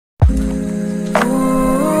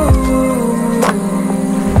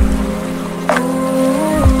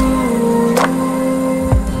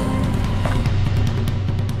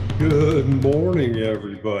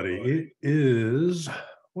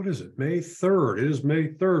is it? May 3rd. It is May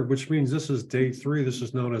 3rd, which means this is day 3. This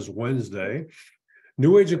is known as Wednesday.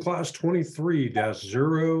 New agent class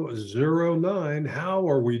 23-009. How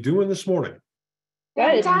are we doing this morning?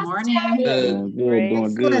 Good morning. Good,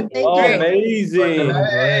 doing good. Thank you. Amazing.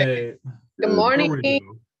 Great. Good morning.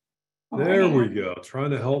 There we go.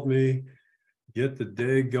 Trying to help me get the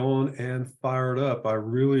day going and fired up. I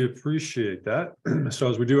really appreciate that. So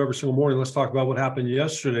as we do every single morning, let's talk about what happened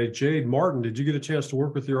yesterday. Jade Martin, did you get a chance to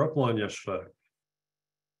work with your upline yesterday?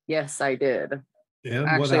 Yes, I did. And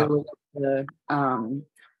actually, what happened? we were to,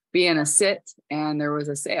 be in a sit and there was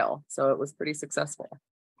a sale. So it was pretty successful.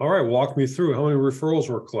 All right, walk me through. How many referrals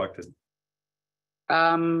were collected?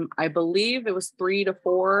 I believe it was 3 to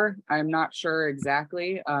 4. I'm not sure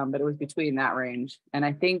exactly, but it was between that range. And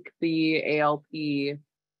I think the ALP,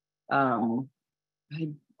 I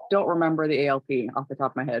don't remember the ALP off the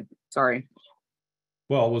top of my head. Sorry.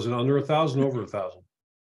 Well, was it under 1,000, over 1,000?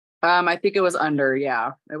 I think it was under.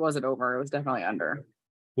 Yeah, it wasn't over. It was definitely under.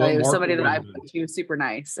 It was somebody that I went to, super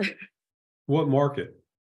nice. What market?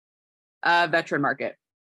 Veteran market.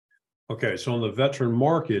 Okay, so on the veteran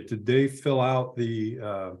market, did they fill out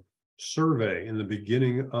the survey in the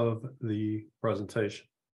beginning of the presentation?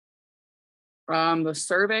 The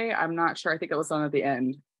survey, I'm not sure. I think it was done at the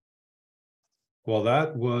end. Well,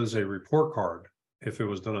 that was a report card if it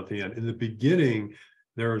was done at the end. In the beginning,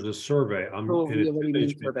 there was a survey. I'm Pro.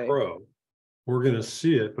 We're going to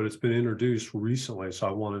see it, but it's been introduced recently. So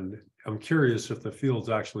I'm curious if the field's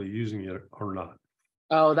actually using it or not.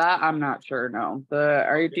 Oh, that I'm not sure. No.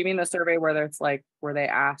 Do you mean the survey where it's like where they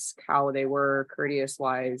ask how they were courteous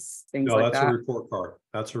wise, things like that? No, that's a report card.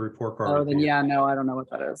 That's a report card. Oh, then yeah, no, I don't know what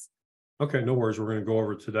that is. Okay, no worries. We're going to go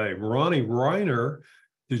over it today. Ronnie Reiner,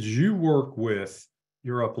 did you work with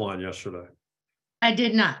your upline yesterday? I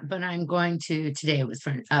did not, but I'm going to today. It was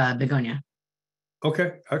for Begonia.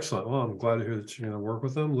 Okay, excellent. Well, I'm glad to hear that you're going to work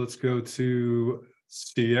with them. Let's go to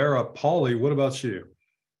Sierra. Polly, what about you?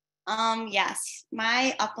 Yes,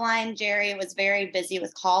 my upline, Jerry, was very busy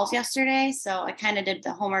with calls yesterday. So I kind of did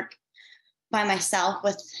the homework by myself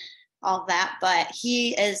with all that, but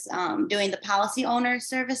he is doing the policy owner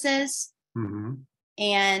services. Mm-hmm.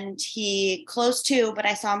 And he closed 2, but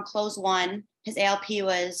I saw him close 1. His ALP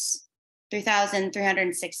was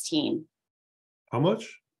 3,316. How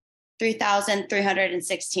much?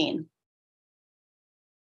 3,316.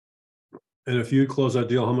 And if you close that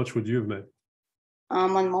deal, how much would you have made?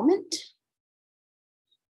 1 moment.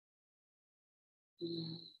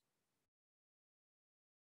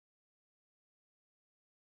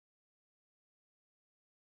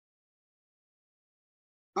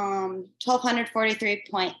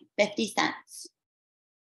 $1,243.50.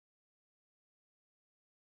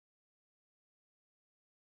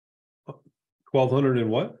 1,200 and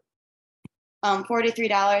what?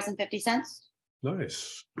 $43.50.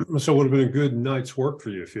 Nice. So it would have been a good night's work for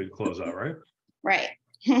you if you had closed out, right? Right.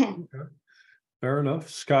 Okay. Fair enough.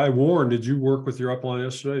 Sky Warren, did you work with your upline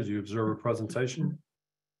yesterday? Did you observe a presentation?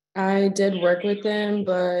 I did work with them,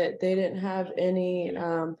 but they didn't have any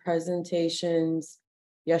presentations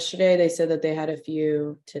yesterday. They said that they had a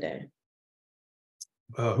few today.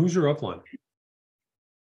 Who's your upline?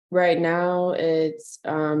 Right now, it's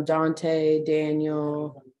Dante,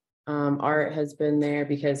 Daniel. Art has been there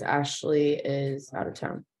because Ashley is out of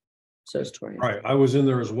town. So it's Tori. Right. I was in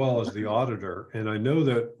there as well as the auditor. And I know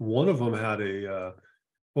that one of them had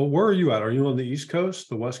well, where are you at? Are you on the East Coast,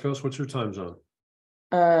 the West Coast? What's your time zone?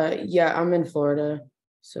 Yeah, I'm in Florida.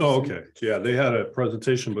 So okay. Yeah, they had a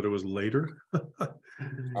presentation, but it was later.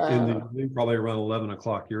 Probably around 11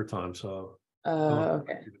 o'clock your time. So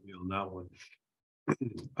okay. On that one.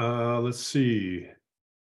 Let's see.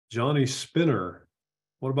 Johnny Spinner.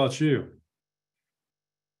 What about you?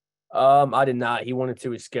 I did not. He wanted to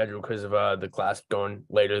reschedule because of the class going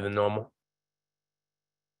later than normal.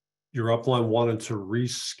 Your upline wanted to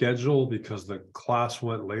reschedule because the class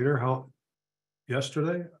went later? How?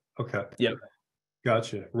 Yesterday? Okay. Yep.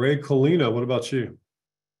 Gotcha. Ray Colina, what about you?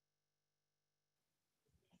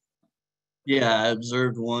 Yeah, I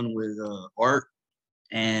observed one with Art,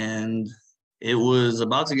 and it was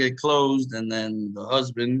about to get closed, and then the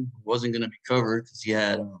husband wasn't going to be covered because he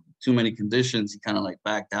had too many conditions. He kind of like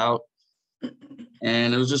backed out,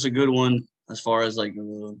 and it was just a good one as far as like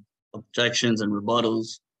objections and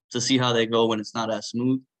rebuttals to see how they go when it's not as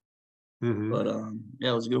smooth. Mm-hmm. But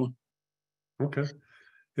yeah, it was a good one. Okay.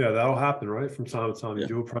 Yeah, that'll happen, right? From time to time, you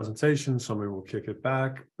do a presentation, somebody will kick it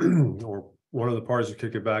back, or one of the parties will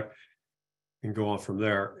kick it back and go on from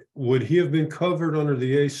there. Would he have been covered under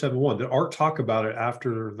the A71? Did Art talk about it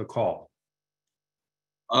after the call?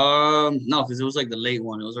 No, because it was like the late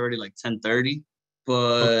one. It was already like 10:30.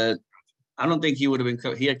 but I don't think he would have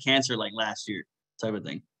been, he had cancer like last year type of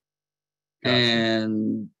thing. Gotcha.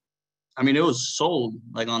 And I mean, it was sold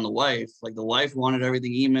like on the wife, like the wife wanted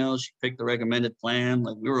everything emailed. She picked the recommended plan.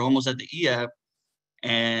 Like we were almost at the e-app.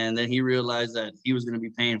 And then he realized that he was going to be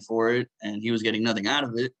paying for it and he was getting nothing out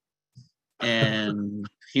of it. And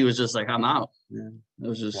he was just like, I'm out. Yeah, it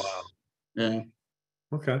was just, Wow. Yeah.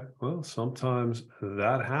 Okay. Well, sometimes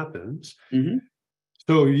that happens. Mm-hmm.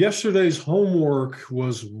 So yesterday's homework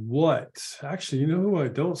was what? Actually, you know who I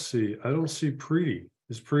don't see? I don't see Preeti.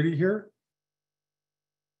 Is Preeti here?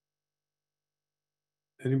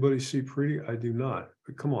 Anybody see Preeti? I do not.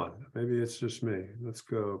 But come on, maybe it's just me. Let's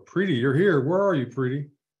go. Preeti, you're here. Where are you, Preeti?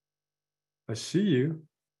 I see you.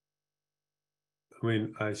 I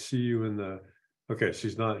mean, I see you in the, okay,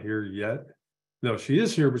 she's not here yet. No, she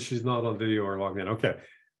is here, but she's not on video or logged in. Okay,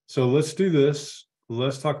 so let's do this.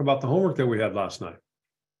 Let's talk about the homework that we had last night.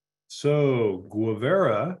 So,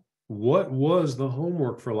 Guevara, what was the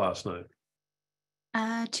homework for last night?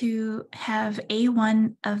 To have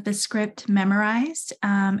A1 of the script memorized,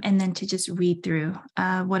 and then to just read through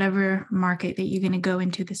whatever market that you're going to go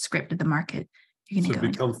into, the script of the market you're going to go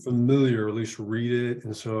become into. Familiar, at least read it.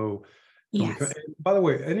 And so, Yes. By the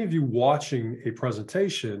way, any of you watching a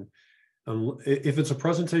presentation, if it's a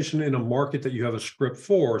presentation in a market that you have a script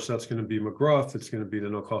for, so that's going to be McGruff, it's going to be the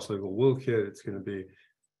No Cost Legal Will Kit, it's going to be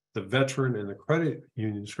the veteran and the credit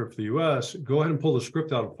union script for the US, go ahead and pull the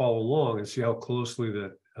script out and follow along and see how closely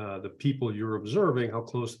that the people you're observing, how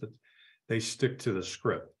close that they stick to the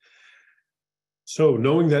script. So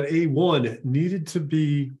knowing that A1 needed to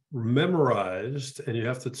be memorized and you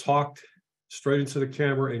have to talk straight into the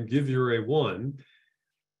camera and give your A1,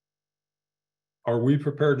 are we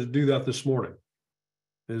prepared to do that this morning?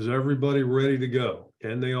 Is everybody ready to go?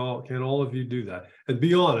 Can all of you do that? And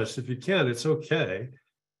be honest, if you can, it's okay.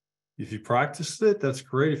 If you practiced it, that's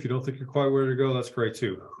great. If you don't think you're quite ready to go, that's great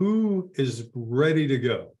too. Who is ready to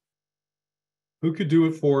go? Who could do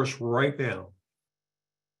it for us right now?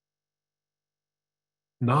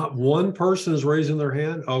 Not one person is raising their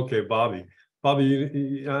hand. Okay, Bobby.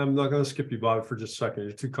 Bobby, I'm not going to skip you, Bobby, for just a second.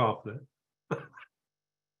 You're too confident.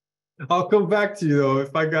 I'll come back to you, though,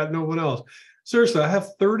 if I got no one else. Seriously, I have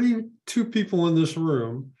 32 people in this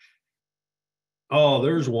room. Oh,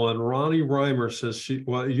 there's one. Ronnie Reimer says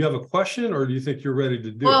well, you have a question or do you think you're ready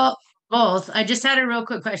to do it? Well, both. I just had a real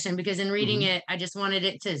quick question because in reading it, I just wanted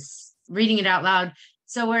it to, reading it out loud.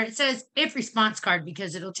 So where it says if response card,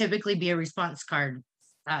 because it'll typically be a response card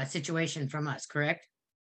situation from us, correct?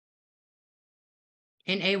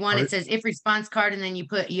 In A1, it says if response card, and then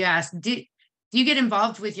you ask, do you get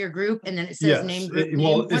involved with your group? And then it says yes. name group name.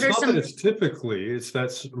 Well, it's not that it's typically,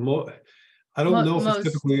 I don't know if it's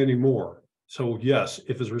typically anymore. So yes,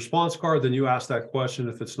 if it's a response card, then you ask that question.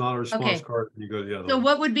 If it's not a response card, then you go to the other So one.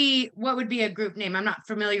 what would be a group name? I'm not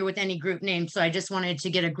familiar with any group name, so I just wanted to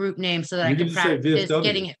get a group name so that I could practice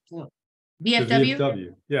getting it. VFW? VFW.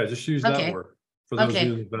 Yeah, just use that word for those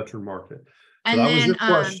in the veteran market. So and that then,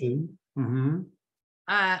 was your question.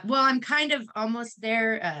 Well, I'm kind of almost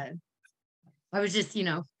there. I was just,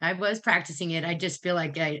 I was practicing it. I just feel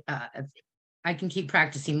like I can keep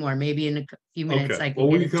practicing more. Maybe in a few minutes I can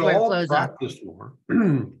get it to where it flows up. More.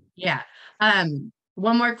 Yeah.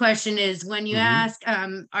 One more question is when you ask,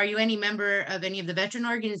 are you any member of any of the veteran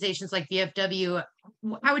organizations like VFW?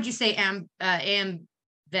 How would you say AMVETS?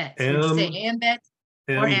 Would you say AMVETS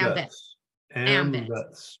or AMVETS?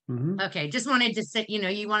 AMVETS. Okay, just wanted to say,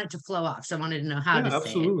 you want it to flow off. So I wanted to know how to say it.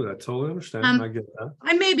 Absolutely. I totally understand. I get that.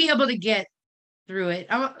 I may be able to get through it.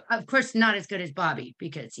 Of course, not as good as Bobby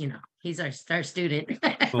because, he's our star student.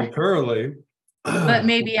 Well, apparently. But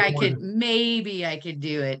maybe I could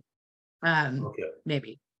do it.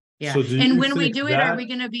 Maybe. Yeah. So and when we do it, are we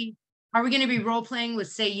going to be role playing with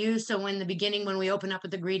say you? So in the beginning, when we open up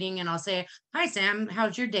with the greeting and I'll say, hi, Sam,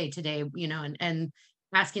 how's your day today? And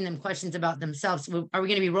asking them questions about themselves. Are we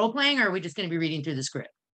going to be role playing or are we just going to be reading through the script?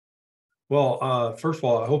 Well, first of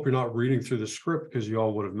all, I hope you're not reading through the script because you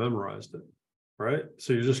all would have memorized it. Right.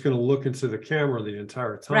 So you're just going to look into the camera the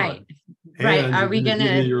entire time. Right. Are we going to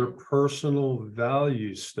give me your personal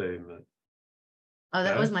value statement? Oh,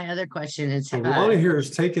 that was my other question. So Ronnie here is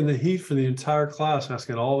taking the heat for the entire class,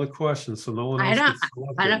 asking all the questions, so no one else gets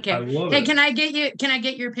selected. I don't care. I love Hey, it. Can I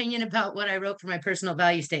get your opinion about what I wrote for my personal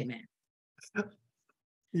value statement?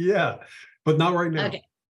 Yeah, but not right now.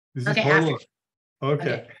 Okay. After.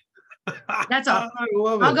 Okay. That's all. I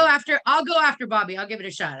love it. I'll go after Bobby. I'll give it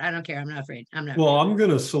a shot. I don't care. I'm not afraid. Well, I'm going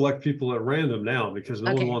to select people at random now because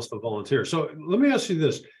no one wants to volunteer. So let me ask you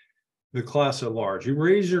this, the class at large, you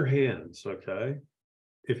raise your hands, okay?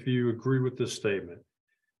 If you agree with this statement,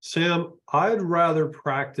 Sam, I'd rather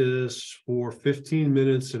practice for 15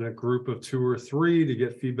 minutes in a group of 2 or 3 to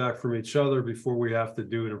get feedback from each other before we have to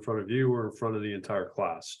do it in front of you or in front of the entire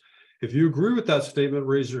class. If you agree with that statement,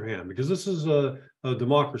 raise your hand, because this is a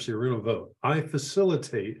democracy. We're going to vote. I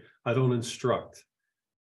facilitate, I don't instruct.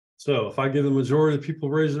 So if I get the majority of people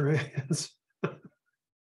raise their hands,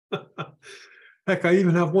 heck, I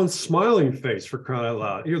even have one smiling face, for crying out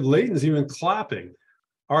loud. Your Leighton's even clapping.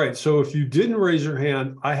 All right, so if you didn't raise your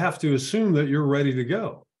hand, I have to assume that you're ready to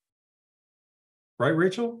go. Right,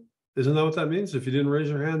 Rachel? Isn't that what that means? If you didn't raise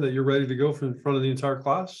your hand, that you're ready to go in front of the entire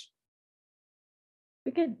class?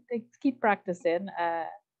 We could keep practicing.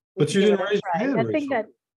 But you didn't raise your hand, I Rachel. think that,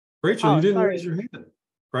 Rachel, you didn't sorry. raise your hand,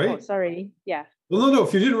 right? Oh, sorry. Yeah. Well, no,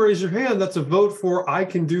 if you didn't raise your hand, that's a vote for I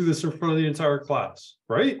can do this in front of the entire class,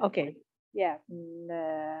 right? Okay. Yeah.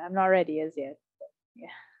 I'm not ready as yet. Yeah.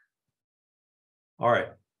 All right,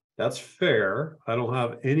 that's fair. I don't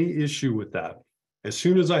have any issue with that. As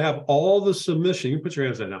soon as I have all the submission, you can put your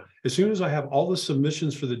hands down now. As soon as I have all the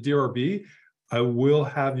submissions for the DRB, I will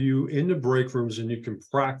have you in the break rooms and you can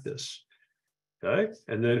practice. Okay,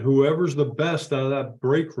 and then whoever's the best out of that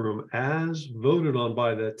break room, as voted on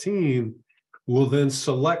by that team, will then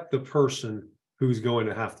select the person who's going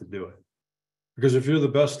to have to do it. Because if you're the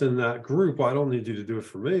best in that group, well, I don't need you to do it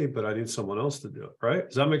for me, but I need someone else to do it, right?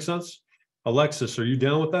 Does that make sense? Alexis, are you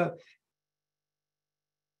down with that?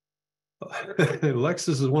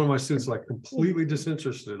 Alexis is one of my students, like completely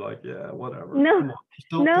disinterested, like, yeah, whatever. No,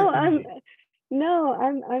 I'm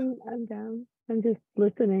down. I'm just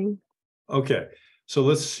listening. Okay, so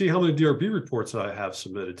let's see how many DRB reports I have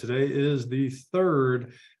submitted. Today is the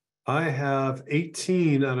 3rd. I have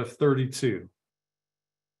 18 out of 32.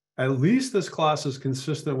 At least this class is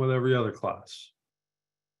consistent with every other class,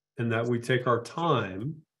 in that we take our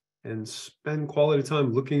time and spend quality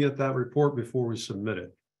time looking at that report before we submit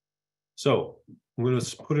it. So I'm going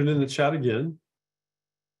to put it in the chat again.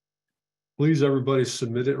 Please, everybody,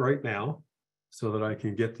 submit it right now so that I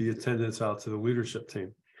can get the attendance out to the leadership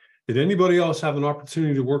team. Did anybody else have an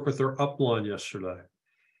opportunity to work with their upline yesterday?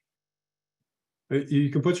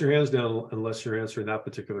 You can put your hands down unless you're answering that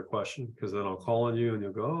particular question, because then I'll call on you and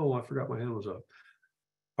you'll go, oh, I forgot my hand was up.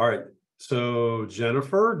 All right. So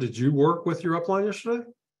Jennifer, did you work with your upline yesterday?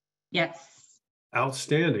 Yes.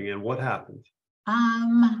 Outstanding. And what happened?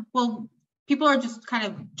 Well, people are just kind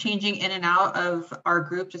of changing in and out of our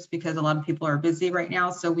group just because a lot of people are busy right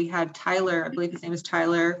now. So we had Tyler, I believe his name is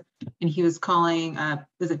Tyler, and he was calling,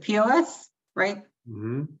 is it POS, right?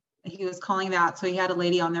 Mm-hmm. He was calling that. So he had a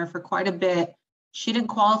lady on there for quite a bit. She didn't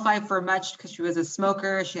qualify for much because she was a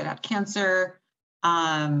smoker. She had cancer,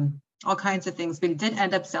 all kinds of things, but he did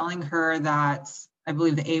end up selling her that, I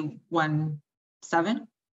believe, the A17.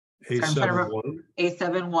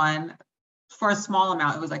 A71 for a small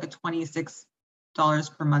amount. It was like a $26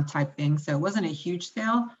 per month type thing. So it wasn't a huge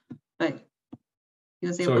sale, but he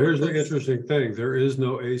was able. So here's the interesting thing. There is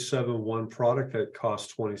no A71 product that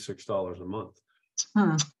costs $26 a month.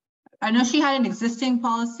 I know she had an existing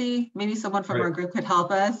policy. Maybe someone from our group could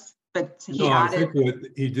help us, but he added. I think what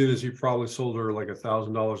he did is he probably sold her like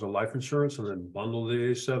 $1,000 of life insurance and then bundled the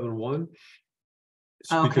A71.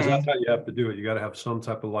 Okay. Because that's how you have to do it. You got to have some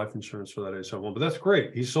type of life insurance for that A71, but that's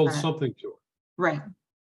great. He sold something to her. Right.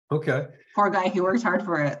 Okay. Poor guy, he worked hard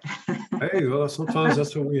for it. Hey, well, sometimes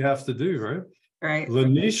that's what we have to do, right? Right.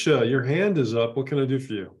 Lanisha, your hand is up. What can I do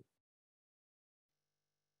for you?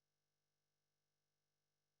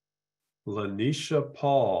 Lanisha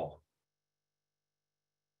Paul.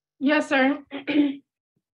 Yes, sir.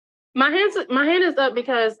 My hand is up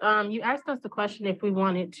because you asked us the question if we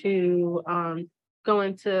wanted to go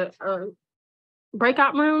into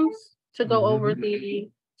breakout rooms to go over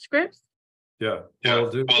the scripts. Yeah.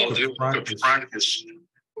 I'll do practice.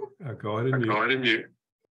 Go ahead and mute.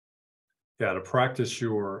 Yeah, to practice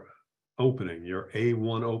your opening, your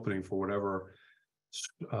A1 opening for whatever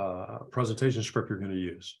presentation script you're going to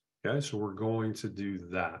use. Okay, so we're going to do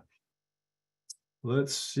that.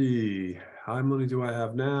 Let's see, how many do I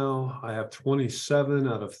have now? I have 27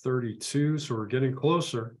 out of 32, so we're getting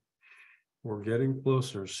closer. We're getting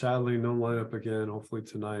closer. Sadly, no lineup again. Hopefully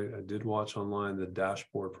tonight. I did watch online the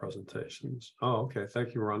dashboard presentations. Oh, okay.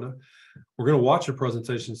 Thank you, Rhonda. We're going to watch your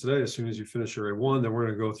presentations today as soon as you finish your A1. Then we're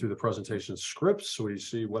going to go through the presentation scripts so we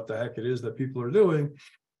see what the heck it is that people are doing.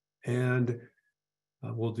 And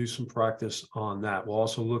we'll do some practice on that. We'll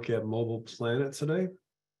also look at Mobile Planet today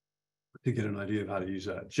to get an idea of how to use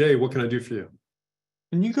that. Jay, what can I do for you?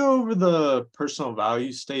 Can you go over the personal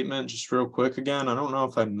value statement just real quick again? I don't know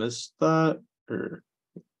if I missed that or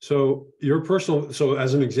So your personal, so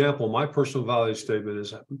as an example, my personal value statement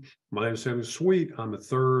is, my name is Samuel Sweet. I'm a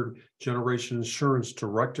third generation insurance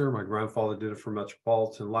director. My grandfather did it for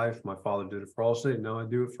Metropolitan Life. My father did it for Allstate. Now I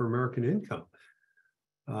do it for American Income.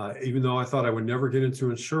 Even though I thought I would never get into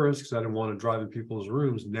insurance because I didn't want to drive in people's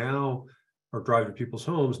rooms now, or drive to people's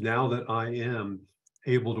homes. Now that I am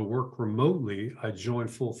able to work remotely, I joined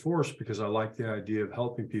full force because I like the idea of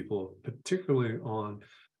helping people, particularly on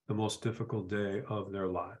the most difficult day of their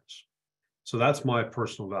lives. So that's my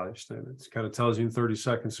personal value statement. It kind of tells you in 30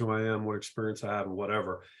 seconds who I am, what experience I have, and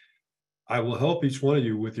whatever. I will help each one of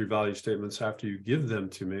you with your value statements after you give them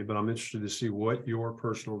to me, but I'm interested to see what your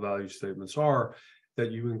personal value statements are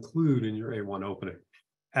that you include in your A1 opening.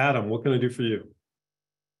 Adam, what can I do for you?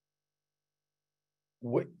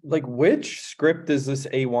 Which script is this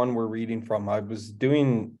A1 we're reading from? I was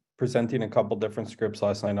presenting a couple different scripts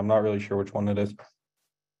last night. I'm not really sure which one it is.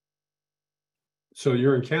 So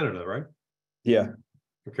you're in Canada, right? Yeah.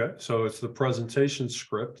 Okay, so it's the presentation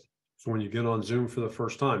script. So when you get on Zoom for the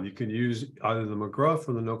first time, you can use either the McGruff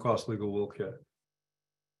or the no-cost legal will kit,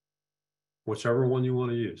 whichever one you want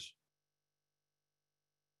to use.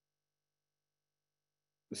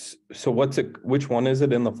 So which one is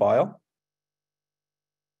it in the file?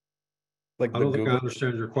 Like I don't think I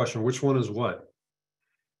understand your question. Which one is what?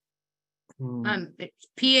 It's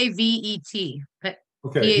PAVET.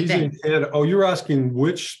 Okay, he's in Canada. Oh, you're asking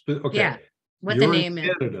which? Okay, yeah, what you're the name in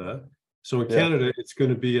is. Canada. So in Canada, it's going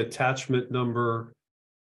to be attachment number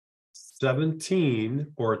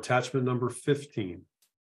 17 or attachment number 15.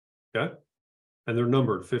 Okay, and they're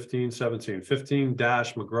numbered 15, 17. 15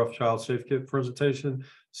 dash McGruff Child Safe Kit presentation.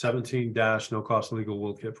 17 dash no cost legal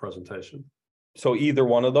will kit presentation. So either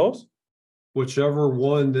one of those? Whichever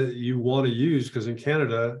one that you want to use, because in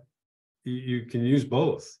Canada, you can use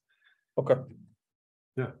both. Okay.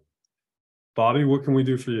 Yeah. Bobby, what can we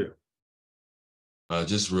do for you?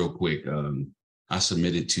 Just real quick, I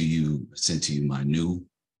sent to you my new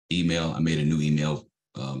email. I made a new email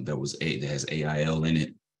that has AIL in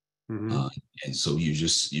it. Mm-hmm. And so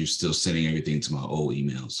you're still sending everything to my old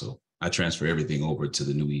email. So I transfer everything over to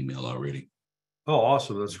the new email already. Oh,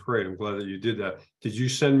 awesome. That's great. I'm glad that you did that. Did you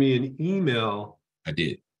send me an email? I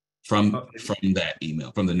did. From that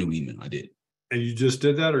email, from the new email, I did. And you just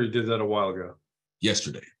did that, or you did that a while ago?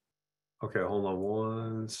 Yesterday. Okay, hold on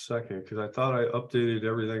one second, because I thought I updated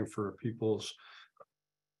everything for people's,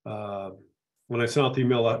 when I sent out the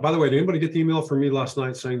email. By the way, did anybody get the email from me last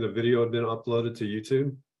night saying the video had been uploaded to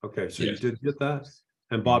YouTube? Okay, so yes. You did get that?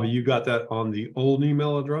 And Bobby, you got that on the old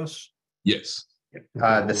email address? Yes.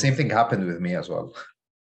 The same thing happened with me as well.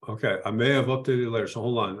 Okay, I may have updated it later. So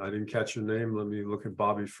hold on, I didn't catch your name. Let me look at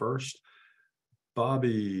Bobby first.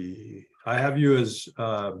 Bobby, I have you as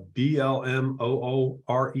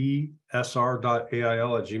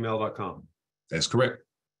blmooresr.ail@gmail.com. That's correct.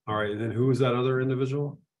 All right, and then who was that other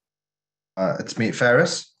individual? It's me,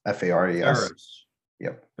 Ferris, Fares. Ferris.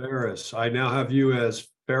 Yep. Ferris. I now have you as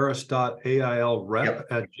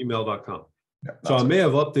ferris.ailrep@gmail.com. Yep, so I may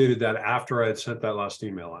have updated that after I had sent that last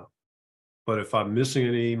email out. But if I'm missing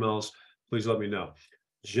any emails, please let me know.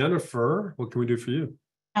 Jennifer, what can we do for you?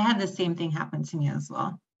 I had the same thing happen to me as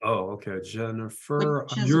well. Oh, okay. Jennifer,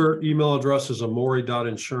 your email address is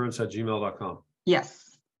amori.insurance@gmail.com.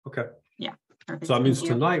 Yes. Okay. Yeah. Perfect. So that means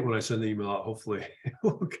tonight when I send the email out, hopefully it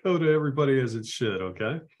will go to everybody as it should.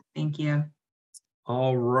 Okay. Thank you.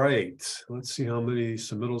 All right. Let's see how many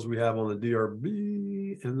submittals we have on the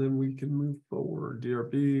DRB, and then we can move forward.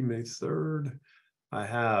 DRB, May 3rd. I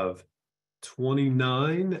have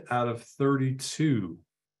 29 out of 32.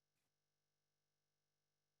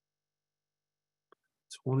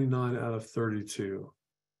 29 out of 32.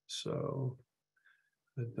 So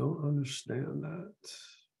I don't understand that.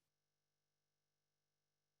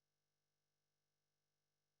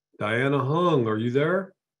 Diana Hung, are you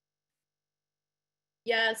there?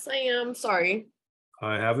 Yes, I am. Sorry.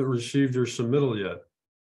 I haven't received your submittal yet.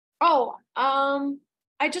 Oh,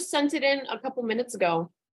 I just sent it in a couple minutes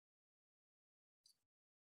ago.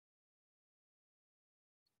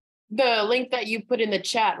 The link that you put in the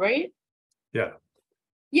chat, right? Yeah.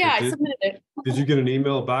 Yeah, I submitted it. Did you get an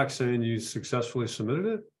email back saying you successfully submitted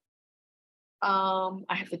it? I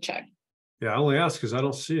have to check. Yeah, I only asked because I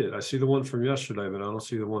don't see it. I see the one from yesterday, but I don't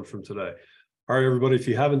see the one from today. All right, everybody, if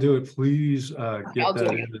you haven't done it, please get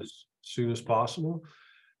that in as soon as possible.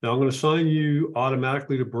 Now I'm going to assign you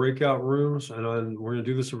automatically to breakout rooms, and we're going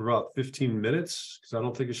to do this for about 15 minutes because I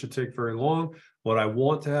don't think it should take very long. What I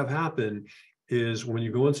want to have happen is when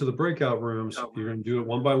you go into the breakout rooms, you're going to do it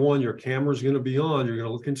one by one. Your camera is going to be on. You're going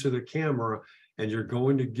to look into the camera, and you're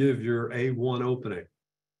going to give your A1 opening.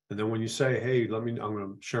 And then when you say, hey, I'm going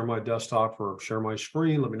to share my desktop or share my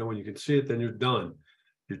screen, let me know when you can see it, then you're done.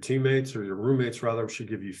 Your teammates or your roommates rather should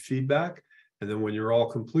give you feedback. And then when you're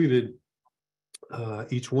all completed,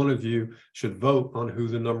 each one of you should vote on who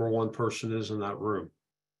the number one person is in that room.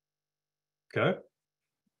 Okay.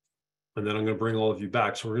 And then I'm going to bring all of you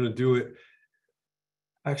back. So we're going to do it.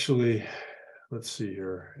 Actually, let's see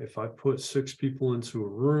here. If I put 6 people into a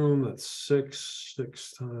room, that's 6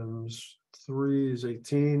 times 3 is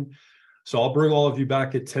 18. So I'll bring all of you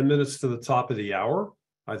back at 10 minutes to the top of the hour.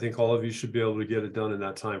 I think all of you should be able to get it done in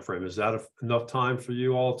that time frame. Is that enough time for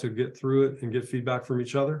you all to get through it and get feedback from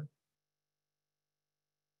each other?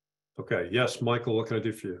 Okay. Yes, Michael, what can I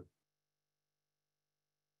do for you?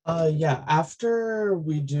 Yeah, after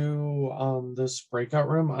we do this breakout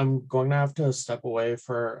room, I'm going to have to step away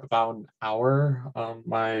for about an hour.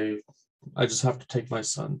 I just have to take my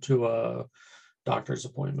son to a doctor's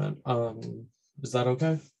appointment. Is that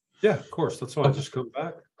okay? Yeah, of course. That's why I just come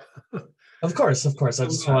back. Of course. I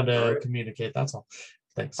just wanted to communicate. That's all.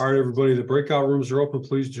 Thanks. All right, everybody. The breakout rooms are open.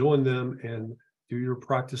 Please join them and do your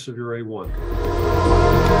practice of your A1.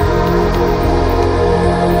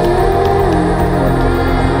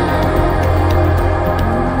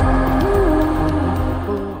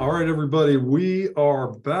 All right, everybody, we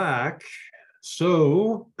are back.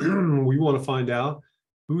 So we want to find out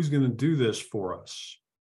who's going to do this for us.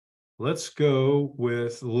 Let's go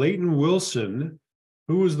with Leighton Wilson.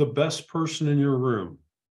 Who is the best person in your room?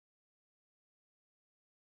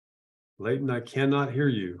 Leighton, I cannot hear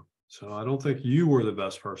you. So I don't think you were the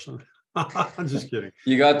best person. I'm just kidding.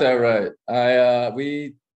 You got that right.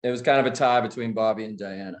 It was kind of a tie between Bobby and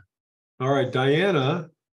Diana. All right, Diana,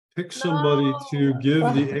 pick somebody to give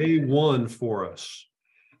the A1 for us.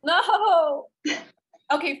 No.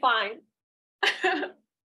 Okay, fine.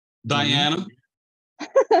 Diana.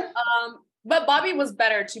 But Bobby was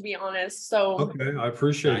better, to be honest. So okay, I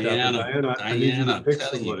appreciate that. Diana, I need you to pick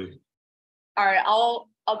somebody. All right, I'll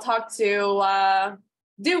talk to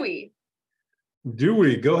Dewey.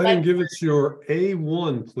 Dewey, go ahead and give us your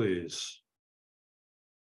A1, please.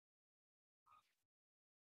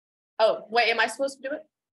 Oh, wait, am I supposed to do it?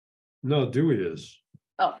 No, Dewey is.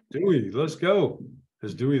 Oh. Dewey, let's go.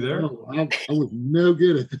 Is Dewey there? No, I was no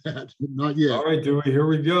good at that. Not yet. All right, Dewey, here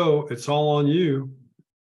we go. It's all on you.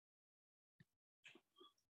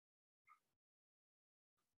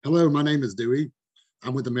 Hello, my name is Dewey.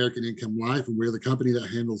 I'm with American Income Life, and we're the company that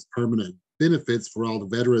handles permanent benefits for all the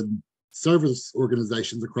veteran service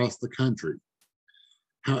organizations across the country.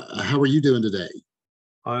 How are you doing today?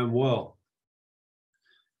 I'm well.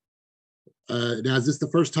 Now, is this the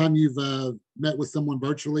first time you've met with someone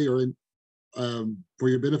virtually or for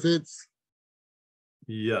your benefits?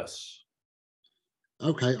 Yes.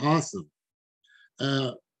 Okay, awesome.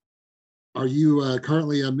 Are you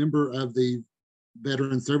currently a member of the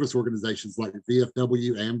veteran service organizations like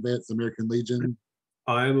VFW, AMVETS, American Legion?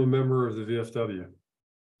 I am a member of the VFW.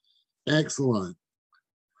 Excellent.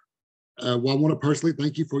 Well, I want to personally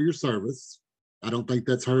thank you for your service. I don't think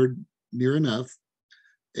that's heard near enough.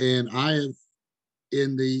 And I have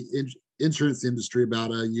in the insurance industry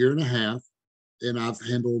about a year and a half, and I've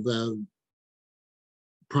handled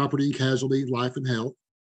property and casualty, life and health.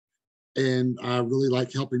 And I really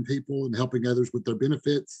like helping people and helping others with their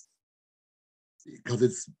benefits because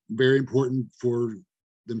it's very important for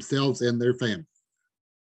themselves and their family.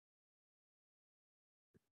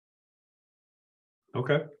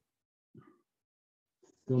 Okay.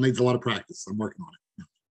 Still needs a lot of practice. I'm working on it.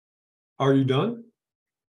 Are you done?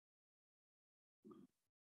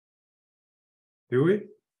 Dewey?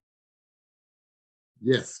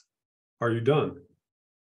 Yes. Are you done?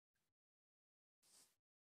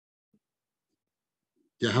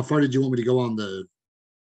 Yeah, how far did you want me to go on the?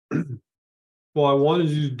 Well, I wanted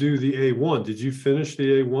you to do the A1. Did you finish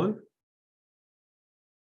the A1?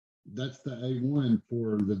 That's the A1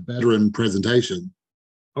 for the veteran presentation.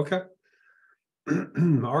 Okay.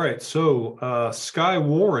 All right. So Sky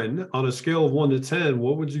Warren, on a scale of 1 to 10,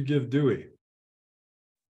 what would you give Dewey?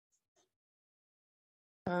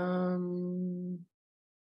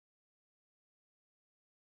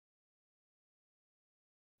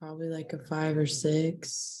 Probably like a 5 or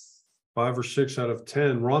 6. 5 or 6 out of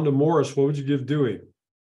 10. Rhonda Morris, what would you give Dewey?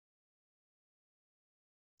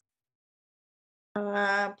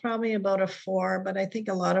 Probably about a 4, but I think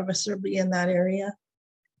a lot of us will be in that area.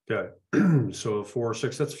 Okay. So a 4 or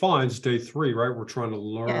 6, that's fine. It's day 3, right? We're trying to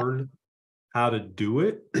learn how to do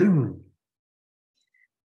it.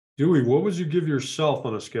 Dewey, what would you give yourself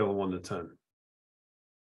on a scale of 1 to 10?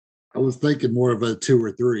 I was thinking more of a 2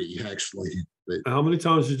 or 3, actually. But how many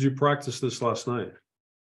times did you practice this last night?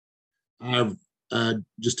 I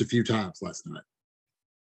just a few times last night.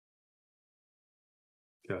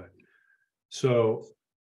 Okay. So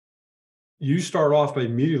you start off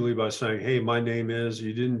immediately by saying, hey, my name is,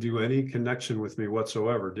 you didn't do any connection with me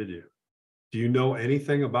whatsoever, did you? Do you know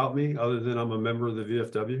anything about me other than I'm a member of the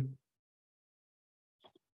VFW?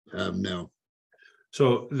 No.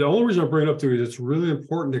 So the only reason I bring it up to you is it's really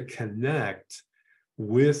important to connect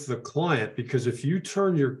with the client, because if you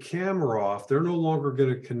turn your camera off, they're no longer going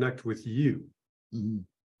to connect with you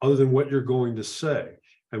other than what you're going to say.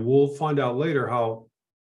 And we'll find out later how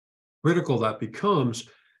critical that becomes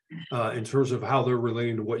in terms of how they're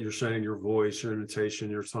relating to what you're saying, your voice, your intonation,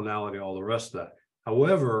 your tonality, all the rest of that.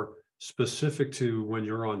 However, specific to when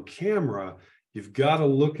you're on camera, you've got to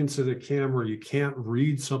look into the camera. You can't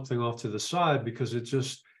read something off to the side because it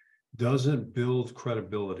just doesn't build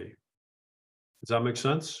credibility. Does that make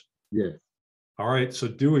sense? Yeah. All right. So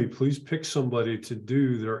Dewey, please pick somebody to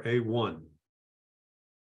do their A1.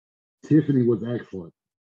 Tiffany was excellent.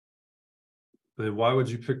 Then why would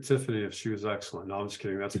you pick Tiffany if she was excellent? No, I'm just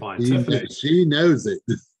kidding. That's fine. She, Tiffany, she knows it.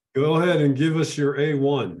 go ahead and give us your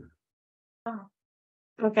A1. Oh,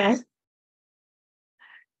 okay.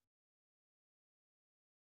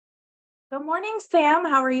 Good morning, Sam.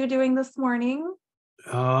 How are you doing this morning?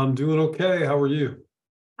 I'm doing okay. How are you?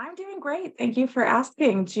 I'm doing great. Thank you for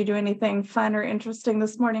asking. Did you do anything fun or interesting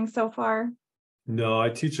this morning so far? No, I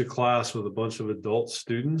teach a class with a bunch of adult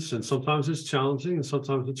students, and sometimes it's challenging and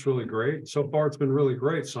sometimes it's really great. So far, it's been really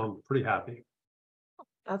great. So I'm pretty happy.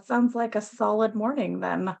 That sounds like a solid morning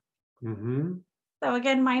then. So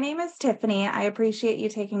again, my name is Tiffany. I appreciate you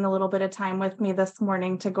taking a little bit of time with me this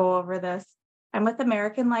morning to go over this. I'm with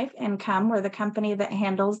American Life Income. We're the company that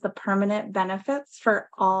handles the permanent benefits for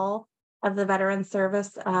all of the veteran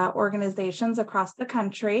service organizations across the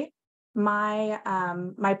country. My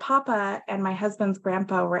papa and my husband's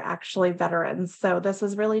grandpa were actually veterans. So this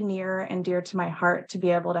is really near and dear to my heart to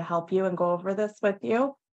be able to help you and go over this with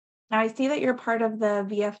you. Now I see that you're part of the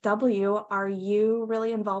VFW. Are you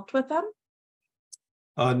really involved with them?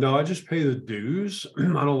 No, I just pay the dues. I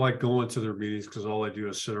don't like going to their meetings because all I do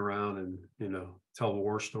is sit around and, tell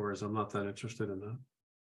war stories. I'm not that interested in that.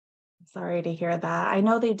 Sorry to hear that. I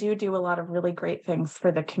know they do a lot of really great things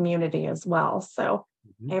for the community as well. So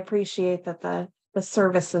I appreciate that the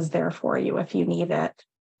service is there for you if you need it.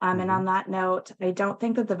 And on that note, I don't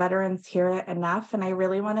think that the veterans hear it enough. And I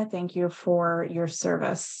really want to thank you for your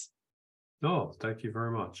service. Oh, thank you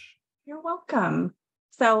very much. You're welcome.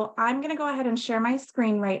 So I'm going to go ahead and share my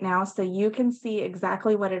screen right now so you can see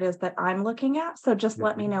exactly what it is that I'm looking at. So just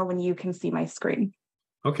let me know when you can see my screen.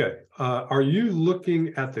 Okay. Are you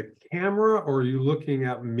looking at the camera or are you looking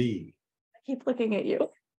at me? I keep looking at you.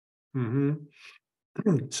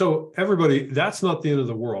 So everybody, that's not the end of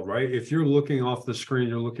the world, right? If you're looking off the screen,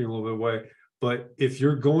 you're looking a little bit away. But if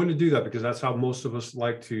you're going to do that, because that's how most of us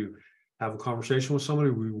like to have a conversation with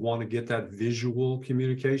somebody, we want to get that visual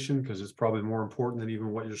communication because it's probably more important than even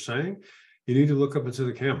what you're saying. You need to look up into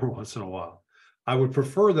the camera once in a while. I would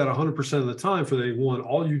prefer that 100% of the time for the A1,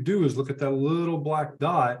 all you do is look at that little black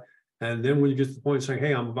dot. And then when you get to the point saying,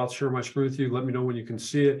 hey, I'm about to share my screen with you, let me know when you can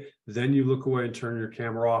see it. Then you look away and turn your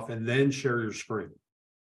camera off and then share your screen.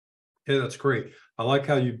 Okay, that's great. I like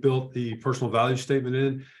how you built the personal value statement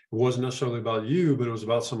in. It wasn't necessarily about you, but it was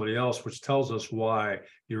about somebody else, which tells us why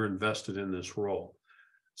you're invested in this role.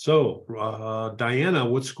 So, Diana,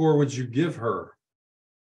 what score would you give her?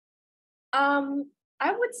 I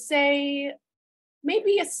would say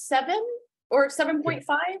maybe a 7 or 7.5,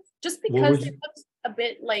 just because it was a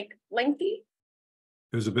bit lengthy.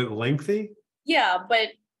 It was a bit lengthy? Yeah, but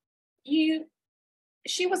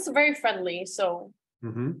she was very friendly, so.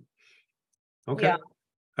 Okay. Yeah.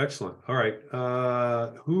 Excellent. All right.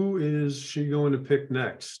 Who is she going to pick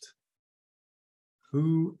next?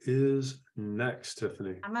 Who is next,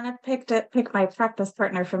 Tiffany? I'm going to pick my practice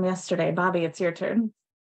partner from yesterday. Bobby, it's your turn.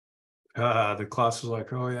 The class was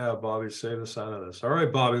like, oh yeah, Bobby, save us out of this. All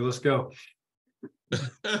right, Bobby, let's go.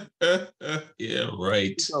 Yeah,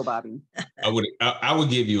 right. Go, Bobby. I would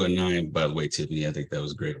give you a 9, by the way, Tiffany. I think that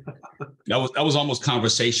was great. That was almost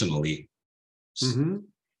conversationally.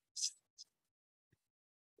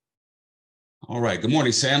 All right. Good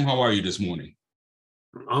morning, Sam. How are you this morning?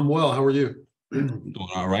 I'm well. How are you? Doing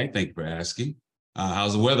all right. Thank you for asking.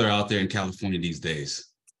 How's the weather out there in California these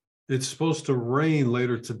days? It's supposed to rain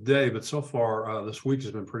later today, but so far this week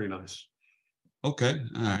has been pretty nice. Okay.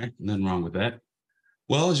 All right. Nothing wrong with that.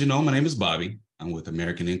 Well, as you know, my name is Bobby. I'm with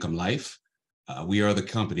American Income Life. We are the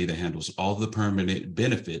company that handles all the permanent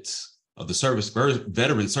benefits of the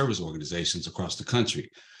veteran service organizations across the country.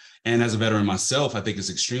 And as a veteran myself, I think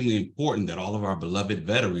it's extremely important that all of our beloved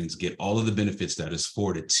veterans get all of the benefits that is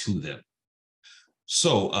afforded to them.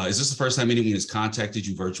 So is this the first time anyone has contacted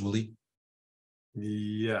you virtually?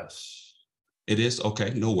 Yes. It is?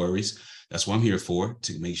 Okay, no worries. That's what I'm here for,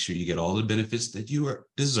 to make sure you get all the benefits that you are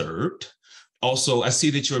deserved. Also, I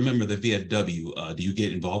see that you're a member of the VFW. Do you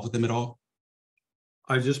get involved with them at all?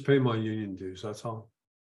 I just pay my union dues, that's all.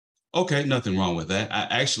 Okay, nothing wrong with that. I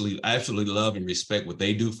absolutely love and respect what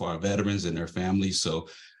they do for our veterans and their families. So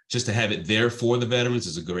just to have it there for the veterans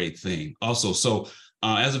is a great thing. Also, so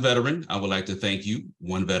as a veteran, I would like to thank you,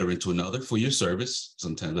 one veteran to another, for your service.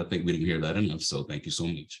 Sometimes I think we didn't hear that enough. So thank you so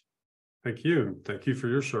much. Thank you. Thank you for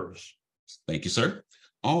your service. Thank you, sir.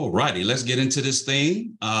 All righty, let's get into this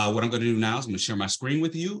thing. What I'm going to do now is I'm going to share my screen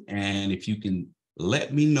with you. And if you can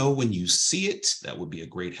let me know when you see it, that would be a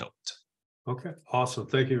great help. Okay, awesome.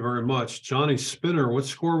 Thank you very much. Johnny Spinner, what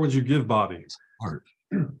score would you give Bobby?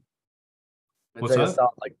 What's that?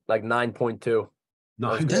 Like 9.2.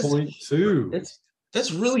 9.2.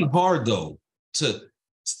 That's really hard though, to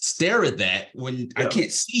stare at that when I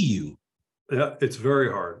can't see you. Yeah, it's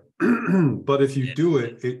very hard. But if you do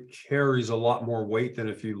it, it carries a lot more weight than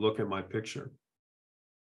if you look at my picture.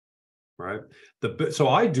 Right. So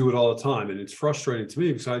I do it all the time, and it's frustrating to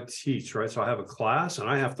me because I teach, right? So I have a class and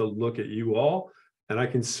I have to look at you all, and I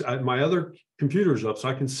can my other computer's up, so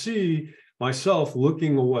I can see myself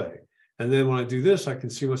looking away. And then when I do this, I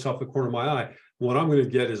can see myself in the corner of my eye. What I'm going to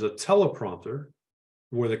get is a teleprompter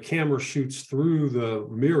where the camera shoots through the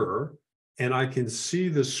mirror and I can see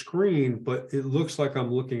the screen, but it looks like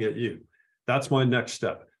I'm looking at you. That's my next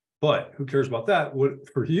step. But who cares about that?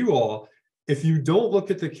 For you all, if you don't look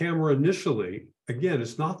at the camera initially, again,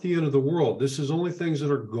 it's not the end of the world. This is only things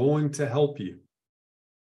that are going to help you.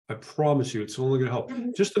 I promise you, it's only going to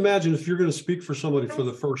help. Just imagine if you're going to speak for somebody for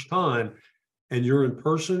the first time and you're in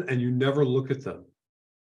person and you never look at them.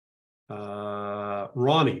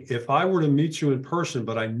 Ronnie, if I were to meet you in person,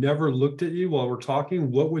 but I never looked at you while we're talking,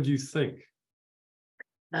 what would you think?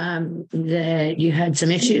 That you had some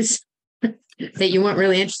issues, that you weren't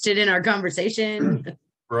really interested in our conversation.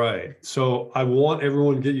 Right. So I want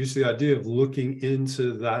everyone to get used to the idea of looking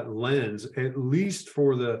into that lens, at least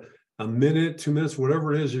for a minute, 2 minutes,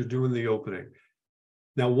 whatever it is you're doing the opening.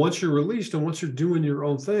 Now, once you're released and once you're doing your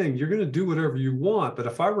own thing, you're going to do whatever you want. But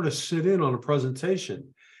if I were to sit in on a presentation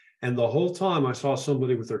and the whole time I saw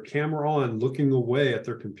somebody with their camera on looking away at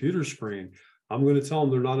their computer screen, I'm going to tell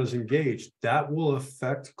them they're not as engaged. That will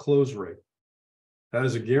affect close rate. That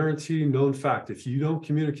is a guaranteed known fact. If you don't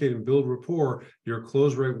communicate and build rapport, your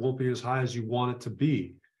close rate won't be as high as you want it to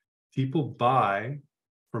be. People buy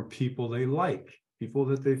from people they like, people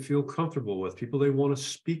that they feel comfortable with, people they want to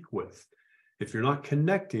speak with. If you're not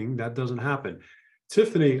connecting, that doesn't happen.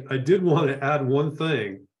 Tiffany, I did want to add one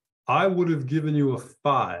thing. I would have given you a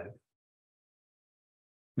 5.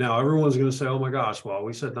 Now, everyone's going to say, oh my gosh, well,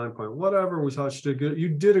 we said 9 point whatever. We thought you did good. You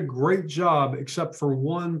did a great job, except for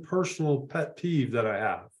one personal pet peeve that I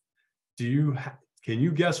have. Can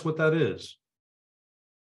you guess what that is?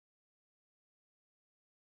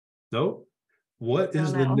 No? What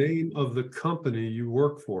is the name of the company you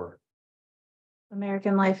work for?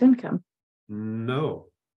 American Life Income. No.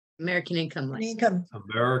 American Income Life.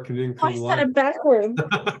 American Income Life. I said it backwards.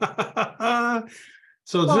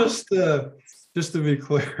 So just to be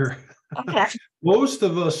clear, okay. Most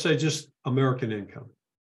of us say just American Income.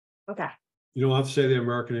 Okay. You don't have to say the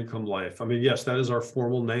American Income Life. I mean, yes, that is our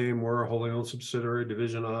formal name. We're a wholly owned subsidiary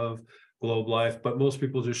division of Globe Life, but most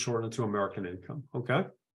people just shorten it to American Income. Okay.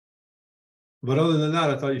 But other than that,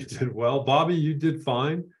 I thought you did well. Bobby, you did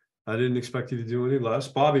fine. I didn't expect you to do any less.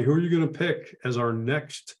 Bobby, who are you going to pick as our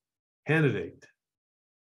next candidate?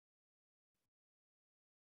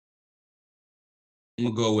 I'm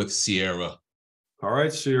going to go with Sierra. All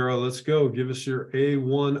right, Sierra, let's go. Give us your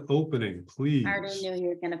A1 opening, please. I already knew you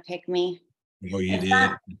were going to pick me. Oh, you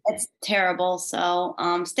did. It's terrible. So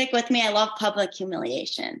stick with me. I love public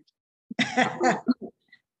humiliation.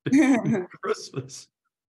 Christmas.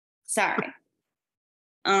 Sorry.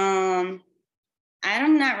 I'm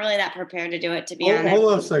not really that prepared to do it, to be honest.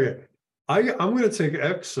 Hold on a second. I'm going to take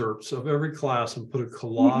excerpts of every class and put a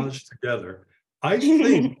collage together. I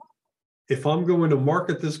think if I'm going to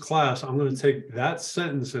market this class, I'm going to take that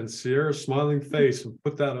sentence and Sierra's smiling face and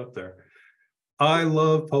put that up there. I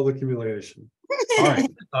love public humiliation. All right.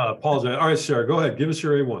 Apologize. All right, Sierra, go ahead. Give us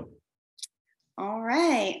your A1. All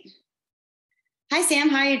right. Hi, Sam.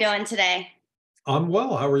 How are you doing today? I'm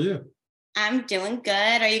well. How are you? I'm doing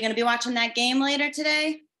good. Are you going to be watching that game later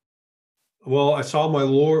today? Well, I saw my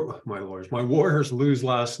Warriors lose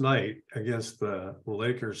last night against the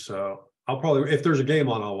Lakers, so I'll probably, if there's a game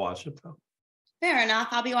on, I'll watch it though. Fair enough.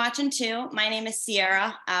 I'll be watching too. My name is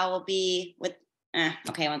Sierra. I will be with,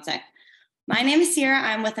 okay, one sec. My name is Sierra.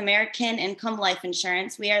 I'm with American Income Life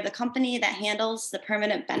Insurance. We are the company that handles the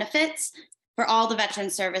permanent benefits for all the veteran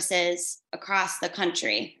services across the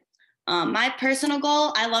country. My personal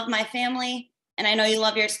goal, I love my family, and I know you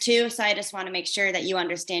love yours too, so I just want to make sure that you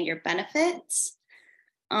understand your benefits.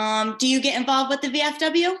 Do you get involved with the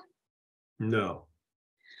VFW? No.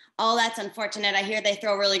 Oh, that's unfortunate. I hear they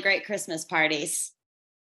throw really great Christmas parties.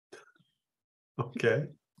 Okay.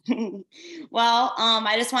 Well,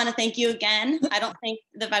 I just want to thank you again. I don't think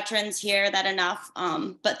the veterans hear that enough,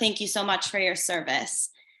 but thank you so much for your service.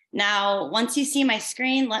 Now, once you see my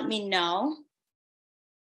screen, let me know.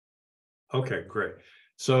 Okay, great.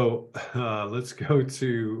 So let's go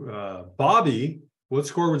to Bobby. What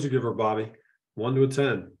score would you give her, Bobby? 1 to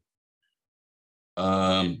 10.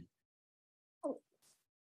 A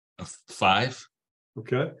 5.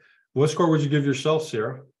 Okay. What score would you give yourself,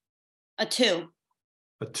 Sarah? A 2.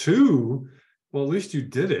 A 2? Well, at least you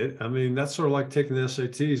did it. I mean, that's sort of like taking the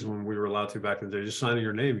SATs when we were allowed to back in the day. Just signing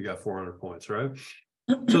your name, you got 400 points, right?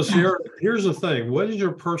 So, Sierra, here's the thing. What is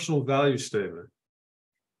your personal value statement?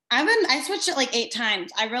 I switched it like 8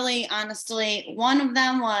 times. I really, honestly, one of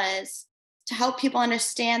them was to help people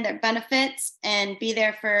understand their benefits and be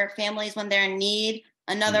there for families when they're in need.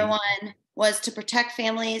 Another one was to protect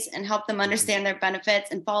families and help them understand their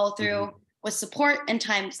benefits and follow through with support in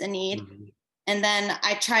times of need. And then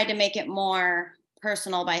I tried to make it more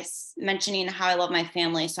personal by mentioning how I love my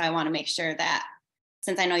family. So I want to make sure that,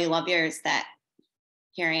 since I know you love yours, that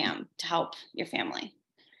here I am to help your family.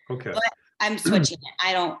 Okay. But I'm switching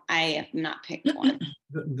it. I have not picked one.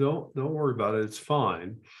 Don't worry about it. It's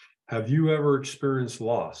fine. Have you ever experienced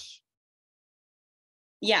loss?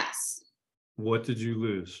 Yes. What did you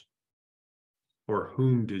lose? Or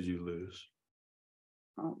whom did you lose?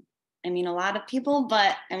 I mean, a lot of people,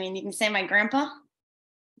 but I mean, you can say my grandpa.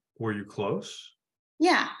 Were you close?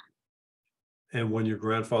 Yeah. And when your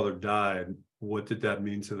grandfather died, what did that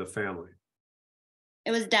mean to the family?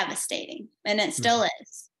 It was devastating, and it still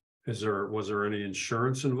is. Was there any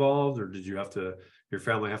insurance involved, or did your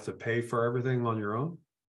family have to pay for everything on your own?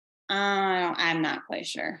 I'm not quite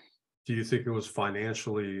sure. Do you think it was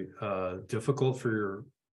financially difficult for your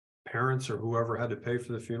parents or whoever had to pay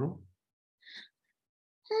for the funeral?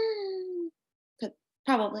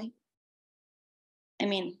 Probably. I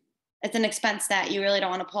mean, it's an expense that you really don't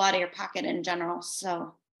want to pull out of your pocket in general.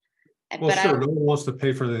 So, well, sure, no one wants to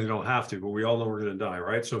pay for anything they don't have to, but we all know we're going to die,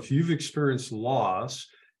 right? So if you've experienced loss,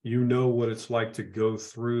 you know what it's like to go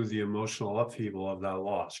through the emotional upheaval of that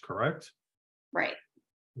loss, correct? Right.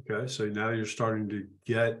 Okay, so now you're starting to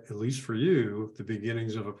get, at least for you, the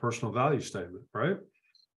beginnings of a personal value statement, right?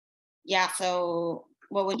 Yeah, so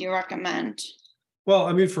what would you recommend? Well,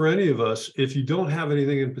 I mean, for any of us, if you don't have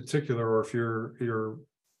anything in particular, or if your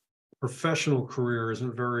professional career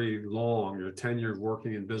isn't very long, your tenure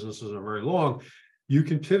working in business isn't very long, you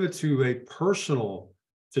can pivot to a personal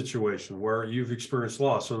situation where you've experienced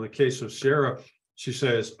loss. So in the case of Sarah, she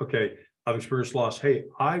says, okay, I've experienced loss. Hey,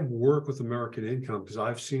 I work with American Income because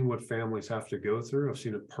I've seen what families have to go through. I've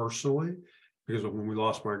seen it personally, because when we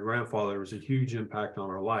lost my grandfather, it was a huge impact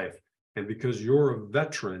on our life. And because you're a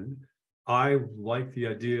veteran, I like the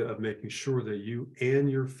idea of making sure that you and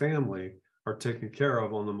your family are taken care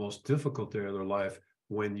of on the most difficult day of their life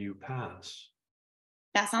when you pass.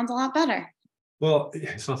 That sounds a lot better. Well,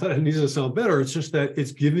 it's not that it needs to sound better. It's just that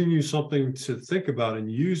it's giving you something to think about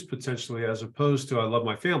and use potentially, as opposed to I love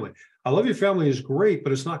my family. I love your family is great,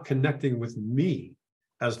 but it's not connecting with me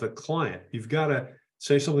as the client. You've got to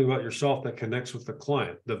say something about yourself that connects with the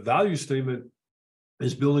client. The value statement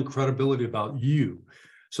is building credibility about you.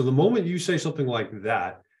 So the moment you say something like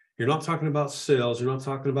that, you're not talking about sales, you're not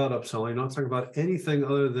talking about upselling, you're not talking about anything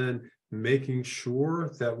other than making sure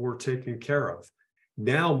that we're taken care of.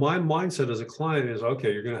 Now, my mindset as a client is,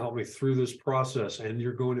 okay, you're going to help me through this process and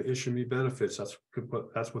you're going to issue me benefits. That's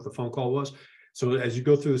what the phone call was. So as you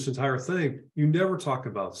go through this entire thing, you never talk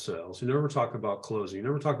about sales, you never talk about closing, you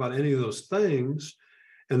never talk about any of those things.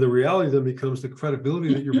 And the reality then becomes the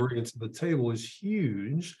credibility that you're bringing to the table is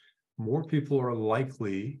huge. More people are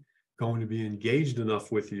likely going to be engaged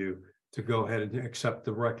enough with you to go ahead and accept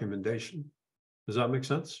the recommendation. Does that make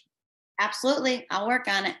sense? Absolutely. I'll work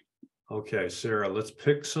on it. Okay, Sarah, let's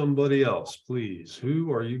pick somebody else, please.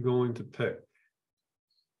 Who are you going to pick?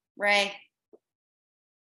 Ray.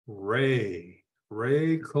 Ray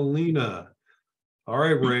Colina. All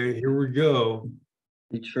right, Ray, here we go.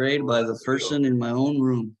 Betrayed by the person in my own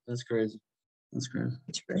room. That's crazy. That's crazy.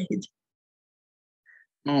 Betrayed.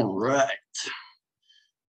 All right.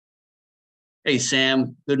 Hey,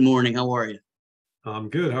 Sam. Good morning. How are you? I'm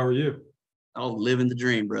good. How are you? Oh, living the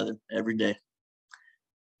dream, brother, every day.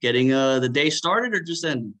 Getting the day started or just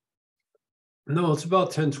ending? No, it's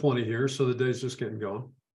about 10:20 here, so the day's just getting going.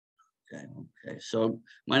 Okay. So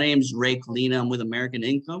my name's Ray Colina. I'm with American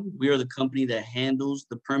Income. We are the company that handles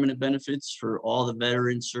the permanent benefits for all the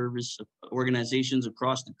veteran service organizations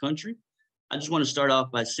across the country. I just want to start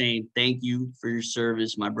off by saying thank you for your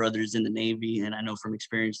service. My brother's in the Navy, and I know from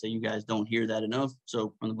experience that you guys don't hear that enough.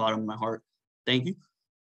 So from the bottom of my heart, thank you.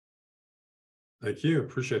 Thank you.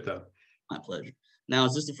 Appreciate that. My pleasure. Now,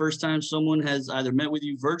 is this the first time someone has either met with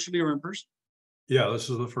you virtually or in person? Yeah, this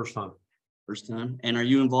is the first time. First time. And are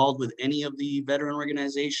you involved with any of the veteran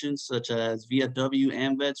organizations such as VFW,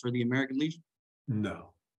 AMVETS, or the American Legion?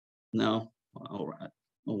 No. No. All right.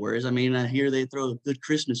 No worries. I mean, I hear they throw a good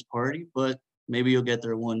Christmas party, but maybe you'll get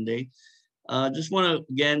there one day. Just want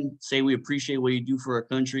to, again, say we appreciate what you do for our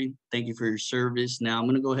country. Thank you for your service. Now, I'm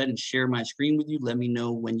going to go ahead and share my screen with you. Let me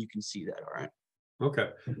know when you can see that. All right. Okay.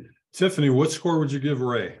 Tiffany, what score would you give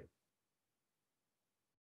Ray?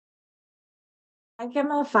 I give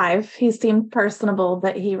him a 5. He seemed personable,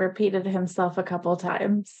 but he repeated himself a couple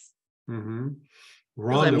times. Mm-hmm.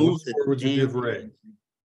 Rhonda, what score would you give Ray?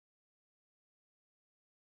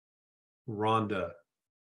 Rhonda,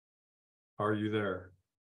 are you there?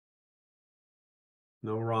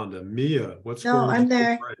 No, Rhonda. Mia, what score No, would I'm you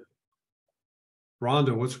there. give Ray?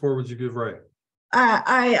 Rhonda, what score would you give Ray?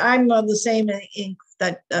 I'm on the same ink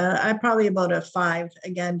that I'm probably about a 5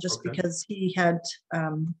 again, just Okay. because he had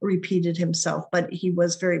repeated himself, but he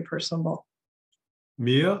was very personable.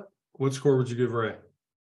 Mia, what score would you give Ray?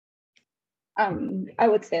 I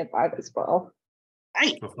would say a 5 as well.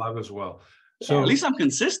 Hey, A 5 as well. So at least I'm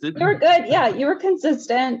consistent. You were good. Yeah, you were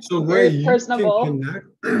consistent. So Ray, very you personable. can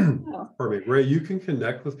connect. Pardon me, Ray, you can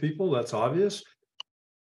connect with people. That's obvious.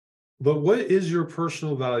 But what is your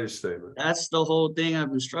personal value statement? That's the whole thing I've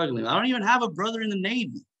been struggling with. I don't even have a brother in the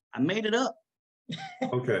Navy. I made it up.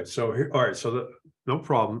 Okay, so here, all right, so no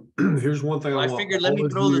problem. Here's one thing So I I want figured let all me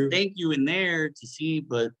of throw you- the thank you in there to see,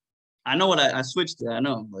 but I know what I switched it. I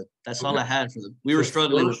know, but that's all I Okay. had for them. We were So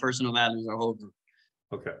struggling with first- personal values our whole group.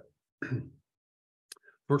 Okay.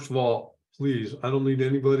 First of all, please, I don't need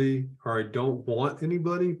anybody, or I don't want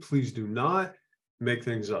anybody. Please do not make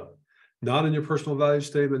things up. Not in your personal value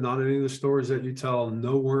statement, not in any of the stories that you tell,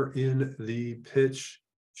 nowhere in the pitch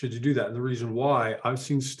should you do that. And the reason why, I've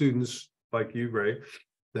seen students like you, Ray,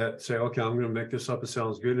 that say, okay, I'm going to make this up. It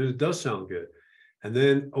sounds good. And it does sound good. And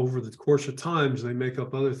then over the course of times, they make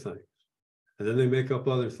up other things. And then they make up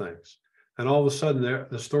other things. And all of a sudden,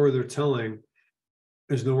 the story they're telling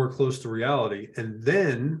is nowhere close to reality. And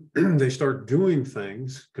then they start doing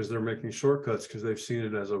things because they're making shortcuts because they've seen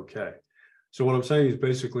it as okay. So what I'm saying is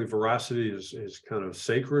basically veracity is kind of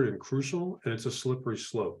sacred and crucial, and it's a slippery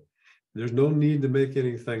slope. There's no need to make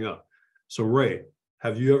anything up. So Ray,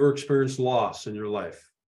 have you ever experienced loss in your life?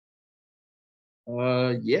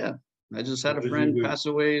 Yeah. I just had What a did friend you do? pass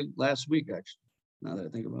away last week, actually, now that I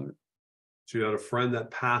think about it. So you had a friend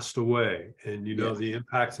that passed away, and you know Yeah. the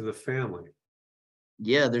impact to the family.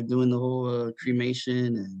 Yeah, they're doing the whole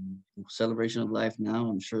cremation and celebration of life now.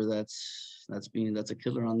 I'm sure that's a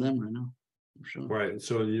killer on them right now. I'm sure. Right. And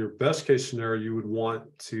so in your best case scenario, you would want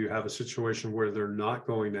to have a situation where they're not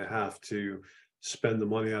going to have to spend the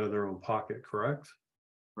money out of their own pocket, correct?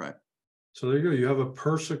 Right. So there you go. You have a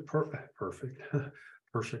perfect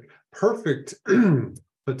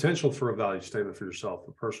potential for a value statement for yourself,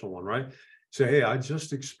 a personal one, right? Say, hey, I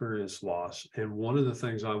just experienced loss. And one of the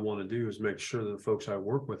things I want to do is make sure that the folks I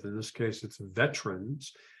work with, in this case, it's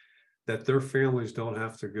veterans, that their families don't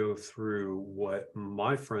have to go through what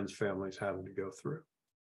my friends' families having to go through.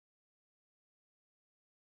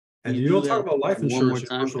 And Can you you don't do talk that about life one more insurance, your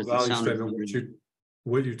time? personal 'Cause it value sounded statement. really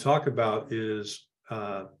What you talk about is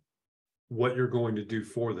what you're going to do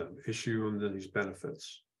for them, issue them these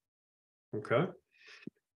benefits. Okay.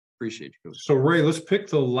 Appreciate you, Coach. So Ray, let's pick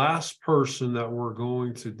the last person that we're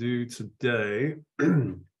going to do today.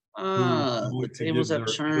 The tables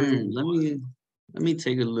have turned. Let me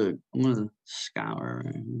take a look. I'm gonna scour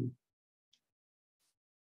right here.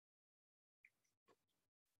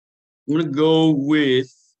 I'm gonna go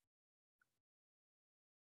with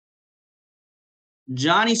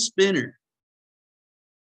Johnny Spinner.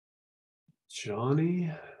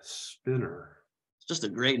 Johnny Spinner. It's just a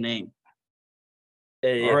great name.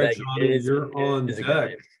 All right, Johnny, you're on is a good deck.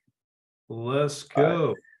 name. Let's All right.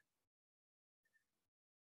 go.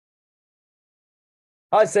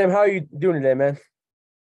 Hi, Sam. How are you doing today, man?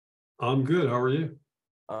 I'm good. How are you?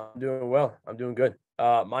 I'm doing well. I'm doing good.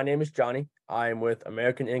 My name is Johnny. I am with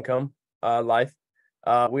American Income Life.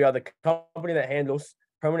 We are the company that handles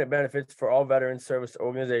permanent benefits for all veteran service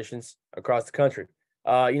organizations across the country.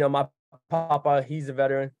 My papa, he's a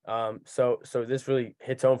veteran. So this really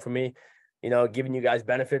hits home for me, giving you guys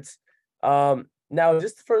benefits. Now, is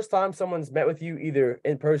this the first time someone's met with you either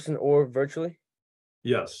in person or virtually?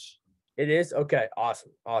 Yes. It is? Okay,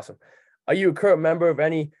 awesome. Are you a current member of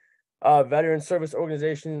any veteran service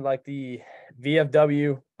organization like the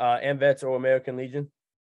VFW, AMVETS, or American Legion?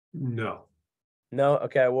 No. No?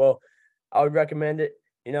 Okay, well, I would recommend it.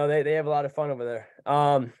 They have a lot of fun over there.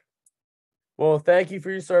 Well, thank you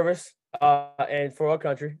for your service and for our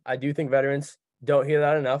country. I do think veterans don't hear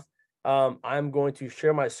that enough. I'm going to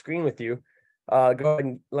share my screen with you. Go ahead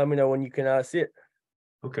and let me know when you can see it.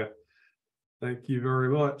 Okay. Thank you very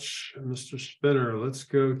much, Mr. Spinner. Let's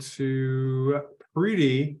go to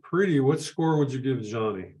Preeti. Preeti, what score would you give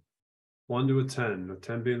Johnny? 1 to a 10, with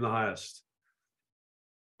 10 being the highest.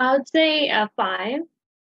 I would say a 5.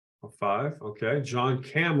 A 5, okay. John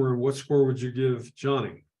Cameron, what score would you give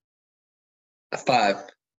Johnny? A 5.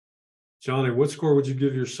 Johnny, what score would you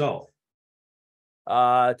give yourself?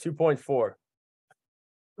 2.4.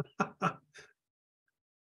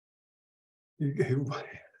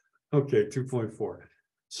 Okay, 2.4.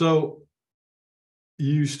 So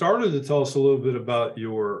you started to tell us a little bit about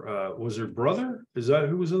your, was your brother? Is that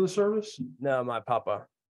who was in the service? No, my papa.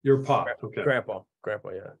 Your pop, okay. Grandpa,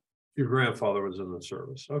 yeah. Your grandfather was in the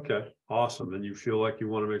service. Okay, awesome. And you feel like you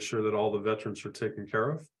want to make sure that all the veterans are taken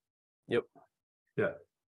care of? Yep. Yeah.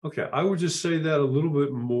 Okay, I would just say that a little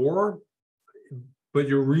bit more, but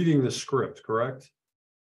you're reading the script, correct?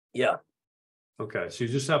 Yeah. Okay, so you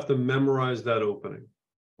just have to memorize that opening.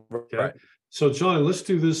 Okay. Right. So Johnny, let's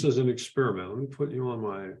do this as an experiment. Let me put you on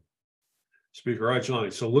my speaker. All right, Johnny.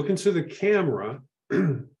 So look into the camera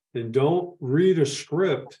and don't read a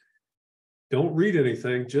script. Don't read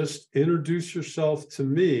anything. Just introduce yourself to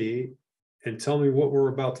me and tell me what we're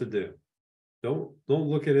about to do. Don't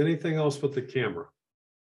look at anything else but the camera.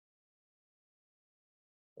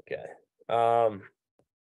 Okay.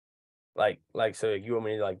 So you want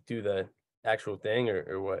me to do the actual thing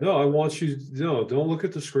or what? No, I want you don't look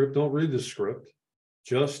at the script. Don't read the script.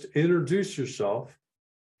 Just introduce yourself.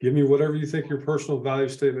 Give me whatever you think your personal value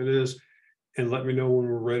statement is and let me know when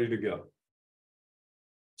we're ready to go.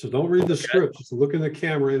 So don't read the script. Just look in the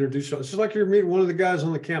camera, introduce yourself. It's just like you're meeting one of the guys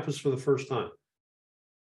on the campus for the first time.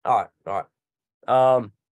 All right.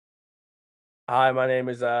 Hi, my name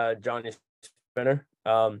is Johnny Spinner.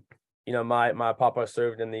 My papa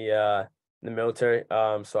served in the military,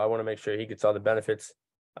 so I want to make sure he gets all the benefits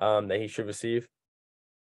that he should receive.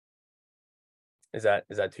 Is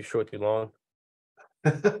that too short, too long?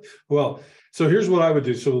 Well, so here's what I would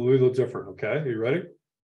do. So it'll be a little different. Okay, are you ready?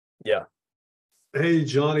 Yeah. Hey,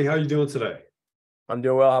 Johnny, how you doing today? I'm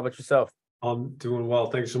doing well. How about yourself? I'm doing well.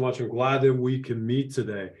 Thanks so much. I'm glad that we can meet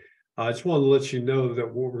today. I just wanted to let you know that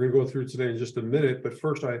what we're going to go through today in just a minute. But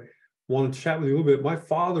first, I want to chat with you a little bit. My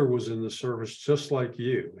father was in the service just like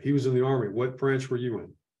you. He was in the Army. What branch were you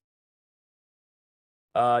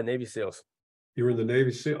in? Navy SEALs. You were in the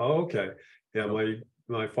Navy SEAL? Oh, okay. Yeah,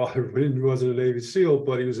 my father wasn't a Navy SEAL,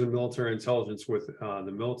 but he was in military intelligence with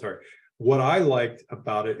the military. What I liked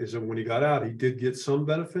about it is that when he got out, he did get some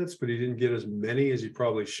benefits, but he didn't get as many as he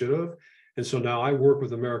probably should have. And so now I work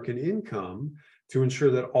with American Income to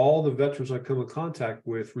ensure that all the veterans I come in contact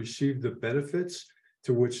with receive the benefits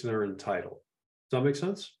to which they're entitled. Does that make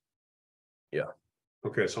sense? Yeah.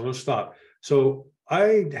 Okay, so I'm going to stop. So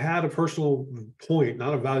I had a personal point,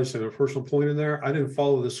 not a value statement, a personal point in there. I didn't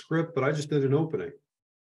follow the script, but I just did an opening.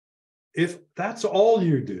 If that's all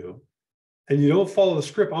you do and you don't follow the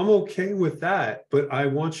script, I'm okay with that, but I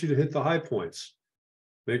want you to hit the high points.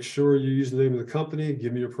 Make sure you use the name of the company,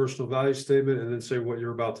 give me your personal value statement, and then say what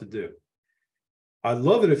you're about to do. I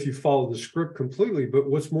love it if you follow the script completely, but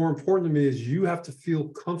what's more important to me is you have to feel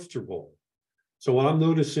comfortable. So what I'm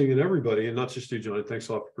noticing in everybody, and not just you, Johnny, thanks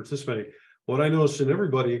a lot for participating. What I notice in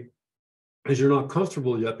everybody is you're not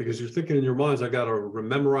comfortable yet because you're thinking in your minds, I got to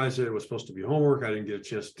memorize it. It was supposed to be homework. I didn't get a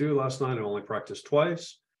chance to do it last night. I only practiced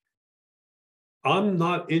twice. I'm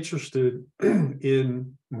not interested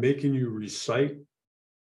in making you recite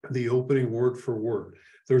the opening word for word.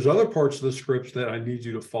 There's other parts of the scripts that I need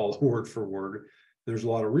you to follow word for word. There's a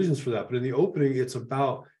lot of reasons for that. But in the opening, it's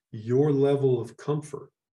about your level of comfort.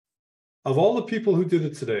 Of all the people who did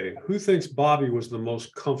it today, who thinks Bobby was the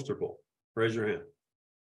most comfortable? Raise your hand.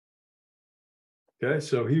 Okay,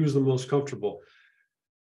 so he was the most comfortable.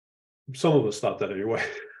 Some of us thought that anyway.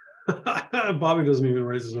 Bobby doesn't even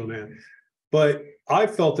raise his own hand. But I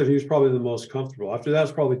felt that he was probably the most comfortable. After that,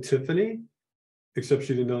 it's probably Tiffany. except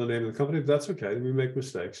she didn't know the name of the company. That's okay. We make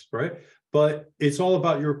mistakes, right? But it's all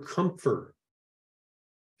about your comfort.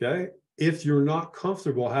 Okay. If you're not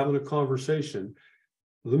comfortable having a conversation,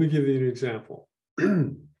 let me give you an example.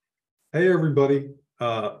 Hey, everybody.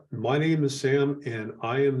 My name is Sam, and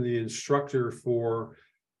I am the instructor for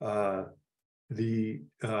the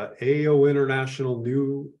AO International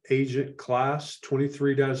New Agent Class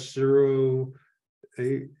 23-09.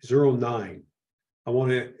 I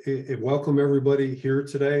want to welcome everybody here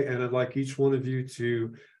today, and I'd like each one of you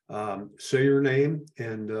to say your name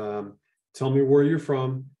and tell me where you're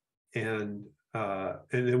from, and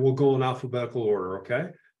then we'll go in alphabetical order, okay?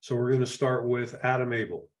 So we're going to start with Adam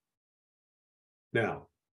Abel. Now,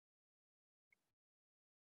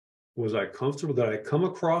 was I comfortable? Did I come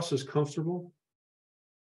across as comfortable?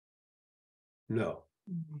 No.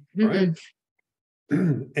 Right?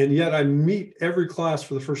 And yet I meet every class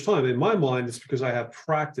for the first time. In my mind, it's because I have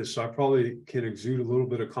practice. So I probably can exude a little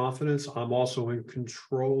bit of confidence. I'm also in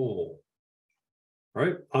control.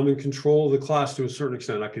 Right? I'm in control of the class to a certain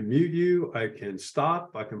extent. I can mute you. I can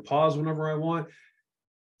stop. I can pause whenever I want.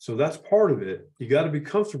 So that's part of it. You got to be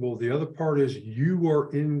comfortable. The other part is you are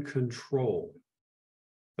in control.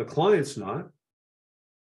 The client's not,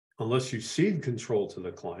 unless you cede control to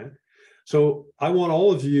the client. So I want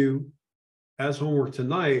all of you, as homework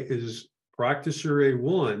tonight, is practice your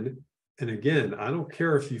A1. And again, I don't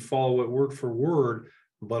care if you follow it word for word,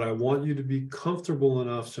 but I want you to be comfortable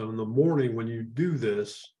enough so in the morning when you do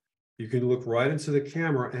this, you can look right into the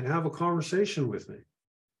camera and have a conversation with me.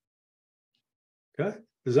 Okay?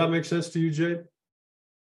 Does that make sense to you, Jade?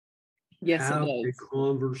 Yes, have it does. a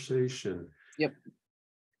conversation. Yep.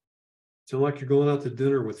 It's not like you're going out to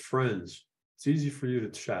dinner with friends. It's easy for you to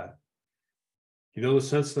chat. You know the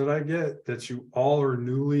sense that I get that you all are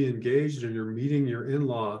newly engaged and you're meeting your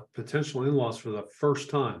potential in-laws for the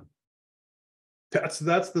first time. That's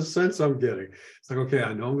the sense I'm getting. It's like, okay,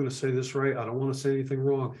 I know I'm going to say this right. I don't want to say anything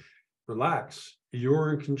wrong. Relax.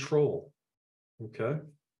 You're in control. Okay?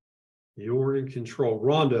 You're in control.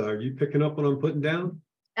 Rhonda, are you picking up what I'm putting down?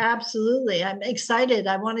 Absolutely. I'm excited.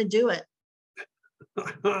 I want to do it.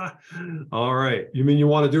 All right. You mean you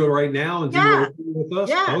want to do it right now and do it with us?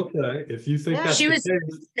 Yeah. Okay. If you think that's She the was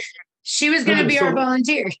case. she was going to be our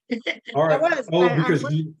volunteer. All right. Because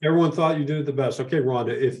everyone thought you did it the best. Okay, Rhonda,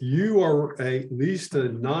 if you are at least a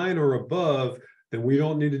 9 or above, then we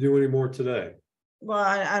don't need to do any more today. Well,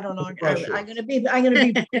 I don't know. I'm gonna be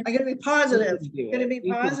positive. I'm gonna be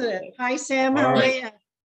positive. Hi, Sam. How are you?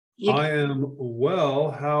 I am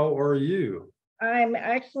well. How are you? I'm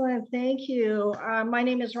excellent. Thank you. My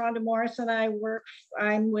name is Rhonda Morris, and I'm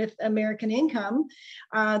with American Income.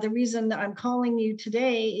 The reason I'm calling you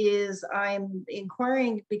today is I'm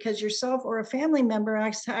inquiring because yourself or a family member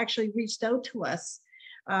actually reached out to us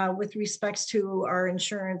with respects to our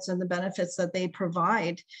insurance and the benefits that they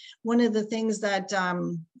provide. One of the things that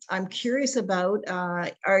I'm curious about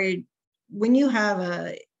when you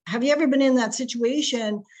have you ever been in that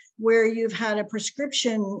situation where you've had a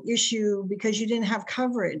prescription issue because you didn't have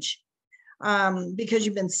coverage, because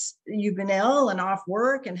you've been ill and off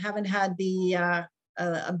work and haven't had the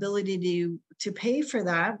ability to pay for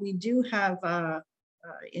that? We do have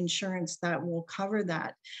insurance that will cover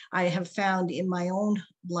that. I have found in my own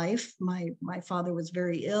life, my father was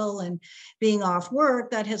very ill, and being off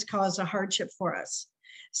work, that has caused a hardship for us.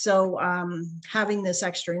 So having this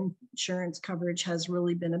extra insurance coverage has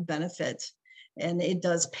really been a benefit. And it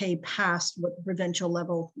does pay past what the provincial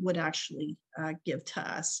level would actually give to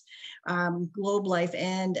us. Globe Life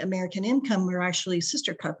and American Income are actually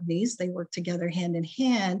sister companies. They work together hand in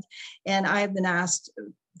hand. And I've been asked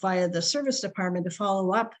via the service department to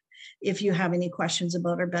follow up if you have any questions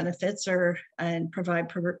about our benefits and provide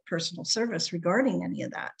personal service regarding any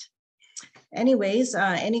of that. Anyways,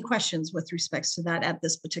 any questions with respects to that at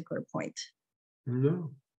this particular point? No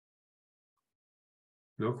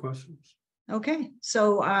questions. Okay,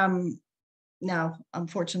 so now,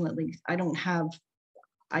 unfortunately, I don't have,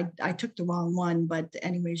 I took the wrong one, but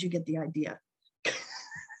anyways, you get the idea.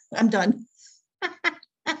 I'm done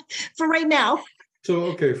for right now. So,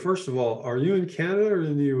 okay, first of all, are you in Canada or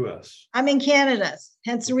in the US? I'm in Canada,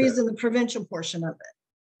 hence the reason the provincial portion of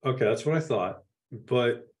it. Okay, that's what I thought.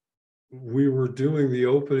 But we were doing the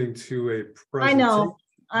opening to a I presentation. know.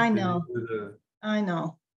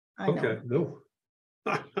 Okay, no.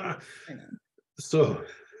 So,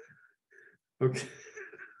 okay.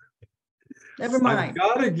 Never mind. I've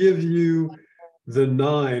got to give you the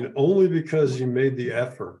 9 only because you made the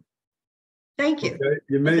effort. Thank you. Okay,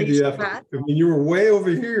 you made the effort. I mean, you were way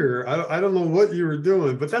over here. I don't know what you were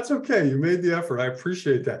doing, but that's okay. You made the effort. I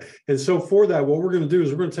appreciate that. And so for that, what we're going to do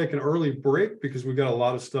is we're going to take an early break because we got a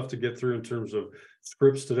lot of stuff to get through in terms of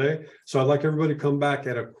scripts today. So I'd like everybody to come back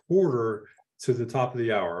at 1/4 to the top of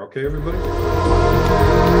the hour. Okay, everybody?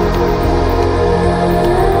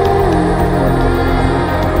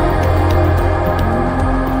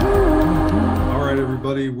 All right,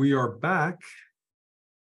 everybody, we are back.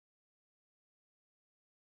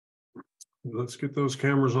 Let's get those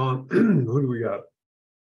cameras on. Who do we got?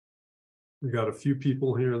 We got a few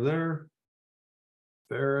people here and there.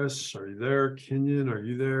 Ferris, are you there? Kenyon, are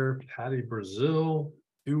you there? Patty Brazil,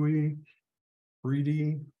 Dewey,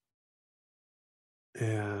 Reedy,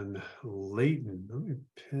 and Leighton. Let me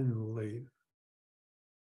pin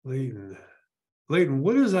Leighton. Leighton,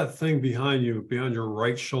 what is that thing behind you, behind your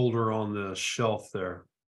right shoulder on the shelf there?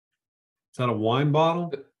 Is that a wine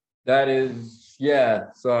bottle? That is,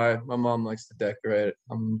 yeah, sorry. My mom likes to decorate it.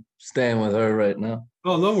 I'm staying with her right now.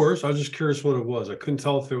 Oh, no worries. I was just curious what it was. I couldn't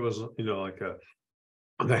tell if it was, like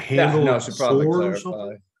the handle no, of should a probably sword or clarify.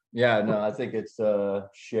 something. Yeah, no, I think it's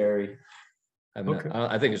sherry. Okay.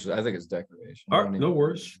 I think it's decoration. All right, no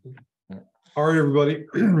worries. All right, everybody.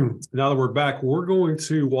 Now that we're back, we're going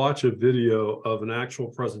to watch a video of an actual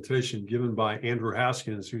presentation given by Andrew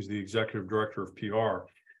Haskins, who's the executive director of PR.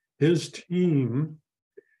 His team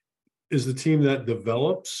is the team that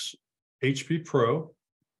develops HP Pro,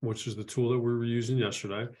 which is the tool that we were using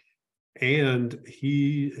yesterday. And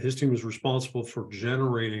his team is responsible for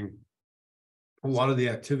generating a lot of the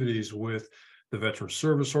activities with the veteran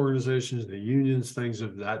service organizations, the unions, things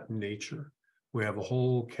of that nature. We have a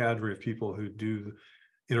whole cadre of people who do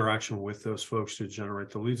interaction with those folks to generate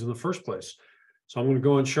the leads in the first place. So I'm going to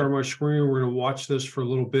go and share my screen. We're going to watch this for a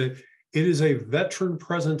little bit. It is a veteran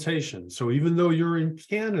presentation. So even though you're in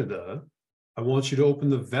Canada, I want you to open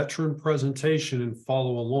the veteran presentation and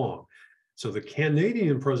follow along. So the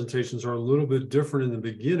Canadian presentations are a little bit different in the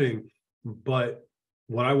beginning, but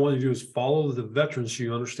what I want you to do is follow the veteran so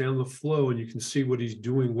you understand the flow and you can see what he's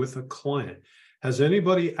doing with a client. Has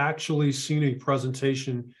anybody actually seen a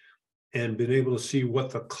presentation and been able to see what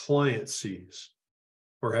the client sees?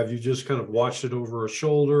 Or have you just kind of watched it over a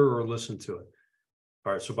shoulder or listened to it?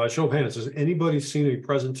 All right, so by show of hands, has anybody seen a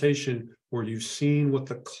presentation where you've seen what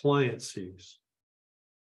the client sees?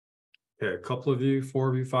 Okay, a couple of you, 4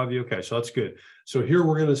 of you, 5 of you. Okay, so that's good. So here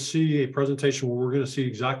we're going to see a presentation where we're going to see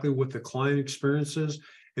exactly what the client experiences.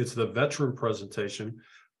 It's the veteran presentation.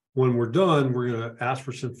 When we're done, we're going to ask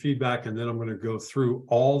for some feedback, and then I'm going to go through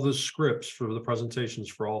all the scripts for the presentations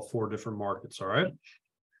for all 4 different markets. All right.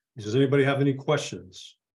 Does anybody have any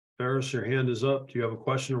questions? Ferris, your hand is up. Do you have a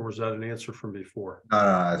question, or was that an answer from before?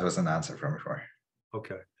 No, it was an answer from before.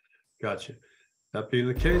 Okay, gotcha. That being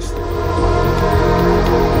the case.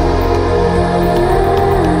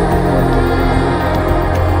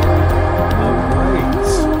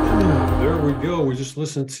 There we go. We just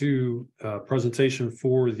listened to a presentation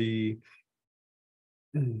for the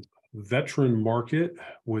veteran market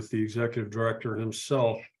with the executive director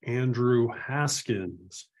himself, Andrew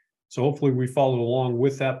Haskins. So hopefully we followed along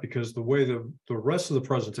with that, because the way the rest of the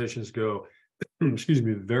presentations go, excuse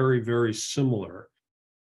me, very, very similar.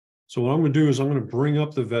 So what I'm going to do is I'm going to bring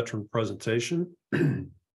up the veteran presentation and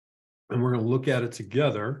we're going to look at it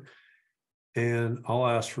together. And I'll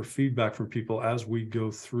ask for feedback from people as we go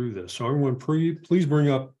through this. So everyone, please bring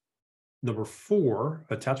up number 4,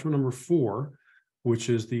 attachment number 4, which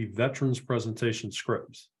is the veterans presentation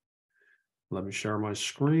script. Let me share my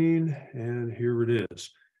screen, and here it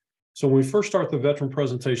is. So when we first start the veteran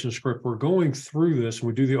presentation script, we're going through this and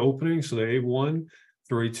we do the opening. So the A1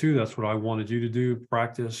 through A2, that's what I wanted you to do.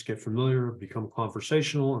 Practice, get familiar, become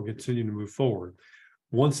conversational, and continue to move forward.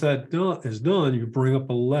 Once that is done, you bring up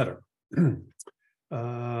a letter.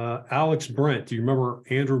 Alex Brent, do you remember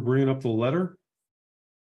Andrew bringing up the letter?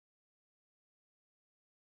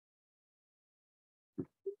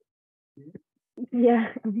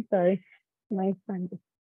 Yeah, I'm sorry. My friend.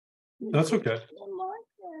 That's okay.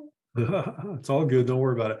 It's all good. Don't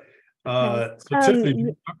worry about it. So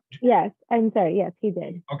Tiffany, yes, I'm sorry. Yes, he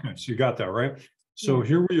did. Okay, so you got that, right? So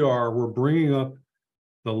here we are. We're bringing up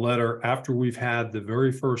the letter after we've had the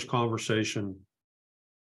very first conversation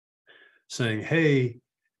saying, hey,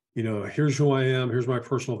 here's who I am. Here's my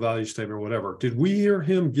personal value statement or whatever. Did we hear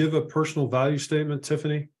him give a personal value statement,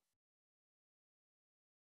 Tiffany?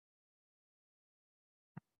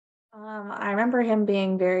 I remember him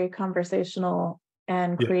being very conversational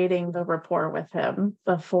and creating the rapport with him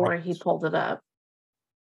before he pulled it up.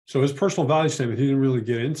 So his personal value statement, he didn't really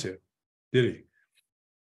get into, did he?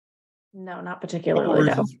 No, not Couple particularly. No.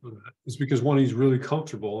 reasons for that. It's because one, he's really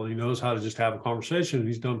comfortable and he knows how to just have a conversation, and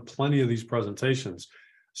he's done plenty of these presentations.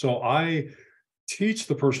 So I teach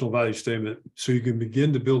the personal value statement so you can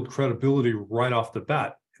begin to build credibility right off the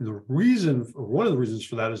bat. And the reason, or one of the reasons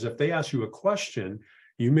for that, is if they ask you a question,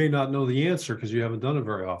 you may not know the answer because you haven't done it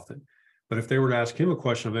very often. But if they were to ask him a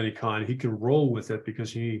question of any kind, he can roll with it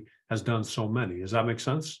because he has done so many. Does that make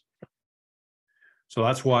sense? So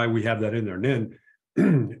that's why we have that in there. And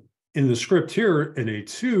then in the script here in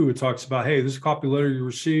A2, it talks about, hey, this is a copy letter you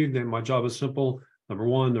received, and my job is simple. Number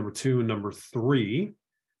 1, number 2, and number 3,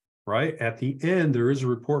 right? At the end, there is a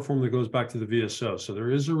report form that goes back to the VSO. So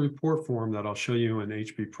there is a report form that I'll show you in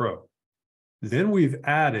HP Pro. Then we've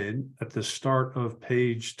added at the start of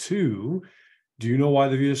page 2, do you know why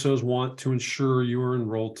the VSOs want to ensure you are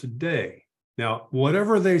enrolled today? Now,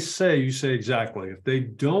 whatever they say, you say exactly. If they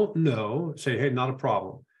don't know, say, hey, not a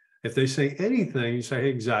problem. If they say anything, you say, hey,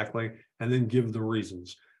 exactly, and then give the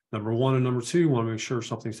reasons. Number 1 and number 2, you want to make sure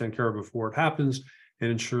something's taken care of before it happens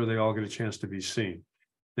and ensure they all get a chance to be seen.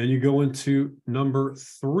 Then you go into number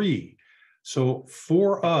 3. So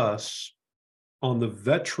for us on the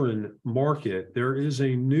veteran market, there is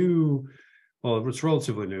a new, well, it's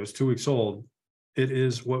relatively new, it's 2 weeks old. It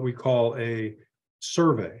is what we call a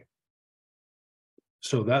survey.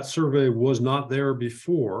 So that survey was not there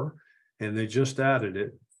before, and they just added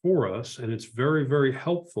it for us, and it's very, very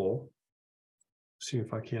helpful. See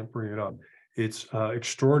if I can't bring it up. It's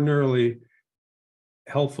extraordinarily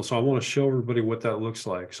helpful. So I want to show everybody what that looks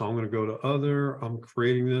like. So I'm going to go to other, I'm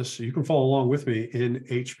creating this. You can follow along with me in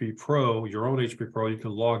HP Pro, your own HP Pro. You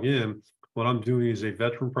can log in. What I'm doing is a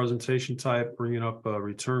veteran presentation type, bringing up a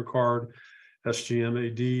return card,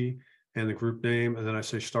 SGMAD, and the group name, and then I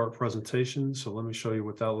say start presentation. So let me show you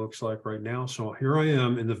what that looks like right now. So here I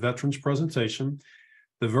am in the veterans presentation.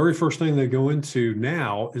 The very first thing they go into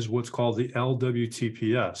now is what's called the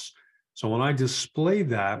LWTPS. So when I display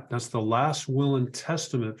that, that's the last will and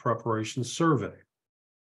testament preparation survey.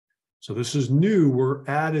 So this is new.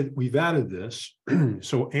 We've added this.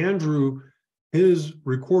 So Andrew, his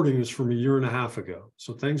recording is from 1.5 years ago.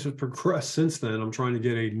 So things have progressed since then. I'm trying to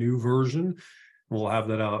get a new version. We'll have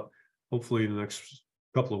that out hopefully in the next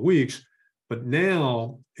couple of weeks. But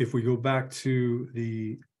now, if we go back to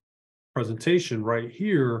the presentation right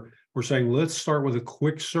here, we're saying, let's start with a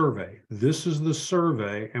quick survey. This is the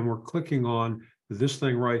survey, and we're clicking on this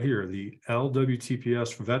thing right here, the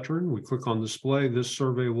LWTPS veteran. We click on display, this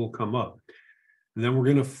survey will come up. And then we're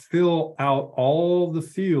going to fill out all the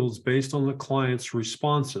fields based on the client's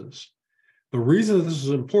responses. The reason that this is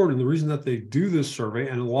important, the reason that they do this survey,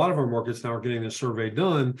 and a lot of our markets now are getting this survey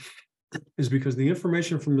done, is because the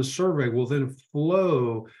information from the survey will then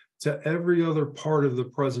flow to every other part of the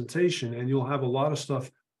presentation, and you'll have a lot of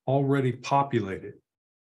stuff already populated.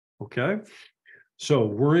 Okay, so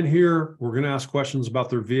we're in here. We're going to ask questions about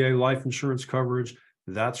their VA life insurance coverage.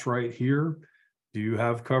 That's right here. Do you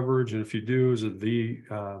have coverage? And if you do, is it the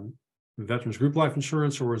Veterans Group Life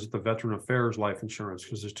Insurance, or is it the Veteran Affairs Life Insurance?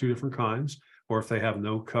 Because there's 2 different kinds, or if they have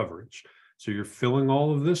no coverage. So you're filling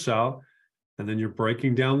all of this out, and then you're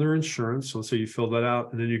breaking down their insurance. So let's say you fill that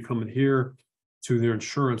out, and then you come in here to their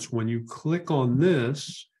insurance. When you click on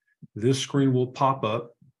this, this screen will pop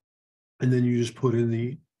up, and then you just put in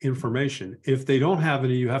the information. If they don't have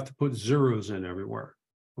any, you have to put zeros in everywhere.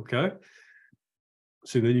 Okay.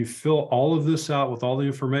 So then you fill all of this out with all the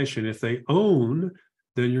information. If they own,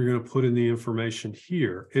 then you're going to put in the information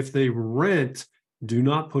here. If they rent, do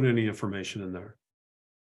not put any information in there.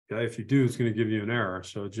 Okay. If you do, it's going to give you an error.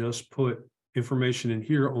 So just put information in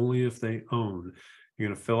here only if they own. You're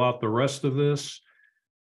going to fill out the rest of this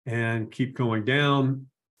and keep going down.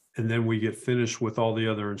 And then we get finished with all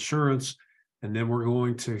the other insurance. And then we're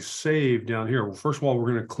going to save down here. Well, first of all,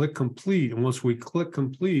 we're going to click complete. And once we click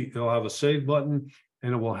complete, it'll have a save button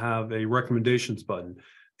and it will have a recommendations button.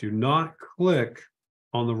 Do not click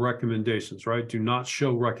on the recommendations, right? Do not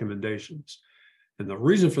show recommendations. And the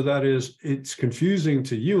reason for that is it's confusing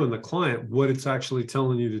to you and the client what it's actually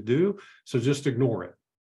telling you to do. So just ignore it.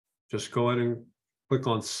 Just go ahead and click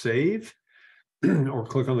on save or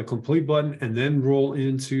click on the complete button and then roll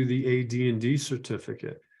into the AD&D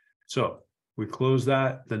certificate. So we close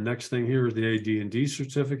that. The next thing here is the AD&D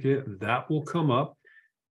certificate. That will come up.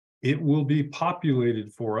 It will be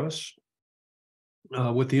populated for us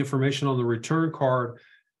with the information on the return card.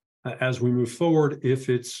 As we move forward, if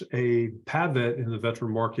it's a PAVET in the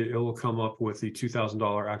veteran market, it will come up with the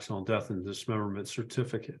 $2,000 accidental death and dismemberment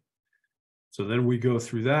certificate. So then we go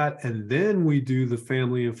through that, and then we do the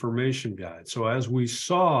family information guide. So as we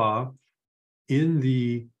saw in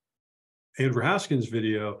the Andrew Haskins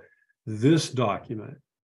video, this document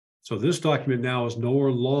So this document now is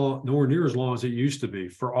nowhere near as long as it used to be.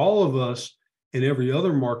 For all of us in every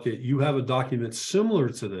other market, you have a document similar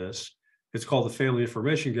to this. It's called the Family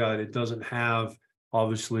Information Guide. It doesn't have,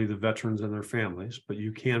 obviously, the veterans and their families, but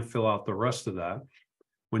you can fill out the rest of that.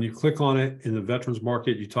 When you click on it in the veterans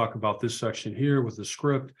market, you talk about this section here with the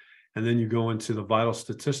script, and then you go into the vital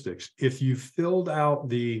statistics. If you filled out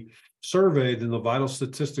the survey, then the vital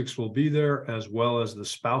statistics will be there, as well as the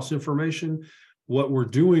spouse information. What we're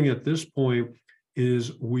doing at this point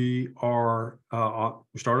is we started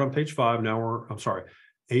on page 5. Now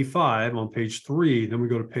A5 on page 3. Then we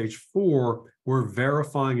go to page 4. We're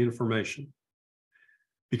verifying information.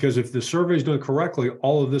 Because if the survey is done correctly,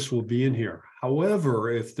 all of this will be in here.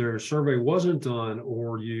 However, if their survey wasn't done,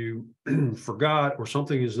 or you forgot, or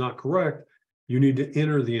something is not correct, you need to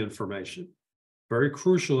enter the information. Very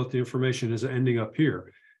crucial that the information is ending up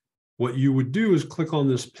here. What you would do is click on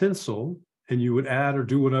this pencil, and you would add or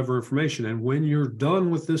do whatever information. And when you're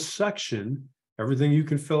done with this section, everything you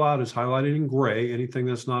can fill out is highlighted in gray. Anything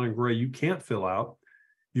that's not in gray, you can't fill out.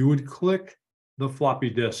 You would click the floppy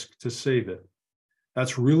disk to save it.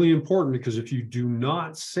 That's really important, because if you do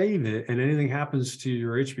not save it and anything happens to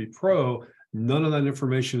your HP Pro, none of that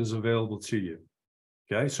information is available to you.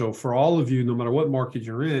 Okay, so for all of you, no matter what market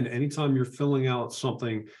you're in, anytime you're filling out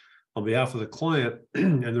something on behalf of the client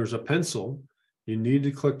and there's a pencil, you need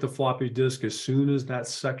to click the floppy disk as soon as that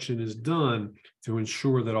section is done to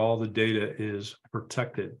ensure that all the data is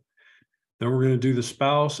protected. Then we're going to do the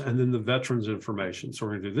spouse and then the veterans information. So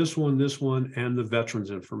we're going to do this one, and the veterans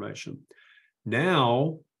information.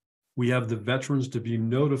 Now we have the veterans to be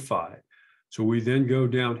notified. So we then go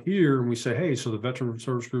down here and we say, hey, so the veteran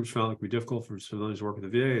service groups found it to be difficult for civilians to work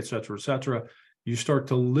with the VA, et cetera, et cetera. You start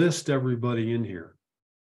to list everybody in here.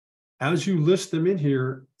 As you list them in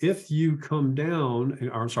here, if you come down,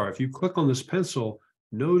 if you click on this pencil,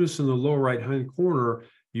 notice in the lower right-hand corner,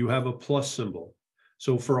 you have a plus symbol.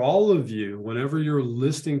 So for all of you, whenever you're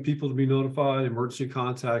listing people to be notified, emergency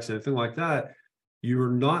contacts, anything like that, you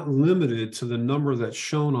are not limited to the number that's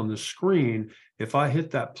shown on the screen. If I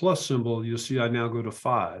hit that plus symbol, you'll see I now go to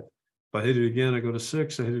 5. If I hit it again, I go to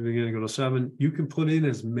 6. I hit it again, I go to 7. You can put in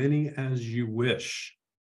as many as you wish.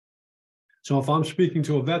 So if I'm speaking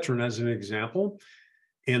to a veteran as an example,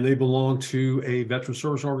 and they belong to a veteran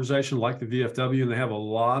service organization like the VFW, and they have a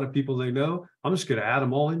lot of people they know, I'm just going to add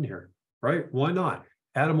them all in here, right? Why not?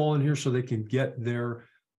 Add them all in here so they can get their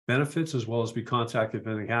benefits as well as be contacted if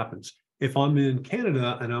anything happens. If I'm in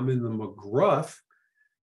Canada and I'm in the McGruff,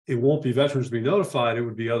 it won't be veterans to be notified, it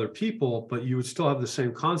would be other people, but you would still have the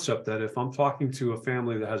same concept that if I'm talking to a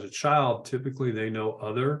family that has a child, typically they know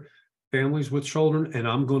other families with children, and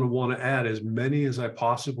I'm going to want to add as many as I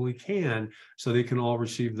possibly can so they can all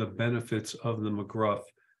receive the benefits of the McGruff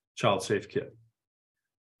Child Safe Kit.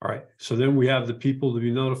 All right, so then we have the people to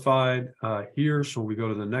be notified here. So we go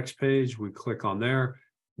to the next page, we click on there.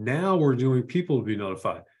 Now we're doing people to be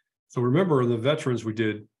notified. So remember, in the veterans, we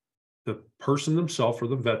did the person themselves or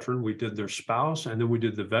the veteran, we did their spouse, and then we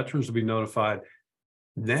did the veterans to be notified.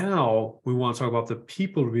 Now we want to talk about the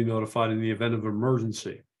people to be notified in the event of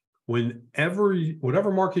emergency.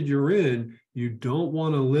 Whatever market you're in, you don't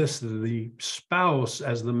want to list the spouse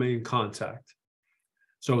as the main contact.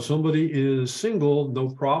 So if somebody is single, no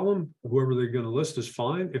problem. Whoever they're going to list is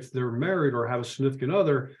fine. If they're married or have a significant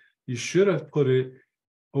other, you should have put it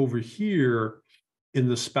over here in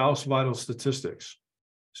the spouse vital statistics.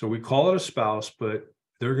 So we call it a spouse, but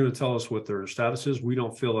they're going to tell us what their status is. We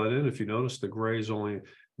don't fill that in. If you notice, the gray is only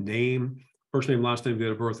name, first name, last name,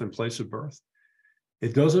 date of birth, and place of birth.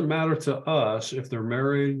 It doesn't matter to us if they're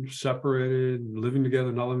married, separated, living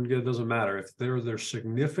together, not living together, it doesn't matter. If they're their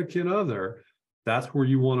significant other, that's where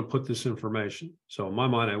you want to put this information. So in my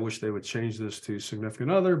mind, I wish they would change this to significant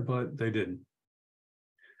other, but they didn't.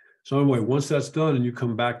 So anyway, once that's done and you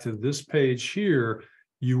come back to this page here,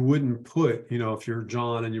 you wouldn't put, if you're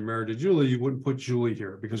John and you're married to Julie, you wouldn't put Julie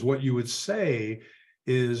here, because what you would say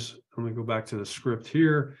is, let me go back to the script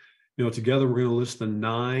here, together we're going to list the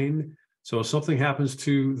 9. So if something happens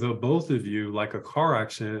to the both of you, like a car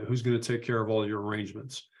accident, who's going to take care of all your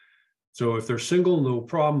arrangements? So if they're single, no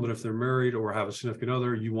problem. But if they're married or have a significant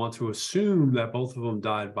other, you want to assume that both of them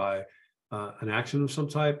died by an accident of some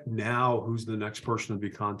type. Now, who's the next person to be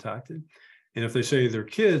contacted? And if they say they're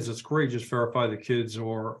kids, that's great. Just verify the kids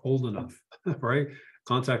are old enough, right?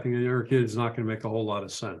 Contacting a younger kid is not going to make a whole lot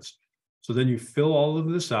of sense. So then you fill all of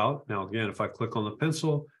this out. Now, again, if I click on the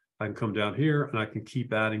pencil, I can come down here and I can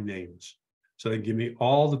keep adding names. So they give me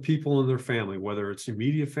all the people in their family, whether it's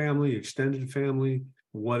immediate family, extended family,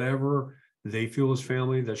 whatever they feel is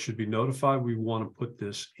family that should be notified. We want to put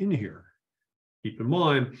this in here. Keep in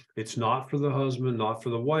mind, it's not for the husband, not for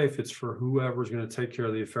the wife, it's for whoever's going to take care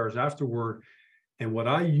of the affairs afterward. And what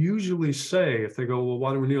I usually say, if they go, well,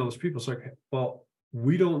 why do we need all those people? It's like, well,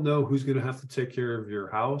 we don't know who's going to have to take care of your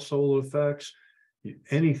household effects,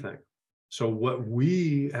 anything. So what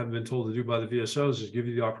we have been told to do by the VSOs is give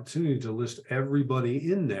you the opportunity to list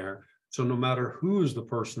everybody in there. So no matter who is the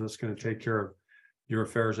person that's going to take care of your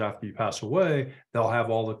affairs after you pass away, they'll have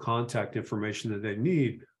all the contact information that they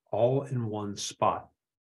need all in one spot.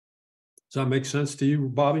 Does that make sense to you,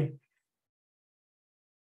 Bobby?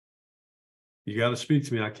 You got to speak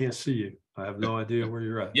to me. I can't see you. I have no idea where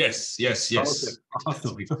you're at. Yes. Okay.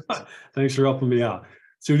 Awesome. Thanks for helping me out.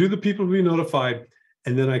 So do the people to be notified.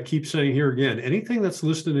 And then I keep saying here again, anything that's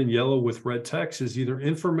listed in yellow with red text is either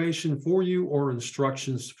information for you or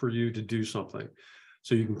instructions for you to do something.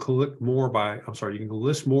 So you can click more by, you can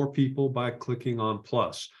list more people by clicking on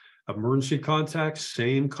plus. Emergency contacts,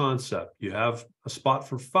 same concept. You have a spot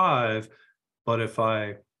for 5, but if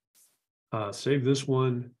I save this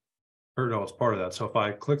one, or no, it's part of that. So if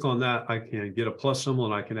I click on that, I can get a plus symbol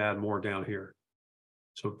and I can add more down here.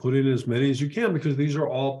 So put in as many as you can, because these are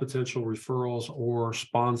all potential referrals or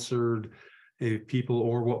sponsored people,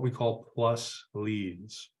 or what we call plus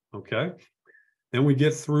leads. Okay. Then we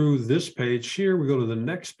get through this page here. We go to the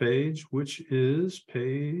next page, which is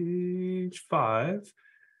page 5.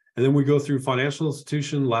 And then we go through financial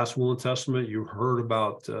institution, last will and testament. You heard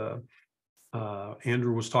about,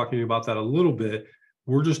 Andrew was talking about that a little bit.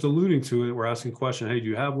 We're just alluding to it. We're asking a question, hey, do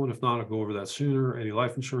you have one? If not, I'll go over that sooner. Any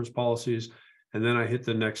life insurance policies? And then I hit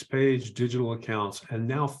the next page, digital accounts, and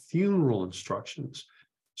now funeral instructions.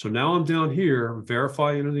 So now I'm down here,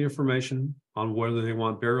 verify, enter the information on whether they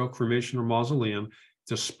want burial, cremation, or mausoleum,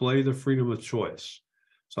 display the freedom of choice.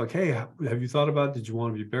 It's like, hey, have you thought about, did you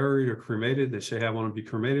want to be buried or cremated? They say, hey, I want to be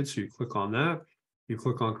cremated. So you click on that, you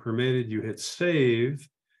click on cremated, you hit save.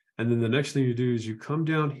 And then the next thing you do is you come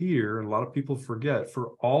down here, and a lot of people forget,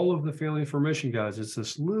 for all of the family information guides, it's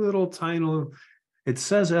this little tiny, it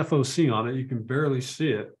says FOC on it. You can barely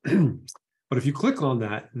see it. But if you click on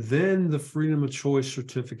that, then the freedom of choice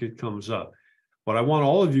certificate comes up. What I want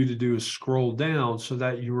all of you to do is scroll down so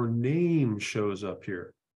that your name shows up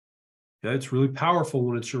here. Yeah, it's really powerful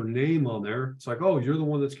when it's your name on there. It's like, oh, you're the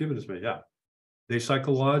one that's giving it to me. Yeah. They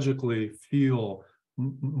psychologically feel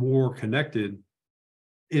more connected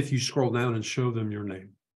if you scroll down and show them your name.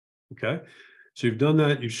 Okay. So you've done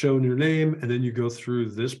that, you've shown your name, and then you go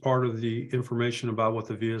through this part of the information about what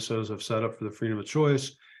the VSOs have set up for the freedom of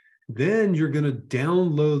choice. Then you're going to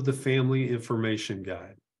download the family information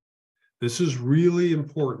guide. This is really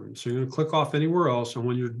important. So you're going to click off anywhere else. And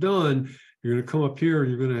when you're done, you're going to come up here and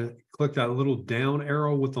you're going to click that little down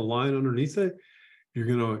arrow with the line underneath it. You're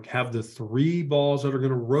going to have the 3 balls that are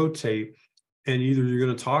going to rotate. And either you're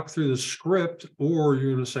going to talk through the script, or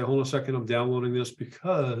you're going to say, hold on a second, I'm downloading this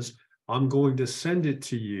because I'm going to send it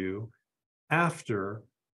to you after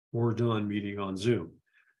we're done meeting on Zoom.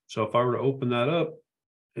 So if I were to open that up,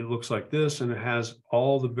 it looks like this, and it has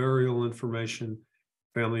all the burial information,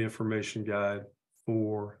 family information guide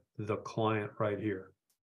for the client right here.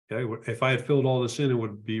 Okay, if I had filled all this in, it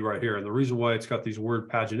would be right here. And the reason why it's got these word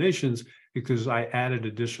paginations, because I added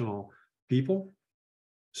additional people.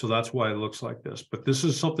 So that's why it looks like this. But this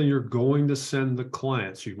is something you're going to send the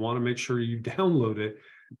client. So you want to make sure you download it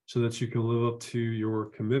so that you can live up to your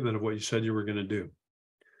commitment of what you said you were going to do.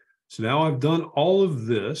 So now I've done all of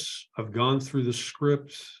this. I've gone through the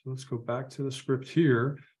script. Let's go back to the script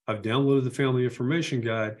here. I've downloaded the family information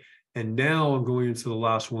guide, and now I'm going into the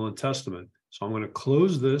last will and testament. So I'm going to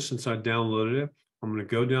close this since I downloaded it. I'm going to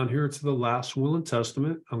go down here to the last will and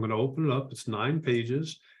testament. I'm going to open it up. It's 9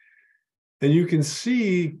 pages. And you can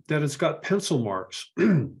see that it's got pencil marks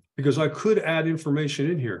because I could add information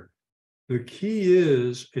in here. The key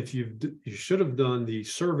is, if you should have done the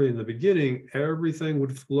survey in the beginning, everything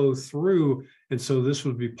would flow through. And so this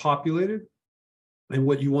would be populated. And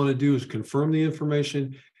what you want to do is confirm the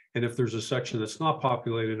information. And if there's a section that's not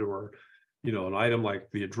populated, or, you know, an item like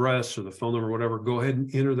the address or the phone number, or whatever, go ahead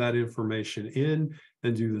and enter that information in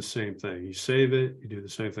and do the same thing. You save it, you do the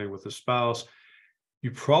same thing with the spouse. You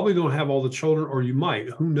probably don't have all the children, or you might,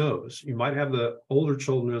 who knows? You might have the older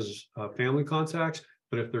children as family contacts,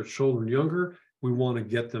 but if there's children younger, we want to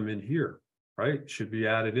get them in here, right? Should be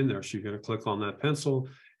added in there. So you're going to click on that pencil,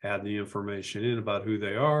 add the information in about who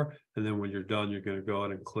they are, and then when you're done, you're going to go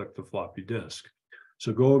ahead and click the floppy disk.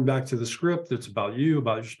 So going back to the script, it's about you,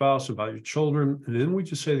 about your spouse, about your children, and then we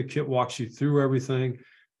just say the kit walks you through everything.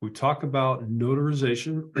 We talk about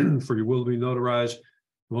notarization for your will to be notarized.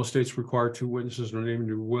 Most states require 2 witnesses in their name in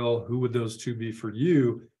your will. Who would those 2 be for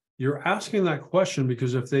you? You're asking that question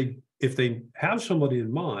because if if they have somebody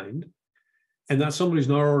in mind and that somebody's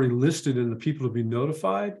not already listed in the people to be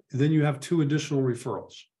notified, then you have 2 additional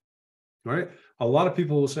referrals, right? A lot of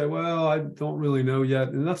people will say, well, I don't really know yet,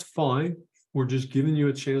 and that's fine. We're just giving you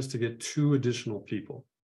a chance to get 2 additional people,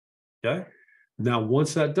 okay? Now,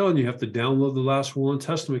 once that's done, you have to download the Last Will and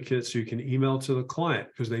Testament kit so you can email to the client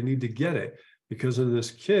because they need to get it. Because in this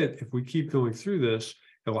kit, if we keep going through this,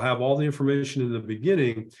 it will have all the information in the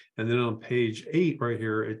beginning. And then on page 8 right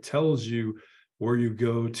here, it tells you where you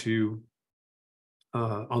go to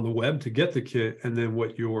on the web to get the kit and then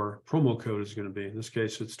what your promo code is going to be. In this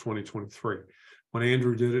case, it's 2023. When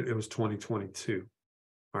Andrew did it, it was 2022.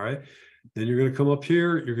 All right. Then you're going to come up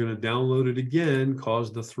here, you're going to download it again,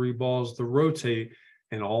 cause the 3 balls to rotate,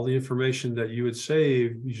 and all the information that you would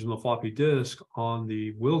save using the floppy disk on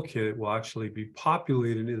the will kit will actually be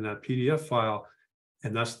populated in that PDF file.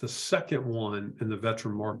 And that's the second one in the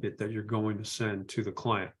veteran market that you're going to send to the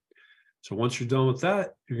client. So once you're done with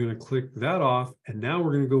that, you're going to click that off. And now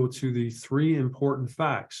we're going to go to the 3 important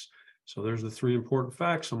facts. So there's the 3 important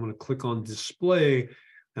facts. I'm going to click on display.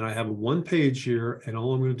 And I have a 1 page here, and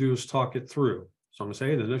all I'm going to do is talk it through. So I'm going to say,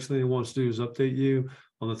 hey, the next thing it wants to do is update you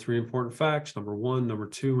on the 3 important facts, number 1, number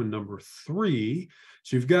 2, and number 3.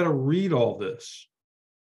 So you've got to read all this.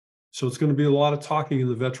 So it's going to be a lot of talking in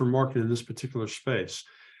the veteran market in this particular space.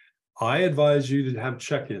 I advise you to have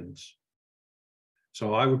check-ins.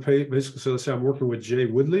 So I would basically say, let's say I'm working with Jay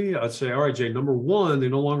Woodley. I'd say, all right, Jay, number 1, they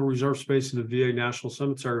no longer reserve space in the VA National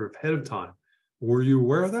Cemetery ahead of time. Were you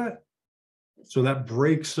aware of that? So that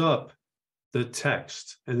breaks up the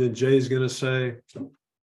text. And then Jay's going to say,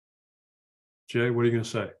 Jay, what are you going to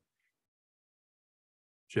say?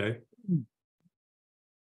 Jay?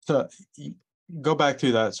 So go back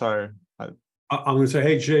to that. Sorry. I'm going to say,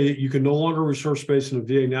 hey, Jay, you can no longer reserve space in the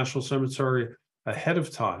VA National Cemetery ahead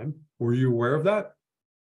of time. Were you aware of that?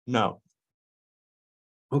 No.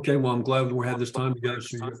 Okay, well, I'm glad we had this time together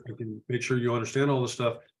so you can make sure you understand all this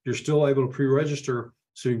stuff. You're still able to pre-register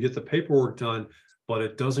so you can get the paperwork done, but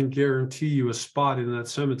it doesn't guarantee you a spot in that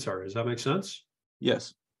cemetery. Does that make sense?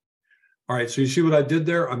 Yes. All right, so you see what I did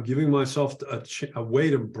there? I'm giving myself a way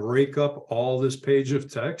to break up all this page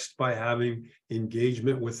of text by having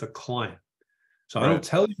engagement with the client. So I don't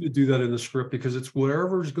tell you to do that in the script because it's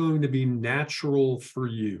whatever is going to be natural for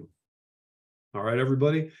you. All right,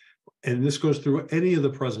 everybody? And this goes through any of the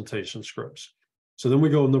presentation scripts. So then we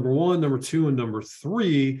go number 1, number 2, and number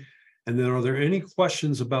 3. And then are there any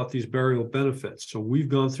questions about these burial benefits? So we've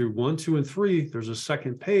gone through 1, 2, and 3. There's a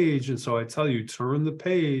second page. And so I tell you, turn the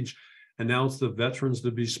page, and now it's the veterans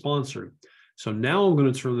to be sponsored. So now I'm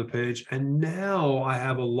going to turn the page, and now I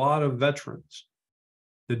have a lot of veterans.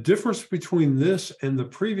 The difference between this and the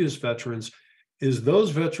previous veterans is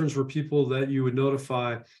those veterans were people that you would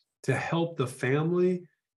notify to help the family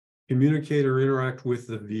communicate or interact with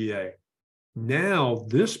the VA. Now,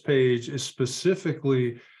 this page is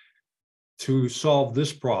specifically to solve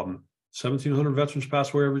this problem. 1,700 veterans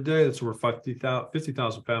pass away every day. That's over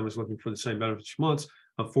 50,000 families looking for the same benefits each month.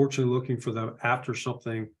 Unfortunately, looking for them after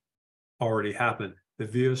something already happened. The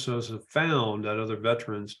VSOs have found that other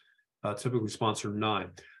veterans typically sponsor 9.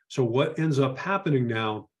 So what ends up happening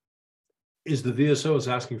now is the VSO is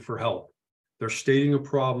asking for help. They're stating a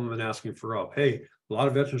problem and asking for help. Hey, a lot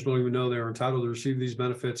of veterans don't even know they're entitled to receive these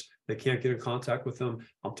benefits. They can't get in contact with them.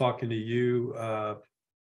 I'm talking to you,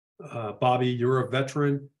 Bobby, you're a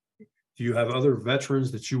veteran. Do you have other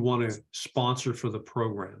veterans that you want to sponsor for the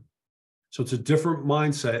program? So it's a different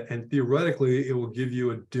mindset, and theoretically, it will give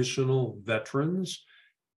you additional veterans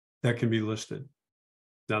that can be listed.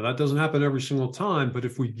 Now, that doesn't happen every single time, but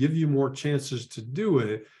if we give you more chances to do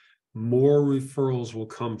it, more referrals will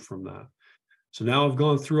come from that. So now I've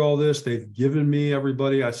gone through all this. They've given me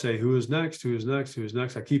everybody. I say, who is next? Who is next? Who is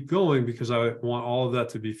next? I keep going because I want all of that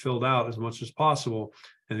to be filled out as much as possible.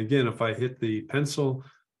 And again, if I hit the pencil,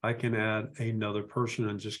 I can add another person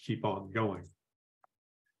and just keep on going.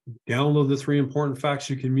 Download the 3 important facts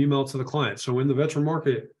you can email to the client. So in the veteran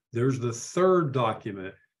market, there's the 3rd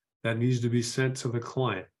document that needs to be sent to the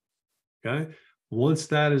client. Okay. Once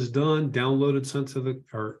that is done, downloaded, sent to the,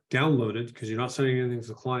 or downloaded, because you're not sending anything to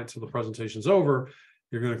the client till the presentation's over,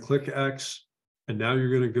 you're going to click X, and now you're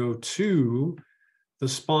going to go to the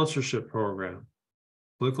sponsorship program.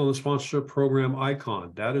 Click on the sponsorship program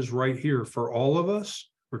icon. That is right here for all of us,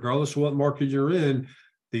 regardless of what market you're in.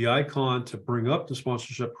 The icon to bring up the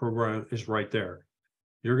sponsorship program is right there.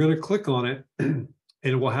 You're going to click on it, and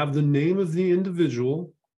it will have the name of the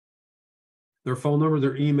individual, their phone number,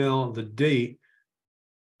 their email, the date,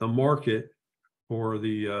 the market, or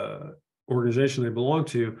the organization they belong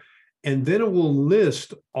to, and then it will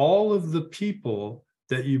list all of the people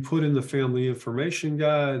that you put in the family information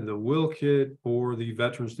guide, the will kit, or the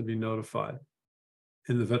veterans to be notified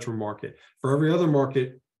in the veteran market. For every other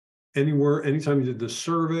market, anywhere, anytime you did the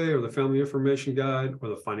survey or the family information guide or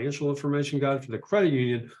the financial information guide for the credit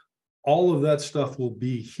union, all of that stuff will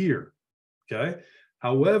be here, okay?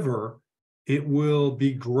 However, it will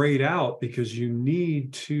be grayed out because you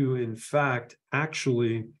need to, in fact,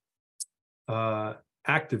 actually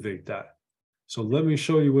activate that. So let me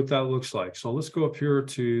show you what that looks like. So let's go up here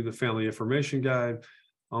to the family information guide.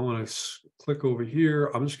 I want to click over here.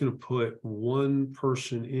 I'm just going to put one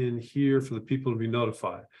person in here for the people to be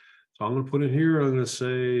notified. So I'm going to put in here, and I'm going to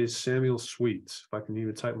say Samuel Sweets. If I can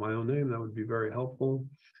even type my own name, that would be very helpful.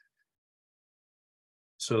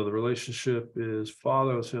 So the relationship is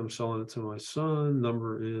father. Let's say I'm selling it to my son.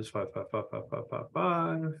 Number is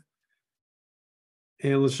 5555555.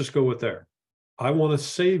 And let's just go with there. I want to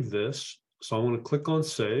save this. So I want to click on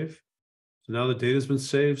save. So now the data has been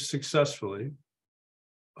saved successfully.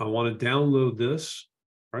 I want to download this,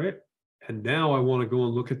 right? And now I want to go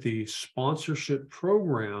and look at the sponsorship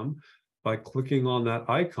program by clicking on that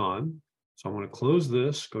icon. So I want to close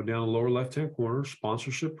this, go down the lower left-hand corner,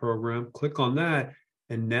 sponsorship program, click on that.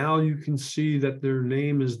 And now you can see that their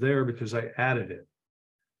name is there because I added it.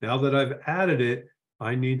 Now that I've added it,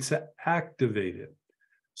 I need to activate it.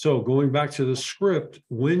 So going back to the script,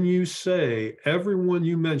 when you say everyone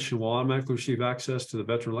you mentioned will automatically receive access to the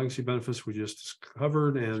veteran legacy benefits we just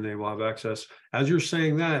covered, and they will have access. As you're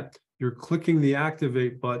saying that, you're clicking the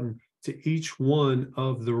activate button to each one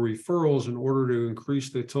of the referrals in order to increase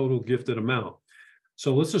the total gifted amount.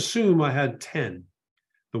 So let's assume I had 10.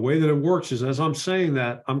 The way that it works is as I'm saying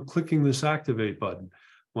that, I'm clicking this activate button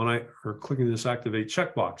or clicking this activate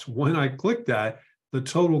checkbox. When I click that, the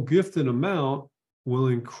total gifted amount will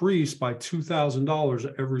increase by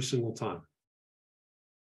 $2,000 every single time.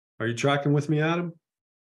 Are you tracking with me, Adam?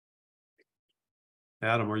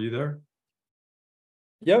 Adam, are you there?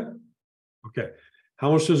 Yep. Okay.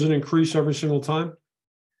 How much does it increase every single time?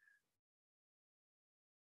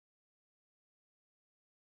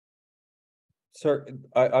 Sir,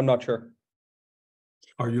 I'm not sure.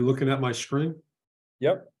 Are you looking at my screen?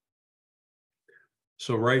 Yep.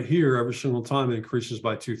 So right here, every single time it increases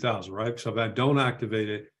by 2,000, right? So if I don't activate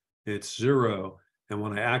it, it's 0. And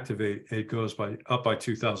when I activate, it goes up by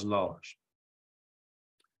 $2,000.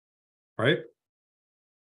 Right?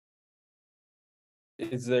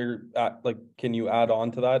 Is there, can you add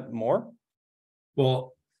on to that more?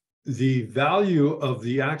 Well, the value of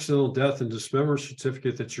the accidental death and dismemberment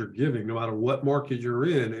certificate that you're giving, no matter what market you're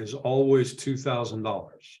in, is always $2,000.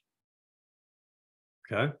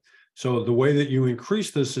 Okay? So the way that you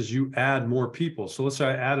increase this is you add more people. So let's say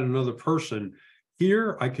I add another person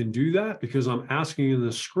here. I can do that because I'm asking in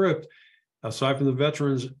the script, aside from the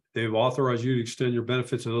veterans, they've authorized you to extend your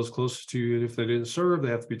benefits to those closest to you. And if they didn't serve, they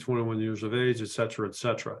have to be 21 years of age, et cetera, et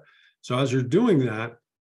cetera. So as you're doing that,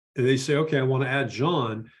 they say, okay, I want to add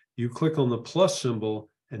John. You click on the plus symbol,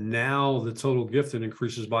 and now the total gifted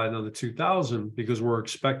increases by another 2,000 because we're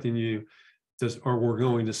expecting you to, or we're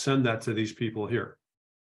going to send that to these people here.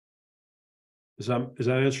 Does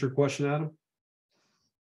that answer your question, Adam?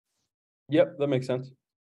 Yep, that makes sense.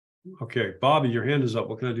 Okay, Bobby, your hand is up.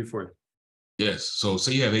 What can I do for you? Yes. So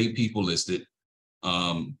say you have 8 people listed.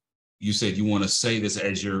 You said you want to say this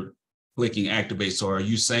as you're clicking activate. So are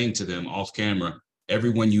you saying to them off camera,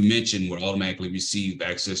 everyone you mentioned will automatically receive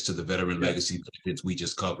access to the veteran legacy benefits we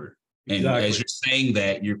just covered? And as you're saying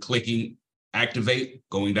that, you're clicking activate,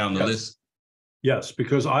 going down the list? Yes,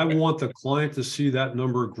 because I want the client to see that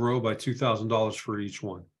number grow by $2,000 for each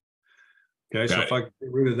one. Okay, so if I get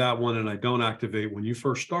rid of that one and I don't activate, when you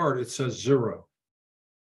first start, it says 0.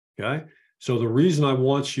 Okay, so the reason I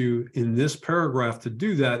want you in this paragraph to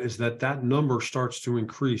do that is that that number starts to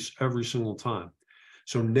increase every single time.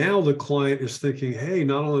 So now the client is thinking, hey,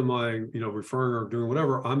 not only am I, referring or doing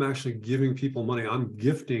whatever, I'm actually giving people money. I'm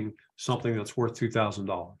gifting something that's worth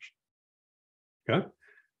 $2,000. Okay.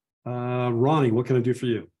 Ronnie, what can I do for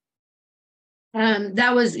you?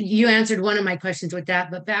 You answered one of my questions with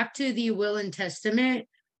that, but back to the will and testament,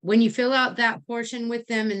 when you fill out that portion with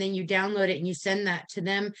them and then you download it and you send that to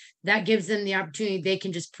them, that gives them the opportunity. They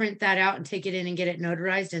can just print that out and take it in and get it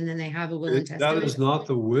notarized, and then they have a will and testament. That is not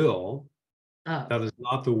the will. Oh. That is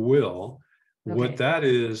not the will. Okay. What that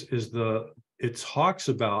is it talks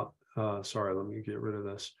about, sorry, let me get rid of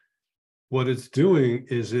this. What it's doing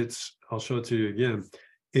is I'll show it to you again.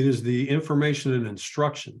 It is the information and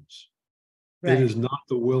instructions. Right. It is not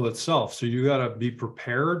the will itself. So you got to be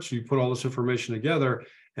prepared. So you put all this information together.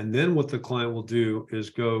 And then what the client will do is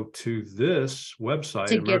go to this website,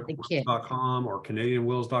 AmericanWills.com or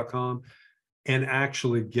CanadianWills.com. and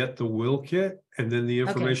actually get the will kit, and then the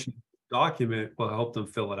information document will help them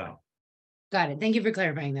fill it out. Got it. Thank you for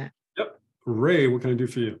clarifying that. Yep. Ray, what can I do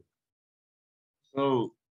for you?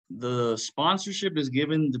 So the sponsorship is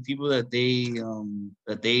given the people that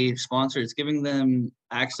they sponsor. It's giving them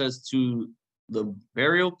access to the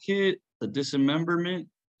burial kit, the dismemberment,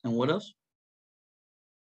 and what else?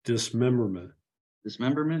 Dismemberment.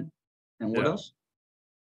 Dismemberment, and what else?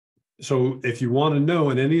 So if you want to know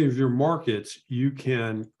in any of your markets, you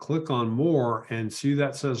can click on more and see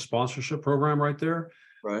that says sponsorship program right there.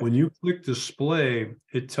 Right. When you click display,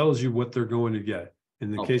 it tells you what they're going to get.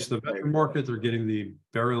 In the case of the veteran market, they're getting the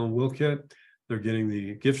burial and will kit, they're getting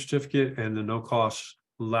the gift certificate, and the no cost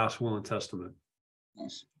last will and testament.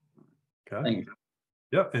 Nice. Okay. Thank you.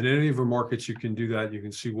 Yep. In any of our markets, you can do that. You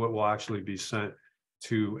can see what will actually be sent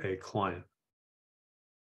to a client.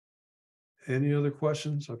 Any other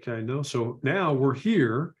questions? Okay, no. So now we're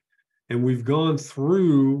here and we've gone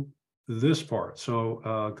through this part.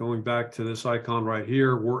 So going back to this icon right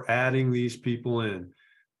here, we're adding these people in,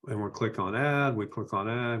 and we'll click on add, we click on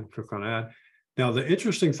add, click on add. Now, the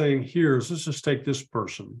interesting thing here is, let's just take this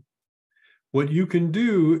person. What you can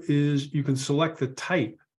do is you can select the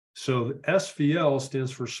type. So the SVL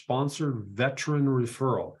stands for Sponsored Veteran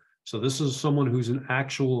Referral. So this is someone who's an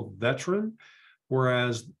actual veteran,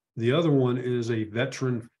 whereas the other one is a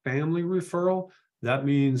veteran family referral. That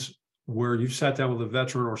means where you've sat down with a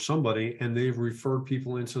veteran or somebody and they've referred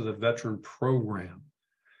people into the veteran program.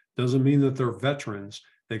 Doesn't mean that they're veterans.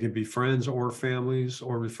 They can be friends or families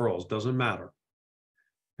or referrals, doesn't matter.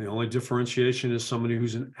 The only differentiation is somebody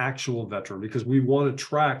who's an actual veteran, because we want to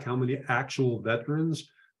track how many actual veterans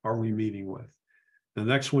are we meeting with. The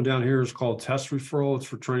next one down here is called test referral. It's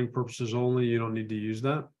for training purposes only. You don't need to use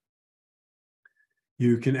that.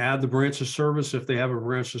 You can add the branch of service. If they have a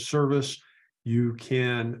branch of service, you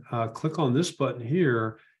can click on this button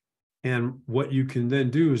here. And what you can then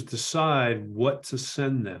do is decide what to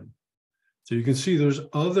send them. So you can see there's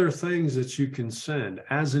other things that you can send.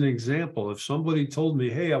 As an example, if somebody told me,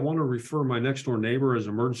 hey, I want to refer my next door neighbor as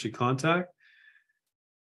emergency contact.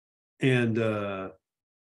 And hold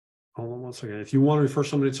on one second. If you want to refer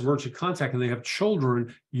somebody to emergency contact and they have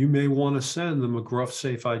children, you may want to send them a Gruff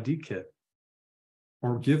Safe ID kit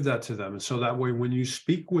or give that to them. And so that way, when you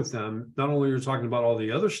speak with them, not only are you talking about all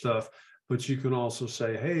the other stuff, but you can also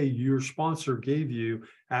say, hey, your sponsor gave you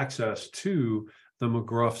access to the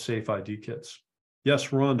McGruff Safe ID kits. Yes,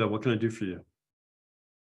 Rhonda, what can I do for you?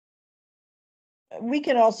 We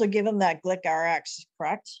can also give them that GlickRx,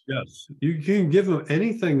 correct? Yes, you can give them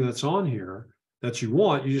anything that's on here that you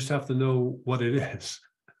want. You just have to know what it is.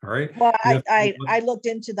 All right. Well, I looked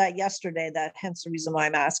into that yesterday. That hence the reason why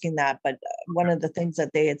I'm asking that. But one of the things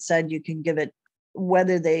that they had said, you can give it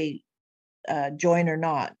whether they join or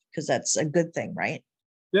not, because that's a good thing, right?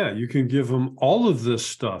 Yeah, you can give them all of this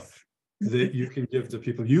stuff that you can give to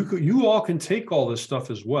people. You all can take all this stuff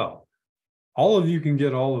as well. All of you can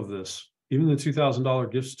get all of this, even the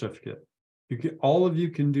 $2,000 gift certificate. All of you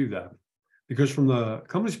can do that, because from the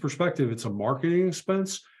company's perspective, it's a marketing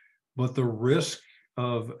expense, but the risk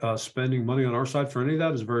of spending money on our side for any of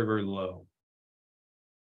that is very, very low.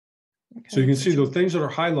 Okay. So you can see the things that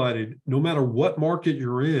are highlighted, no matter what market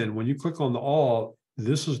you're in, when you click on the all,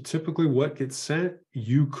 this is typically what gets sent.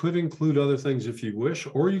 You could include other things if you wish,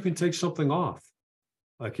 or you can take something off.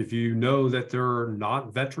 Like if you know that they're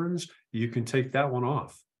not veterans, you can take that one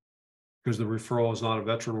off because the referral is not a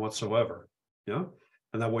veteran whatsoever. Yeah.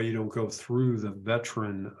 And that way you don't go through the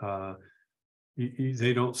veteran,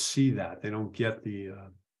 they don't see that. They don't get the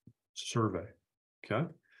survey. Okay.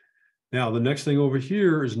 Now, the next thing over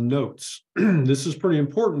here is notes. This is pretty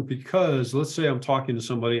important because let's say I'm talking to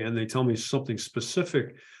somebody and they tell me something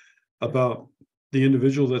specific about the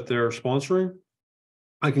individual that they're sponsoring.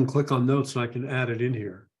 I can click on notes and I can add it in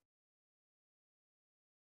here.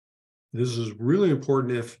 This is really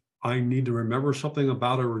important if I need to remember something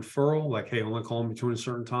about a referral, like, hey, only call me between a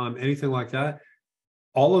certain time, anything like that.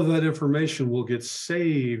 All of that information will get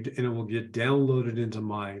saved and it will get downloaded into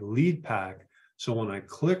my lead pack. So when I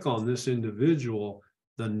click on this individual,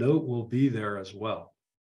 the note will be there as well.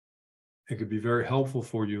 It could be very helpful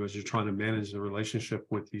for you as you're trying to manage the relationship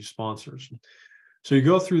with these sponsors. So you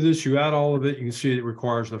go through this, you add all of it. You can see it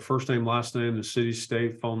requires the first name, last name, the city,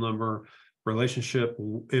 state, phone number, relationship,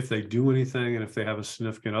 if they do anything, and if they have a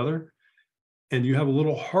significant other. And you have a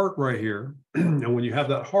little heart right here. And when you have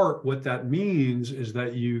that heart, what that means is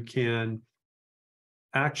that you can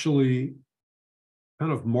actually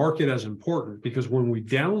kind of mark it as important, because when we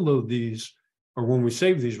download these, or when we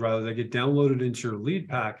save these rather, they get downloaded into your lead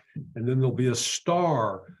pack, and then there'll be a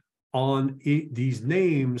star on these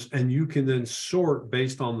names, and you can then sort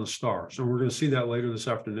based on the stars. And we're going to see that later this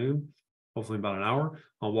afternoon, hopefully about an hour.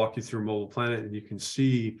 I'll walk you through Mobile Planet, and you can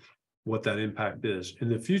see what that impact is. In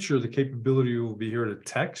the future, the capability will be here to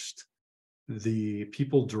text the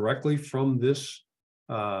people directly from this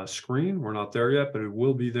screen. We're not there yet, but it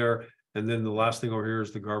will be there. And then the last thing over here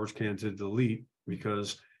is the garbage can to delete,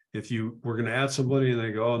 because if we're going to add somebody and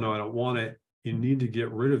they go, oh no, I don't want it, you need to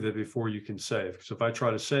get rid of it before you can save. So if I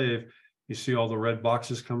try to save, you see all the red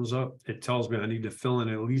boxes comes up. It tells me I need to fill in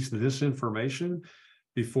at least this information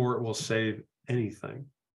before it will save anything.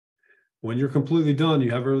 When you're completely done,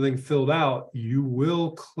 you have everything filled out, you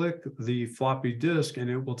will click the floppy disk and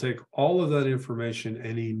it will take all of that information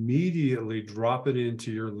and immediately drop it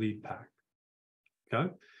into your lead pack.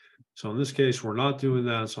 Okay. So in this case, we're not doing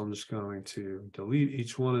that. So I'm just going to delete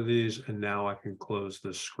each one of these, and now I can close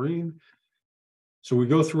this screen. So we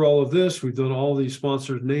go through all of this. We've done all the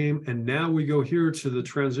sponsors' name, and now we go here to the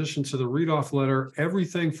transition to the read-off letter.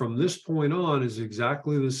 Everything from this point on is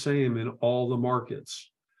exactly the same in all the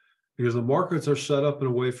markets, because the markets are set up in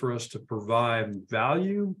a way for us to provide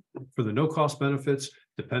value for the no-cost benefits,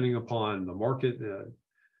 depending upon the market,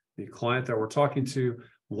 the client that we're talking to.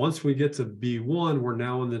 Once we get to B1, we're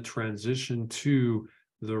now in the transition to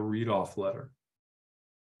the read-off letter.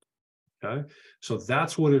 Okay, so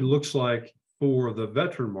that's what it looks like for the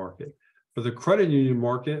veteran market. For the credit union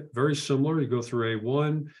market, very similar. You go through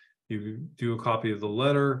A1, you do a copy of the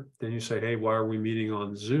letter, then you say, hey, why are we meeting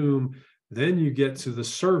on Zoom? Then you get to the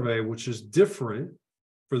survey, which is different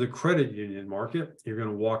for the credit union market. You're going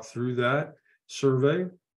to walk through that survey.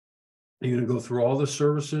 You're going to go through all the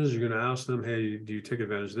services. You're going to ask them, hey, do you take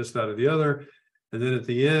advantage of this, that, or the other? And then at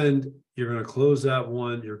the end, you're going to close that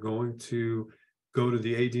one. You're going to go to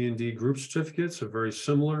the AD&D group certificates, so very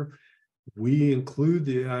similar. We include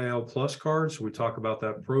the AIL Plus cards. We talk about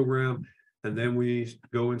that program. And then we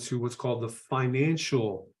go into what's called the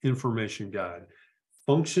financial information guide.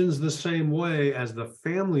 Functions the same way as the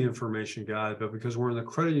family information guide, but because we're in the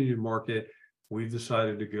credit union market, we've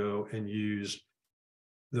decided to go and use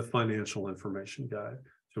the financial information guide.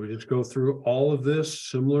 So we just go through all of this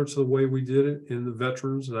similar to the way we did it in the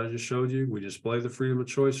veterans that I just showed you. We display the freedom of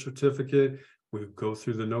choice certificate. We go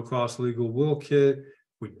through the no cost legal will kit.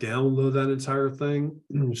 We download that entire thing.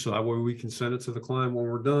 So that way we can send it to the client when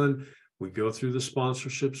we're done. We go through the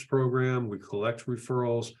sponsorships program. We collect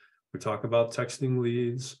referrals. We talk about texting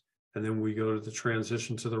leads. And then we go to the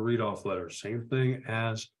transition to the read-off letter. Same thing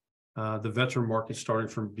as the veteran market, starting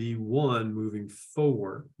from B1 moving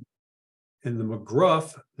forward. In the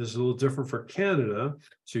McGruff, this is a little different for Canada.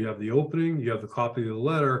 So you have the opening, you have the copy of the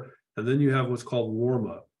letter, and then you have what's called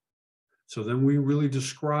warm-up. So then we really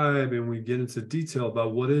describe and we get into detail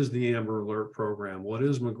about what is the Amber Alert program, what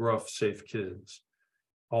is McGruff Safe Kids.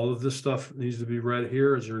 All of this stuff needs to be read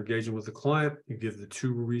here as you're engaging with the client. You give the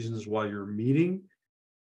 2 reasons why you're meeting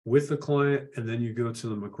with the client, and then you go to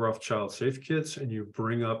the McGruff Child Safe Kits and you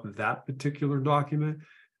bring up that particular document.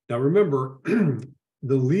 Now remember,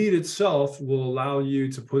 the lead itself will allow you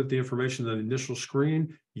to put the information in the initial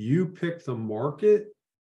screen. You pick the market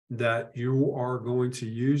that you are going to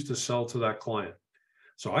use to sell to that client.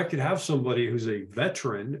 So I could have somebody who's a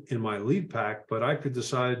veteran in my lead pack, but I could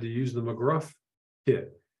decide to use the McGruff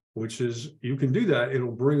kit, which is, you can do that.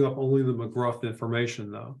 It'll bring up only the McGruff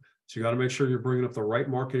information though. So you got to make sure you're bringing up the right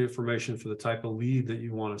market information for the type of lead that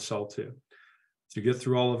you want to sell to. So you get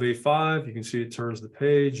through all of A5, you can see it turns the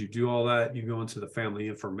page. You do all that, you go into the family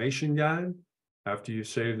information guide after you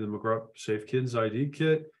save the McGruff Safe Kids ID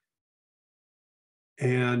kit.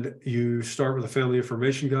 And you start with the family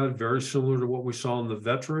information guide, very similar to what we saw in the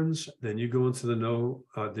veterans. Then you go into the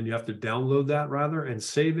then you have to download that rather and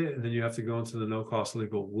save it. And then you have to go into the no cost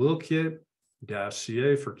legal will kit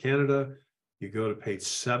 -CA for Canada. You go to page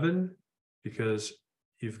 7 because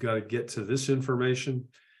you've got to get to this information.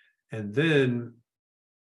 And then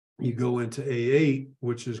you go into A8,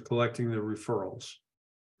 which is collecting the referrals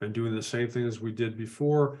and doing the same thing as we did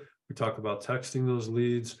before. We talk about texting those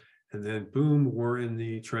leads, and then boom, we're in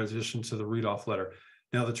the transition to the read-off letter.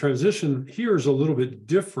 Now the transition here is a little bit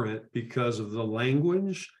different because of the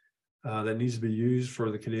language that needs to be used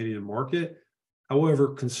for the Canadian market. However,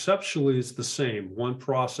 conceptually, it's the same. One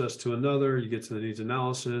process to another, you get to the needs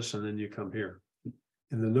analysis, and then you come here.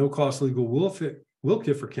 In the no-cost legal will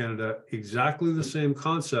kit for Canada, exactly the same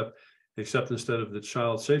concept, except instead of the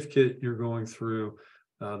child safe kit, you're going through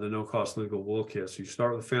the no-cost legal will kit. So you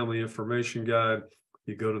start with the family information guide,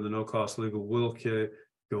 you go to the no-cost legal will kit,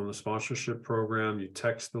 go in the sponsorship program, you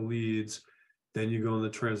text the leads, then you go in the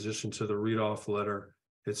transition to the read-off letter,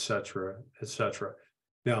 et cetera, et cetera.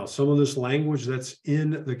 Now, some of this language that's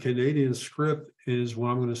in the Canadian script is what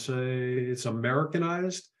I'm going to say, it's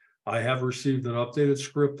Americanized. I have received an updated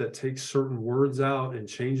script that takes certain words out and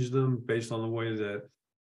changes them based on the way that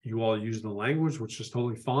you all use the language, which is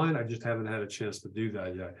totally fine. I just haven't had a chance to do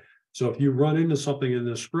that yet. So if you run into something in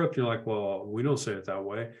this script, you're like, well, we don't say it that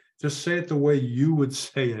way. Just say it the way you would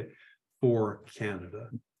say it for Canada.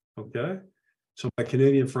 Okay. So my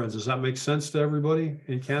Canadian friends, does that make sense to everybody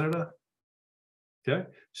in Canada? Okay.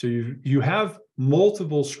 So you have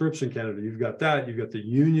multiple scripts in Canada. You've got that, you've got the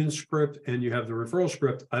union script, and you have the referral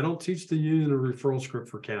script. I don't teach the union or referral script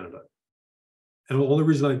for Canada. And the only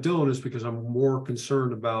reason I don't is because I'm more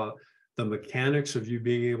concerned about the mechanics of you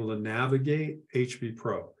being able to navigate HP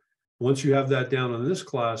Pro. Once you have that down in this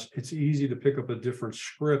class, it's easy to pick up a different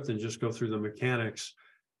script and just go through the mechanics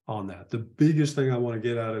on that. The biggest thing I want to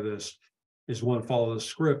get out of this is, one, follow the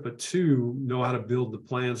script, but two, know how to build the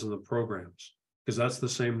plans and the programs, because that's the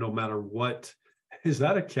same no matter what. Is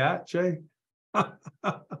that a cat, Jay?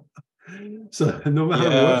 So no matter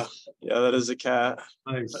what. Yeah, that is a cat.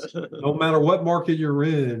 Nice. No matter what market you're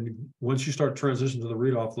in, once you start transitioning to the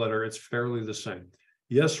read-off letter, it's fairly the same.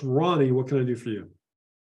 Yes, Ronnie, what can I do for you?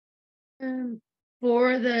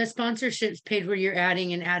 For the sponsorships page where you're adding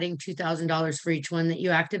 $2,000 for each one that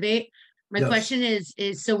you activate. My question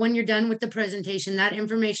is so when you're done with the presentation, that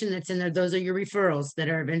information that's in there, those are your referrals that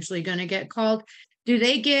are eventually going to get called. Do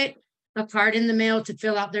they get a card in the mail to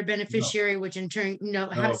fill out their beneficiary, which in turn,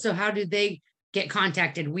 so how do they get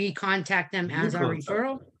contacted? We contact them as our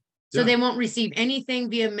referral. So they won't receive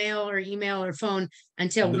anything via mail or email or phone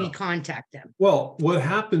until we contact them. Well, what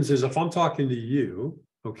happens is if I'm talking to you,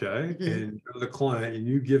 okay, and you're the client and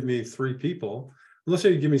you give me 3 people, let's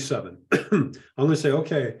say you give me 7. I'm going to say,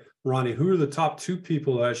 okay, Ronnie, who are the top 2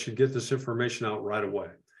 people that I should get this information out right away?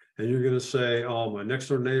 And you're going to say, oh, my next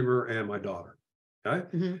door neighbor and my daughter. Okay.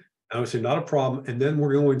 And I would say, not a problem. And then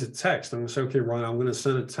we're going to text. I'm going to say, okay, Ronnie, I'm going to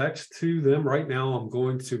send a text to them right now. I'm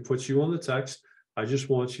going to put you on the text. I just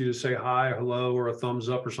want you to say hi, hello, or a thumbs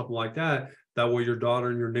up or something like that. That way your daughter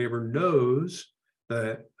and your neighbor knows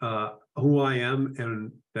that who I am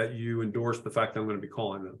and that you endorse the fact that I'm going to be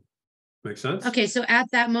calling them. Make sense? Okay, so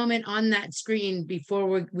at that moment on that screen,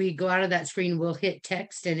 before we go out of that screen, we'll hit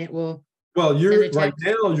text and it will. Well, you're right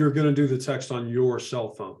now, you're going to do the text on your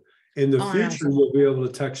cell phone. In the future, you'll be able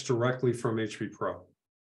to text directly from HP Pro.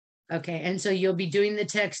 Okay, and so you'll be doing the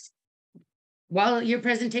text while your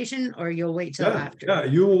presentation, or you'll wait till after? Yeah,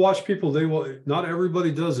 you will watch people. They will. Not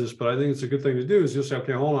everybody does this, but I think it's a good thing to do. Is you'll say,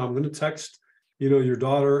 okay, hold on, I'm going to text, your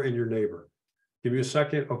daughter and your neighbor. Give me a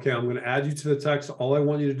second. Okay, I'm going to add you to the text. All I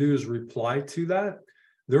want you to do is reply to that.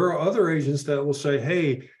 There are other agents that will say,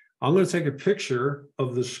 hey, I'm going to take a picture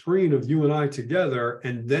of the screen of you and I together,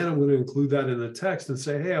 and then I'm going to include that in the text and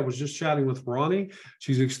say, hey, I was just chatting with Ronnie.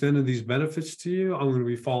 She's extended these benefits to you. I'm going to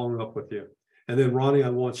be following up with you. And then, Ronnie, I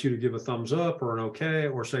want you to give a thumbs up or an okay,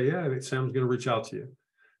 or say, yeah, Sam's going to reach out to you.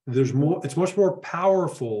 There's more. It's much more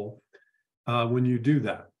powerful when you do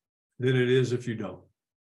that than it is if you don't.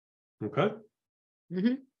 Okay?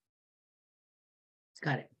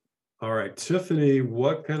 Got it. All right, Tiffany,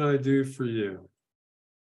 what can I do for you?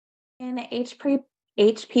 In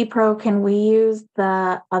HP Pro, can we use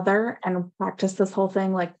the other and practice this whole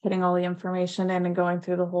thing, like putting all the information in and going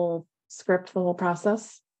through the whole script, the whole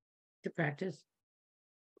process? To practice.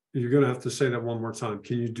 You're going to have to say that one more time.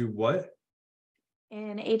 Can you do what?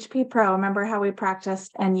 In HP Pro, remember how we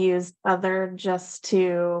practiced and used other just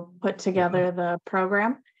to put together the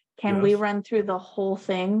program? Can we run through the whole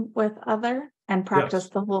thing with other and practice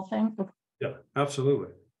the whole thing? Yeah, absolutely.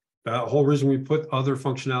 The whole reason we put other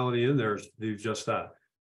functionality in there is to do just that.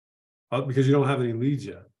 Because you don't have any leads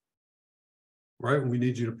yet. Right? We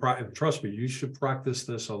need you to practice. Trust me, you should practice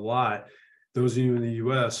this a lot. Those of you in the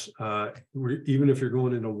US, even if you're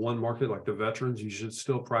going into one market like the veterans, you should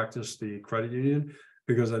still practice the credit union,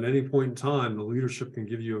 because at any point in time, the leadership can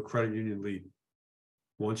give you a credit union lead.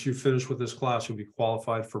 Once you finish with this class, you'll be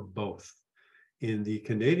qualified for both. In the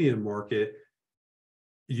Canadian market,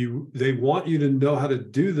 they want you to know how to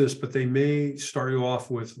do this, but they may start you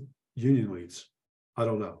off with union leads. I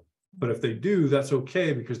don't know. But if they do, that's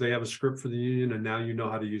okay, because they have a script for the union, and now you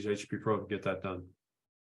know how to use HP Pro to get that done.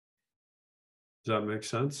 Does that make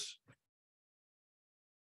sense?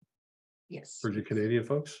 Yes. For you Canadian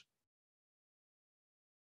folks?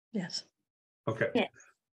 Yes. Okay. Yeah.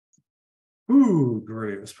 Ooh,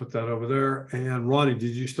 great. Let's put that over there. And Ronnie,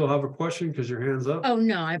 did you still have a question? Because your hand's up. Oh,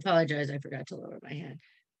 no, I apologize. I forgot to lower my hand.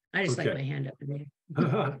 I just like my hand up in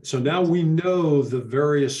there. So now we know the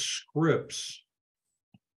various scripts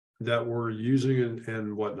that we're using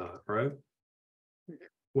and whatnot, right?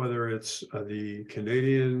 whether it's the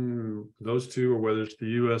Canadian, those two, or whether it's the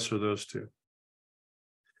US or those two.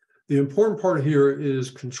 The important part here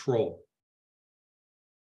is control.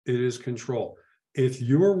 It is control. If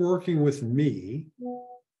you're working with me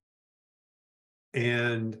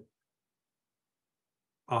and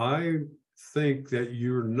I think that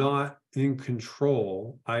you're not in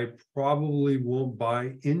control, I probably won't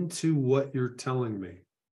buy into what you're telling me.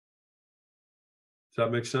 Does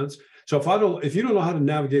that make sense? So if you don't know how to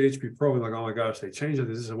navigate HP Pro and like, oh my gosh, they changed it,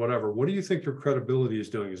 this is whatever, what do you think your credibility is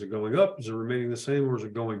doing? Is it going up? Is it remaining the same, or is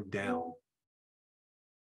it going down?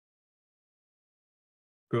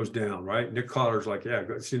 Goes down, right? Nick Cotter's like, yeah,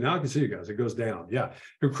 see, now I can see you guys, it goes down. Yeah,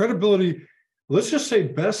 your credibility, let's just say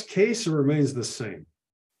best case, it remains the same.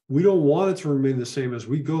 We don't want it to remain the same. As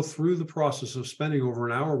we go through the process of spending over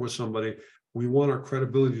an hour with somebody, we want our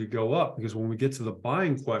credibility to go up, because when we get to the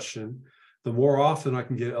buying question, the more often I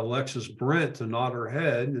can get Alexis Brent to nod her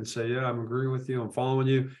head and say, yeah, I'm agreeing with you, I'm following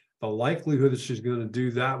you, the likelihood that she's going to do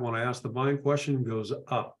that when I ask the buying question goes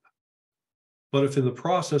up. But if in the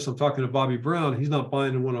process I'm talking to Bobby Brown, he's not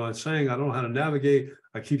buying into what I'm saying, I don't know how to navigate,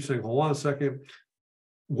 I keep saying, hold on a second,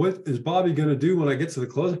 what is Bobby going to do when I get to the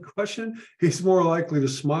closing question? He's more likely to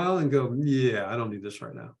smile and go, yeah, I don't need this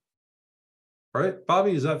right now. Right,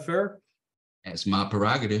 Bobby, is that fair? That's my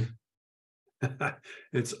prerogative.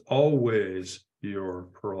 It's always your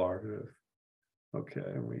prerogative. Okay,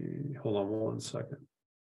 hold on one second.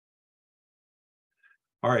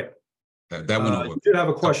 All right. That went over. You did have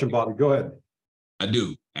a question, Bobby. Go ahead. I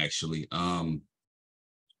do, actually.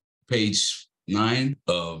 Page 9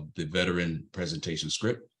 of the veteran presentation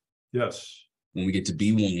script. Yes. When we get to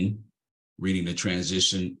B1, reading the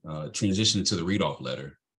transition to the read-off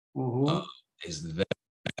letter, is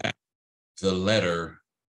that the letter,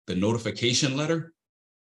 the notification letter?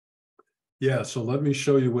 Yeah, so let me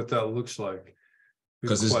show you what that looks like.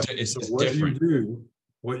 Because it's what different.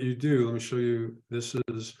 What you do, let me show you, this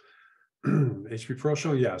is HP Pro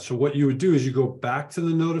Show. Yeah, so what you would do is you go back to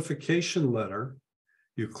the notification letter,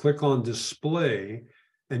 you click on display,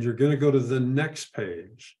 and you're going to go to the next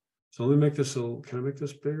page. So let me make this can I make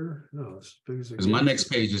this bigger? No, it's as big as it because my next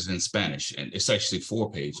page is in Spanish, and it's actually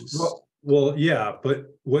 4 pages. Well, yeah, but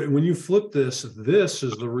when you flip this is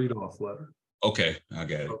the read-off letter. Okay, I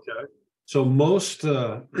got it. Okay, so most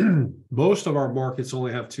of our markets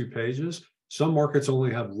only have 2 pages. Some markets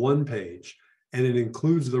only have 1 page, and it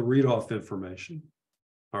includes the read-off information.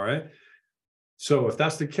 All right. So if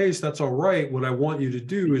that's the case, that's all right. What I want you to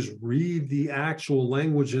do is read the actual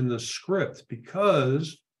language in the script,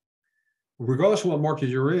 because regardless of what market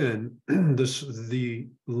you're in, the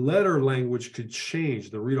letter language could change,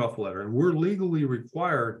 the read-off letter. And we're legally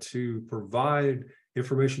required to provide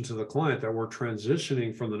information to the client that we're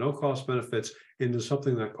transitioning from the no-cost benefits into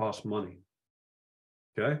something that costs money.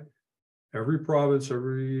 Okay? Every province,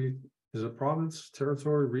 is it province,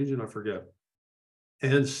 territory, region, I forget,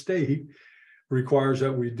 and state requires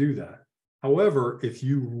that we do that. However, if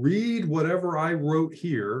you read whatever I wrote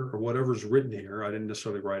here or whatever's written here, I didn't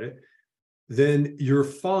necessarily write it, then you're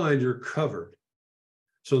fine, you're covered.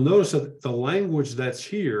 So notice that the language that's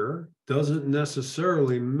here doesn't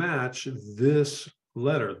necessarily match this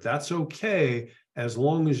letter. That's okay as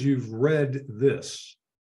long as you've read this.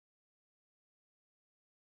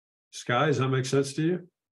 Sky, does that make sense to you?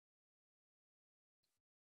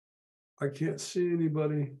 I can't see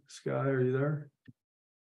anybody. Sky, are you there?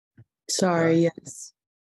 Sorry, yes.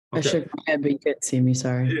 Okay. I shook my head, but you couldn't see me,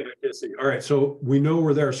 sorry. Yeah, I can't see. All right, so we know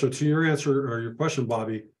we're there. So to your answer or your question,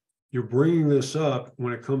 Bobby, you're bringing this up.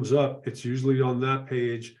 When it comes up, it's usually on that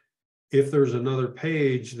page. If there's another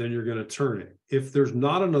page, then you're going to turn it. If there's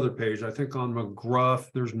not another page, I think on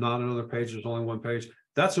McGruff, there's not another page, there's only 1 page.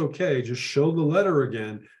 That's okay, just show the letter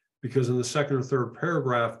again, because in the second or third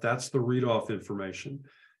paragraph, that's the read-off information.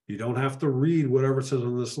 You don't have to read whatever it says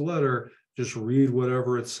on this letter, just read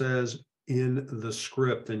whatever it says in the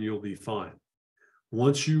script and you'll be fine.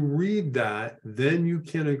 Once you read that, then you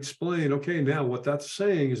can explain, okay, now what that's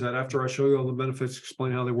saying is that after I show you all the benefits,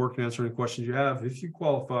 explain how they work and answer any questions you have, if you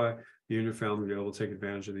qualify, you and your family will be able to take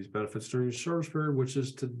advantage of these benefits during your service period, which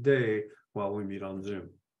is today while we meet on Zoom.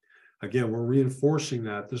 Again, we're reinforcing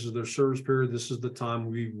that this is their service period. This is the time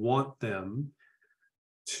we want them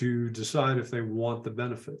to decide if they want the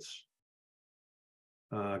benefits.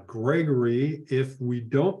 Gregory, if we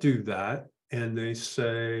don't do that and they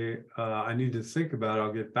say, I need to think about it,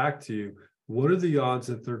 I'll get back to you. What are the odds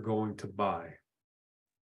that they're going to buy?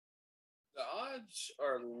 The odds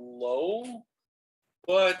are low,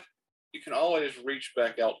 but you can always reach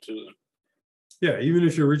back out to them. Yeah, even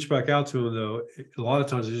if you reach back out to them, though, a lot of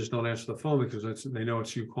times they just don't answer the phone because they know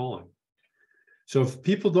it's you calling. So if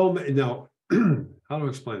people don't, now, how do I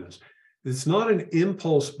explain this? It's not an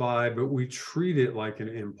impulse buy, but we treat it like an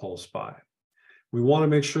impulse buy. We want to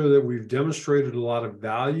make sure that we've demonstrated a lot of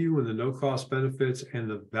value in the no-cost benefits and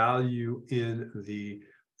the value in the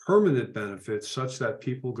permanent benefits such that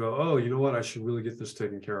people go, oh, you know what, I should really get this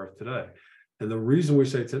taken care of today. And the reason we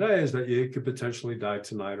say today is that you could potentially die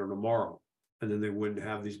tonight or tomorrow, and then they wouldn't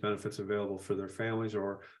have these benefits available for their families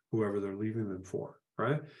or whoever they're leaving them for,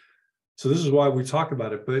 right? So this is why we talk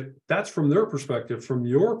about it, but that's from their perspective. From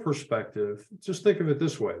your perspective, just think of it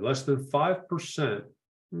this way: less than 5%,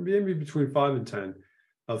 maybe between 5 and 10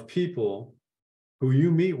 of people who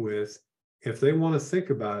you meet with, if they want to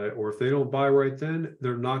think about it, or if they don't buy right then,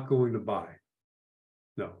 they're not going to buy.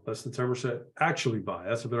 No, less than 10% actually buy.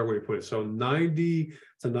 That's a better way to put it. So 90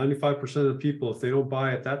 to 95% of the people, if they don't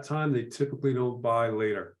buy at that time, they typically don't buy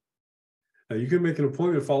later. Now you can make an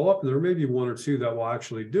appointment to follow up, and there may be 1 or 2 that will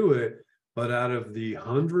actually do it. But out of the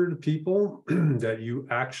 100 people that you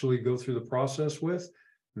actually go through the process with,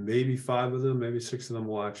 maybe 5 of them, maybe 6 of them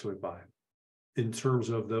will actually buy. In terms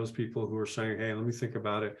of those people who are saying, hey, let me think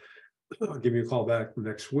about it. I'll give you a call back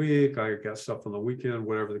next week. I got stuff on the weekend,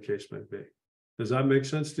 whatever the case may be. Does that make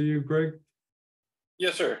sense to you, Greg?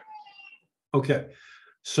 Yes, sir. Okay.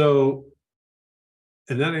 So,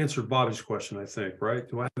 and that answered Bobby's question, I think, right?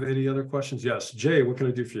 Do I have any other questions? Yes. Jay, what can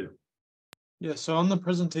I do for you? Yeah, so on the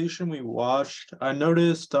presentation we watched, I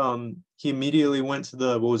noticed he immediately went to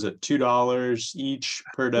the, what was it, $2 each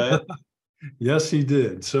per day? Yes, he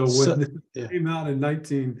did. So when it came out in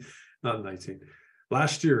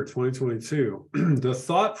last year, 2022, the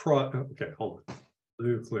thought okay, hold on. Let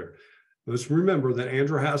me be clear. Let's remember that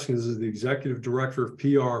Andrew Haskins is the executive director of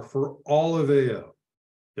PR for all of AO.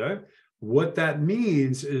 Okay. What that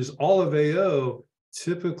means is all of AO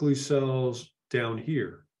typically sells down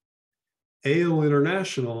here. AO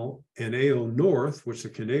International and AO North, which the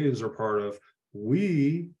Canadians are part of,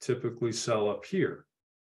 we typically sell up here.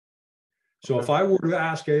 So if I were to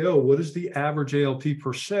ask AO, what is the average ALP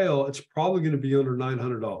per sale? It's probably going to be under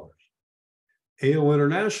 $900. AO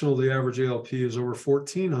International, the average ALP is over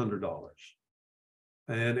 $1,400.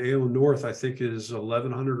 And AO North, I think, is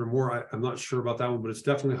 1,100 or more. I'm not sure about that one, but it's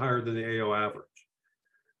definitely higher than the AO average.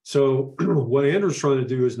 So what Andrew's trying to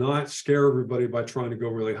do is not scare everybody by trying to go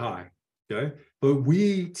really high. Okay. But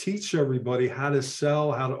we teach everybody how to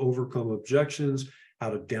sell, how to overcome objections, how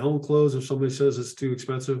to down close if somebody says it's too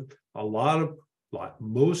expensive.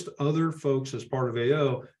 Most other folks as part of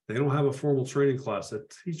AO, they don't have a formal training class that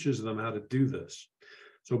teaches them how to do this.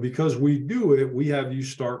 So because we do it, we have you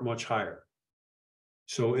start much higher.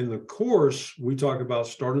 So in the course, we talk about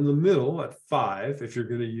start in the middle at 5. If you're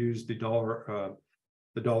going to use the dollar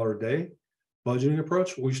a day budgeting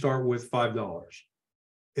approach, we start with $5.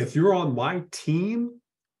 If you're on my team,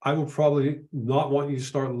 I will probably not want you to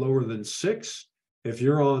start lower than 6. If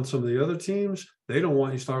you're on some of the other teams, they don't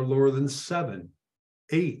want you to start lower than 7,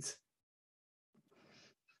 8.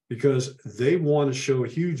 Because they want to show a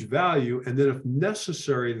huge value. And then if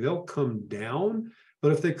necessary, they'll come down.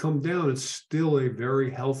 But if they come down, it's still a very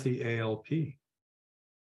healthy ALP.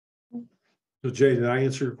 So Jay, did I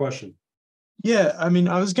answer your question? Yeah, I mean,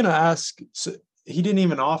 I was going to ask, so he didn't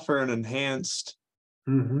even offer an enhanced,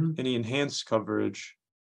 any enhanced coverage.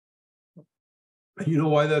 You know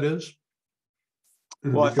why that is?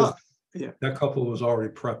 Well, because I thought, yeah, that couple was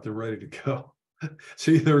already prepped and ready to go.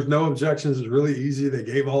 See, there's no objections. It's really easy. They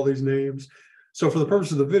gave all these names. So for the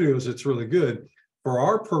purpose of the videos, it's really good. For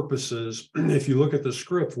our purposes, if you look at the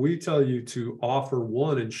script, we tell you to offer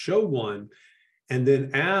one and show one, and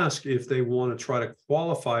then ask if they want to try to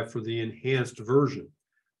qualify for the enhanced version.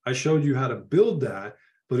 I showed you how to build that,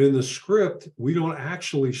 but in the script, we don't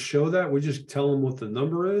actually show that. We just tell them what the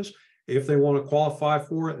number is. If they want to qualify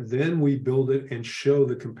for it, then we build it and show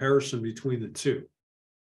the comparison between the two.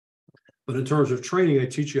 But in terms of training, I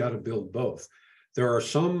teach you how to build both. There are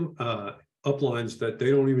some uplines that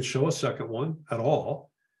they don't even show a second one at all.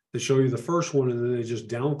 They show you the first one and then they just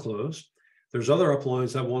down close. There's other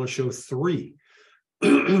uplines that want to show 3.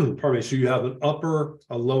 Pardon me. So you have an upper,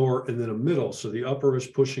 a lower, and then a middle. So the upper is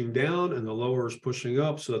pushing down and the lower is pushing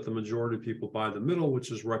up so that the majority of people buy the middle,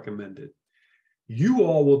 which is recommended. You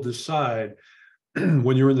all will decide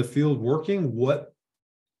when you're in the field working what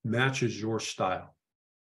matches your style.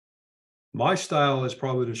 My style is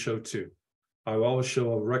probably to show 2. I always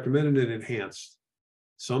show a recommended and enhanced.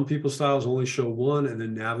 Some people's styles only show 1 and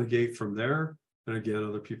then navigate from there. And again,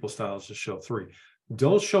 other people's styles just show 3.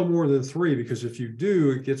 Don't show more than 3, because if you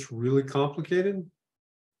do, it gets really complicated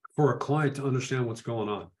for a client to understand what's going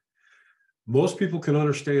on. Most people can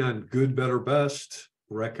understand good, better, best,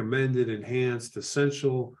 recommended, enhanced,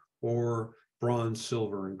 essential, or bronze,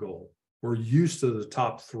 silver, and gold. We're used to the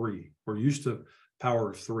top three. We're used to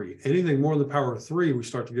power of three. Anything more than power of three, we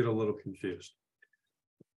start to get a little confused.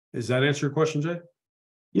 Does that answer your question, Jay?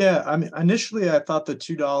 Yeah, I mean, initially I thought the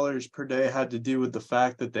 $2 per day had to do with the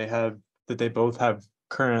fact that they both have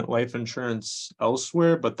current life insurance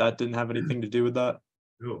elsewhere, but that didn't have anything to do with that.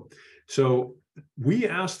 No. So we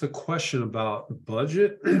asked the question about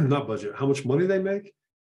budget, not budget, how much money they make,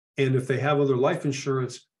 and if they have other life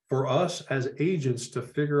insurance for us as agents to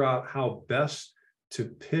figure out how best to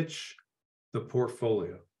pitch the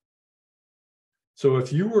portfolio. So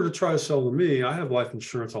if you were to try to sell to me, I have life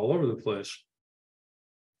insurance all over the place,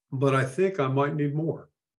 but I think I might need more.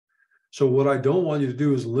 So what I don't want you to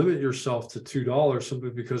do is limit yourself to $2 simply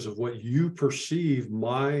because of what you perceive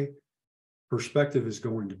my perspective is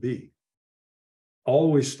going to be.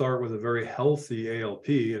 Always start with a very healthy ALP,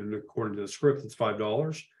 and according to the script, it's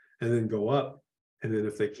 $5, and then go up. And then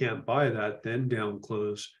if they can't buy that, then down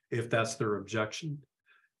close if that's their objection.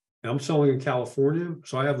 Now, I'm selling in California,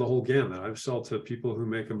 so I have the whole gamut. I sell to people who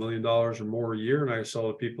make $1 million or more a year, and I sell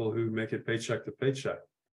to people who make it paycheck to paycheck.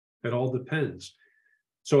 It all depends.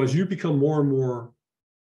 So as you become more and more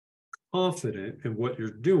confident in what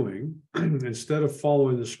you're doing, instead of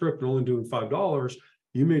following the script and only doing $5,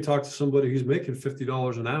 you may talk to somebody who's making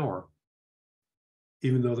 $50 an hour,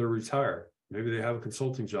 even though they're retired. Maybe they have a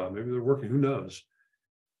consulting job. Maybe they're working, who knows?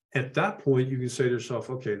 At that point, you can say to yourself,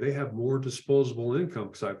 okay, they have more disposable income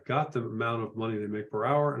because I've got the amount of money they make per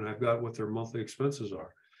hour and I've got what their monthly expenses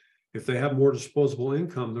are. If they have more disposable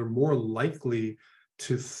income, they're more likely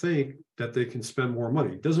to think that they can spend more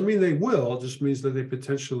money. Doesn't mean they will, it just means that they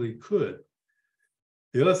potentially could.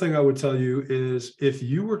 The other thing I would tell you is if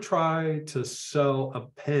you were trying to sell a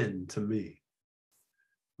pen to me,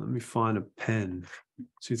 let me find a pen.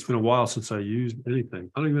 See, it's been a while since I used anything.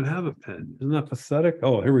 I don't even have a pen. Isn't that pathetic?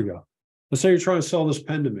 Oh, here we go. Let's say you're trying to sell this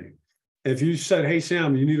pen to me. If you said, hey,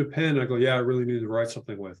 Sam, you need a pen. I go, yeah, I really need to write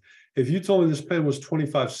something with. If you told me this pen was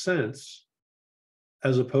 25 cents,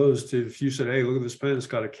 as opposed to if you said, hey, look at this pen, it's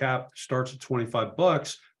got a cap, starts at 25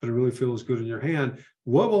 bucks, but it really feels good in your hand.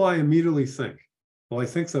 What will I immediately think? Will I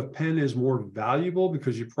think the pen is more valuable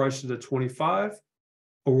because you priced it at 25?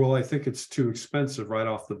 Or will I think it's too expensive right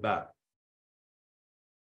off the bat?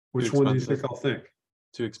 Which one do you think I'll think?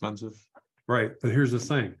 Too expensive. Right. But here's the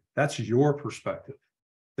thing. That's your perspective.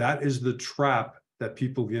 That is the trap that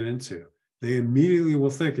people get into. They immediately will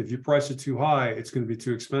think if you price it too high, it's going to be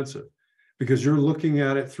too expensive because you're looking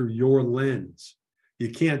at it through your lens. You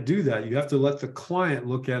can't do that. You have to let the client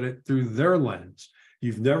look at it through their lens.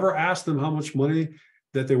 You've never asked them how much money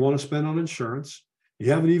that they want to spend on insurance. You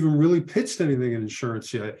haven't even really pitched anything in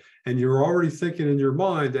insurance yet. And you're already thinking in your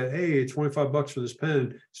mind that, hey, 25 bucks for this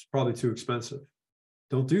pen is probably too expensive.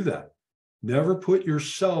 Don't do that. Never put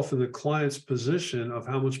yourself in the client's position of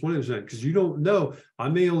how much money is in, because you don't know. I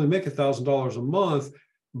may only make $1,000 a month,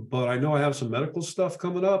 but I know I have some medical stuff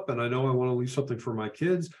coming up and I know I want to leave something for my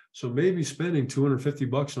kids. So maybe spending 250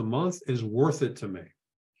 bucks a month is worth it to me.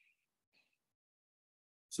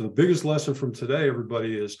 So the biggest lesson from today,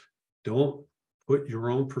 everybody, is don't put your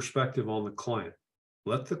own perspective on the client.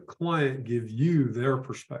 Let the client give you their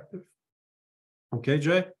perspective. Okay,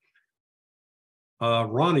 Jay?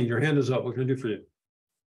 Ronnie, your hand is up. What can I do for you?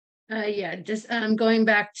 Yeah, just going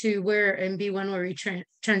back to where in B1 where we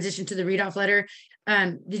transition to the read-off letter.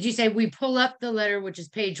 Did you say we pull up the letter, which is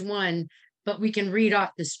page 1, but we can read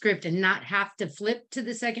off the script and not have to flip to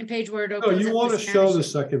the second page where it opens? No, you want to show the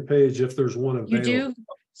second page if there's one available. You do?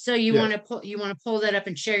 So you want to pull that up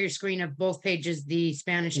and share your screen of both pages, the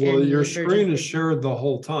Spanish and English your screen version. Is shared the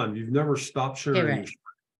whole time. You've never stopped sharing. Okay, right.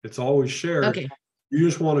 It's always shared. Okay. You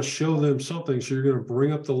just want to show them something. So you're going to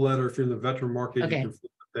bring up the letter. If you're in the veteran market, okay, you can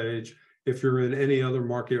flip the page. If you're in any other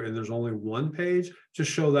market and there's only one page, just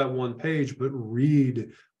show that one page, but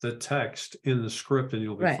read the text in the script and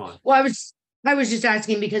you'll be fine. Well, I was just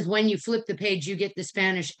asking because when you flip the page, you get the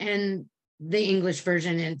Spanish and the English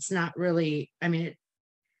version. And it's not really, I mean, it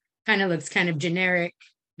kind of looks kind of generic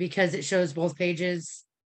because it shows both pages.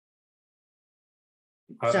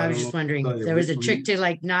 So I was just wondering if there was a trick to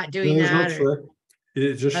like not doing that. No trick.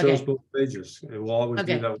 It just shows both pages. It will always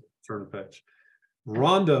do that when you turn the page.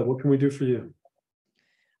 Rhonda, what can we do for you?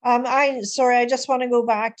 I just want to go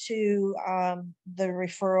back to the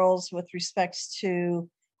referrals with respect to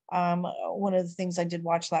one of the things I did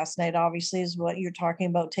watch last night, obviously, is what you're talking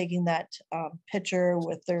about, taking that picture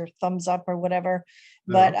with their thumbs up or whatever.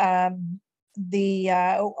 Yeah.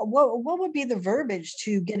 But what would be the verbiage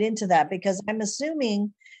to get into that? Because I'm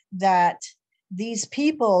assuming that these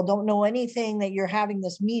people don't know anything that you're having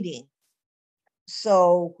this meeting.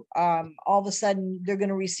 So all of a sudden they're going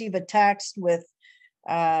to receive a text with,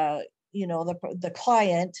 you know, the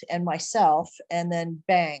client and myself, and then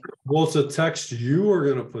bang. Well, it's a text you are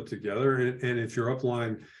going to put together, and if your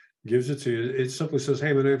upline gives it to you, it simply says,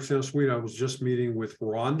 "Hey, my name's Sam Sweet. I was just meeting with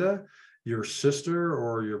Rhonda, your sister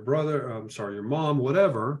or your brother. I'm sorry, your mom,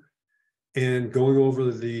 whatever, and going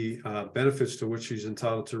over the benefits to which she's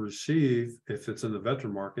entitled to receive if it's in the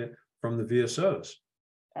veteran market from the VSOs."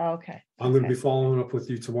 Okay. I'm going to be following up with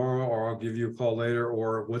you tomorrow, or I'll give you a call later,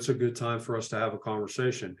 or what's a good time for us to have a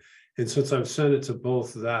conversation. And since I've sent it to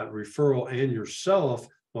both that referral and yourself,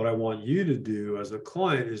 what I want you to do as a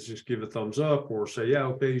client is just give a thumbs up or say, yeah,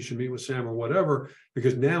 okay, you should meet with Sam or whatever,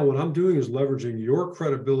 because now what I'm doing is leveraging your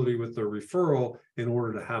credibility with the referral in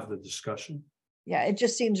order to have the discussion. Yeah, it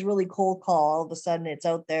just seems really cold call. All of a sudden it's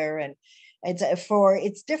out there, and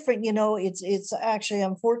it's different, you know. It's actually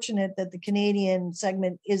unfortunate that the Canadian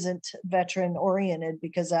segment isn't veteran oriented,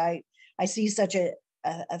 because I see such a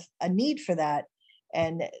need for that.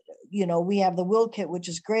 And you know, we have the Will Kit, which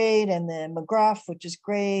is great, and the McGruff, which is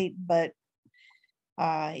great, but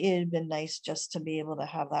it'd been nice just to be able to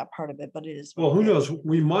have that part of it. But it is, well, who knows,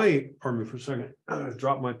 we might, pardon me for a second,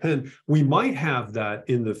 drop my pen, we might have that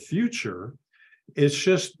in the future. It's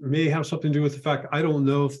just may have something to do with the fact, I don't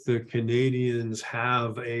know if the Canadians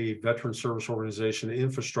have a veteran service organization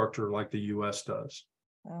infrastructure like the US does.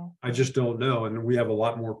 Oh. I just don't know. And we have a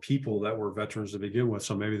lot more people that were veterans to begin with.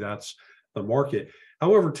 So maybe that's the market.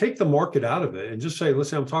 However, take the market out of it and just say,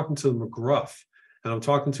 listen, I'm talking to McGruff, and I'm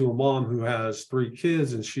talking to a mom who has 3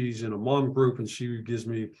 kids, and she's in a mom group, and she gives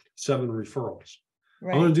me 7 referrals.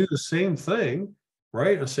 Right. I'm going to do the same thing,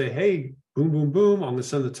 right? And say, hey, boom, boom, boom. I'm going to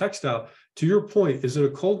send the text out. To your point, is it a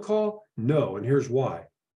cold call? No. And here's why.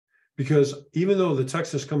 Because even though the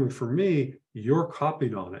text is coming from me, you're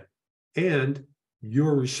copied on it, and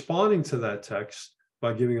you're responding to that text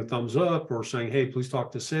by giving a thumbs up or saying, hey, please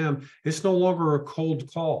talk to Sam. It's no longer a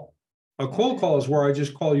cold call. A cold call is where I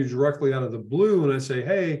just call you directly out of the blue and I say,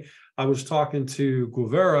 hey, I was talking to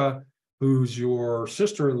Guevara, who's your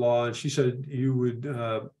sister-in-law, and she said you would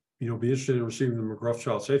be interested in receiving the McGruff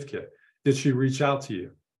Child Safe Kit. Did she reach out to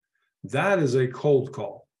you? That is a cold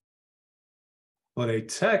call. But a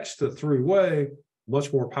text, a 3-way,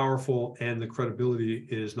 much more powerful, and the credibility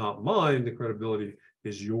is not mine, the credibility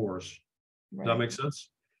is yours. Does that make sense?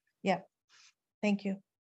 Yeah. Thank you.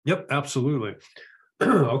 Yep, absolutely.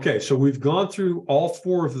 Okay, so we've gone through all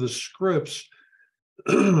 4 of the scripts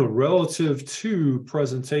relative to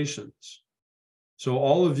presentations. So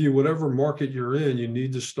all of you, whatever market you're in, you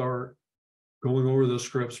need to start going over those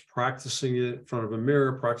scripts, practicing it in front of a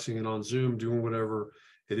mirror, practicing it on Zoom, doing whatever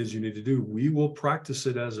it is you need to do. We will practice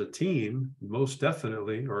it as a team, most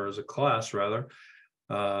definitely, or as a class rather,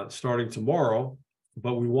 starting tomorrow.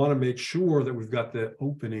 But we want to make sure that we've got the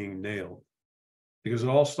opening nailed, because it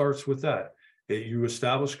all starts with that. You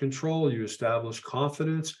establish control, you establish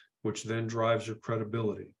confidence, which then drives your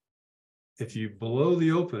credibility. If you blow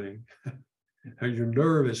the opening and you're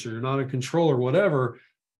nervous or you're not in control or whatever,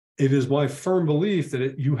 it is my firm belief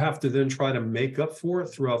that you have to then try to make up for it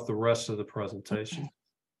throughout the rest of the presentation,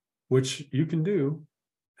 which you can do.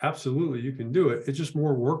 Absolutely, you can do it. It's just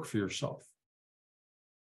more work for yourself.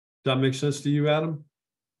 Does that make sense to you, Adam?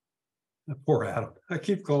 Poor Adam. I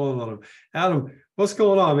keep calling on him. Adam, what's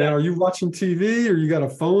going on, man? Are you watching TV or you got a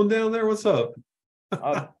phone down there? What's up?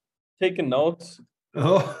 Taking notes.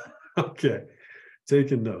 Oh, okay.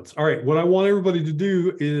 Taking notes. All right. What I want everybody to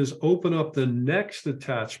do is open up the next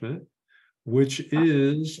attachment, which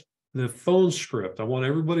is the phone script. I want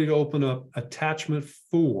everybody to open up attachment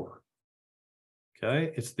 4.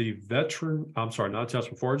 Okay. It's the veteran. I'm sorry, not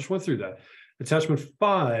attachment 4. I just went through that. Attachment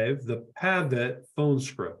 5, the PAVET phone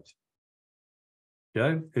script.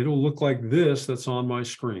 Okay, it'll look like this. That's on my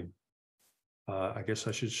screen. I guess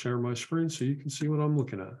I should share my screen so you can see what I'm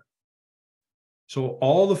looking at. So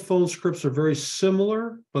all the phone scripts are very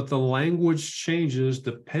similar, but the language changes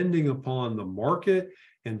depending upon the market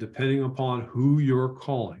and depending upon who you're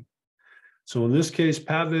calling. So in this case,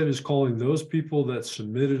 PAVET is calling those people that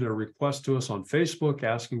submitted a request to us on Facebook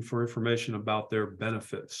asking for information about their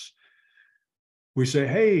benefits. We say,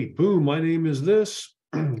 hey, boom, my name is this.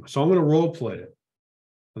 So I'm going to role play it.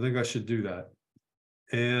 I think I should do that.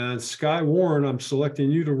 And Sky Warren, I'm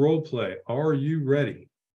selecting you to role play. Are you ready?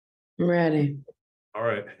 I'm ready. All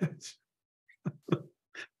right.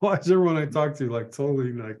 Why is everyone I talk to like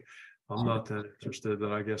totally like, I'm not that interested,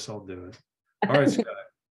 but I guess I'll do it. All right, Sky,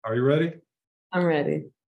 are you ready? I'm ready.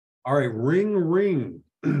 All right, ring, ring.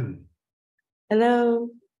 Hello.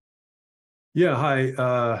 Yeah,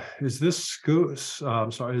 hi. Is this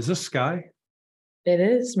I'm sorry, is this Sky? It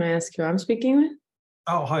is. May I ask who I'm speaking with?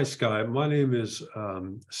 Oh, hi, Sky. My name is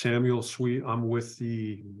Samuel Sweet. I'm with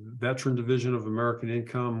the Veteran Division of American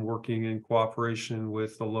Income, working in cooperation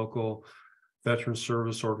with the local veteran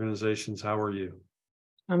service organizations. How are you?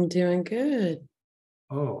 I'm doing good.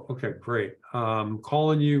 Oh, okay, great.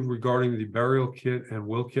 Calling you regarding the burial kit and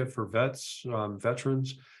will kit for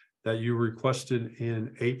veterans that you requested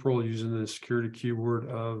in April using the security keyword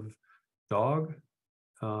of dog.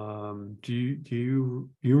 Do you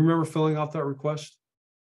remember filling out that request?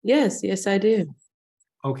 Yes, I do.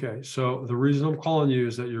 Okay, so the reason I'm calling you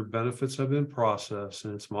is that your benefits have been processed,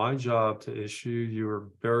 and it's my job to issue your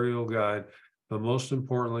burial guide, but most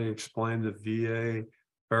importantly, explain the VA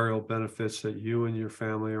burial benefits that you and your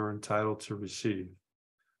family are entitled to receive.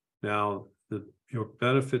 Now, your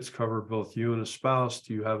benefits cover both you and a spouse.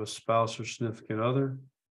 Do you have a spouse or significant other?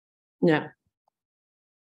 No.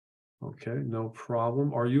 Okay, no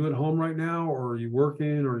problem. Are you at home right now, or are you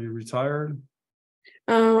working, or are you retired?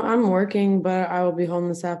 I'm working, but I will be home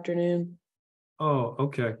this afternoon. Oh,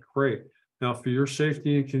 okay, great. Now, for your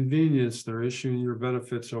safety and convenience, they're issuing your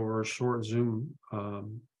benefits over a short Zoom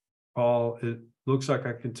call. It looks like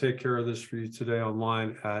I can take care of this for you today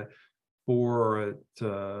online at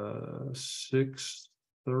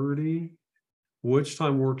 6:30. Which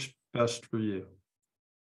time works best for you?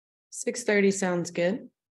 6:30 sounds good.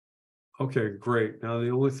 Okay, great. Now, the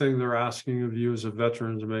only thing they're asking of you as a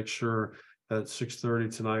veteran to make sure that 6:30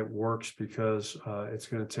 tonight works, because it's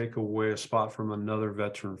going to take away a spot from another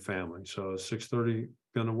veteran family. So is 6:30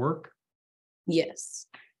 going to work? Yes.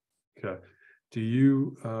 Okay. Do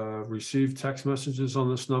you receive text messages on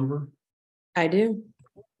this number? I do.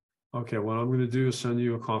 Okay, what I'm going to do is send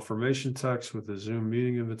you a confirmation text with the Zoom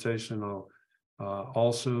meeting invitation. I'll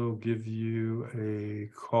also give you a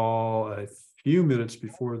call a few minutes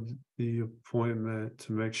before the appointment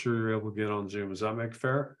to make sure you're able to get on Zoom. Does that make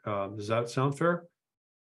fair? Does that sound fair?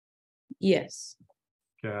 Yes.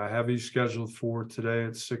 Okay, I have you scheduled for today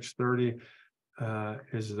at 6:30.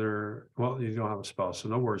 Is there, well, you don't have a spouse, so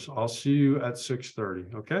no worries. I'll see you at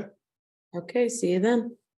 6:30, okay? Okay, see you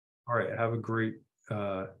then. All right, have a great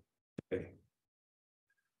day.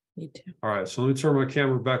 You too. All right, so let me turn my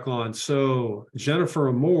camera back on. So Jennifer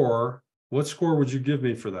Amore, what score would you give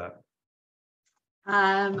me for that?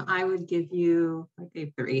 I would give you like a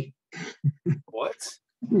 3. What?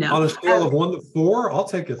 No. On a scale of 1 to 4, I'll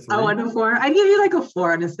take a 3. Oh, 1 to 4. I'd give you like a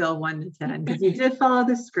 4 on a scale of 1 to 10 because you did follow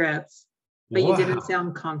the scripts, but you didn't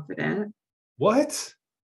sound confident. What?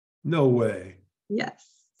 No way. Yes.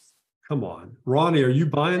 Come on. Ronnie, are you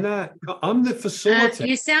buying that? I'm the facilitator.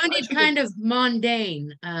 You sounded kind of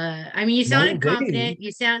mundane. I mean, you sounded confident.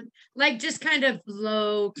 You sound like just kind of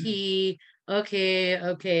low key.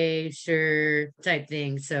 Okay, sure, type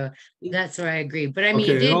thing. So that's where I agree. But I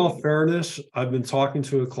mean, okay, in all fairness, I've been talking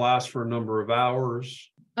to a class for a number of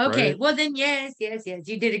hours. Okay, right? well then, yes. You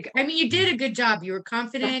did I mean, you did a good job. You were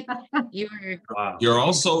confident. You were. Wow. You're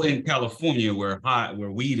also in California where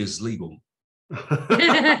weed is legal.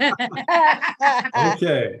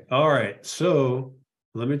 Okay, all right. So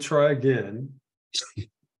let me try again,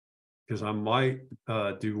 because I might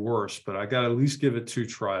do worse, but I got to at least give it 2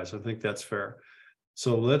 tries. I think that's fair.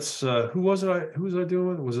 So let's. Who was I doing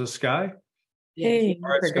with? Was it Sky? Hey, all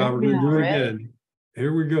right, Sky, we're gonna do it again.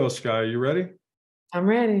 Here we go, Sky. Are you ready? I'm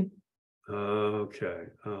ready. Okay.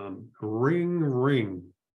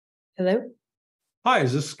 Ring. Hello? Hi,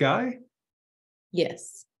 is this Sky?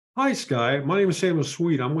 Yes. Hi, Sky. My name is Samuel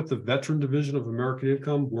Sweet. I'm with the Veteran Division of American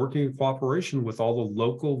Income, working in cooperation with all the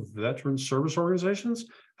local veteran service organizations.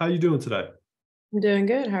 How are you doing today? I'm doing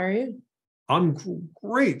good. How are you? I'm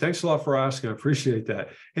great. Thanks a lot for asking. I appreciate that.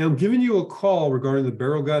 And I'm giving you a call regarding the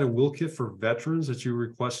burial guide and will kit for veterans that you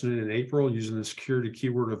requested in April using the security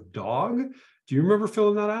keyword of dog. Do you remember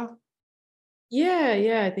filling that out?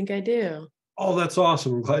 Yeah, I think I do. Oh, that's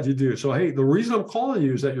awesome. I'm glad you do. So, hey, the reason I'm calling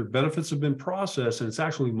you is that your benefits have been processed, and it's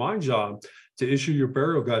actually my job to issue your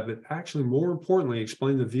burial guide, but actually, more importantly,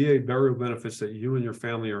 explain the VA burial benefits that you and your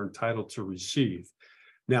family are entitled to receive.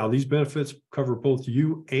 Now, these benefits cover both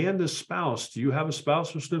you and a spouse. Do you have a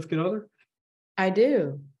spouse or significant other? I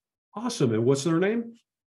do. Awesome. And what's their name?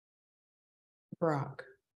 Brock.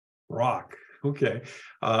 Okay.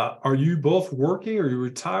 Are you both working? Are you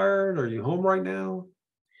retired? Are you home right now?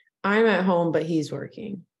 I'm at home, but he's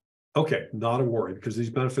working. Okay, not a worry, because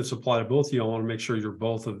these benefits apply to both of you. I want to make sure you're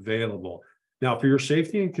both available. Now, for your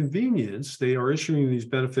safety and convenience, they are issuing these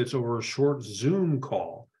benefits over a short Zoom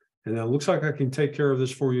call. And it looks like I can take care of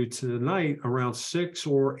this for you tonight around 6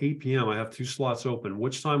 or 8 p.m. I have 2 slots open.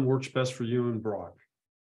 Which time works best for you and Brock?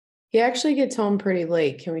 He actually gets home pretty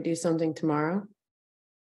late. Can we do something tomorrow?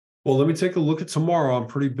 Well, let me take a look at tomorrow. I'm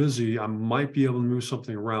pretty busy. I might be able to move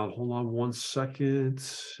something around. Hold on one second.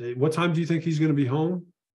 What time do you think he's going to be home?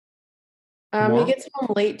 He Tomorrow? gets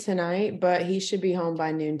home late tonight, but he should be home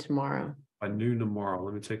by noon tomorrow. By noon tomorrow.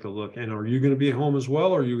 Let me take a look. And are you going to be home as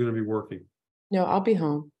well, or are you going to be working? No, I'll be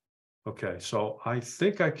home. Okay, so I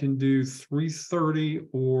think I can do 3:30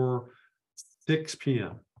 or 6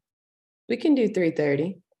 p.m. We can do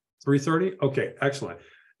 3:30. 3:30? Okay, excellent.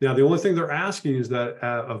 Now, the only thing they're asking is that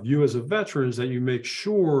of you as a veteran is that you make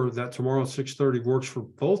sure that tomorrow at 6:30 works for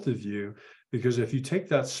both of you, because if you take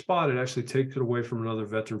that spot, it actually takes it away from another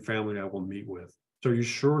veteran family I will meet with. So are you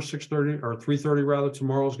sure 6:30 or 3:30 rather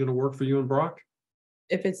tomorrow is going to work for you and Brock?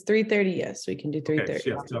 If it's 3:30, yes, we can do 3:30. Okay,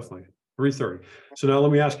 yeah, definitely. 3:30. So now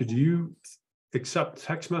let me ask you, do you accept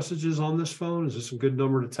text messages on this phone? Is this a good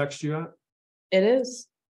number to text you at? It is.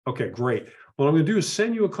 Okay, great. What I'm going to do is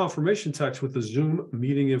send you a confirmation text with the Zoom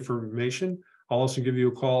meeting information. I'll also give you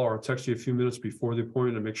a call or text you a few minutes before the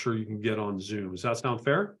appointment to make sure you can get on Zoom. Does that sound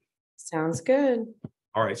fair? Sounds good.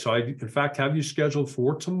 All right. So I, in fact, have you scheduled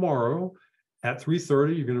for tomorrow at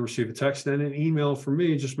 3:30. You're going to receive a text and an email from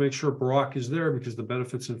me. Just make sure Barack is there, because the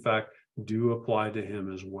benefits, in fact, do apply to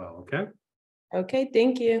him as well. Okay. Okay.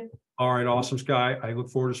 Thank you. All right. Awesome, Sky. I look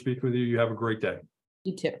forward to speaking with you. You have a great day.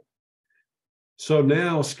 You too. So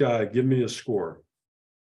now, Sky, give me a score.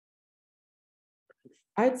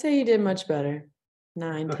 I'd say you did much better.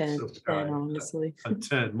 9, 10, So, 10, Sky, honestly. a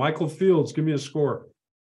 10. Michael Fields, give me a score.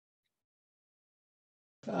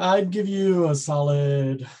 I'd give you a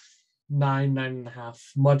solid 9, 9.5.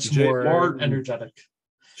 Much Jade more Martin. energetic.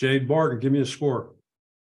 Jade Barton, give me a score.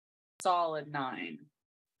 Solid 9.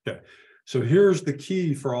 Okay. So here's the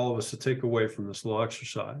key for all of us to take away from this little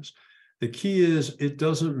exercise. The key is it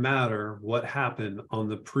doesn't matter what happened on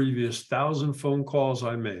the previous 1,000 phone calls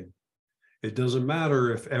I made. It doesn't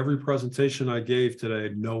matter if every presentation I gave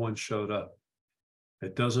today, no one showed up.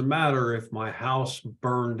 It doesn't matter if my house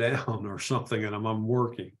burned down or something and I'm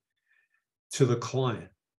working. To the client.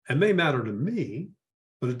 It may matter to me,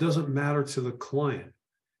 but it doesn't matter to the client.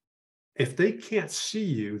 If they can't see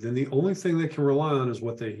you, then the only thing they can rely on is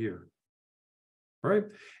what they hear. Right?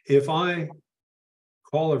 If I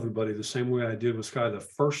call everybody the same way I did with Sky the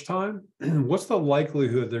first time, what's the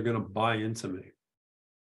likelihood they're going to buy into me?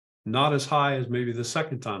 Not as high as maybe the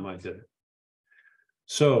second time I did it.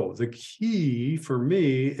 So the key for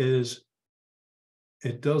me is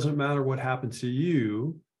it doesn't matter what happened to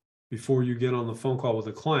you before you get on the phone call with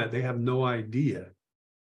a client. They have no idea.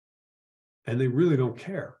 And they really don't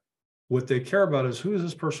care. What they care about is, who is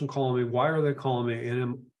this person calling me? Why are they calling me?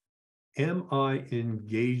 And am I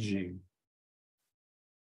engaging?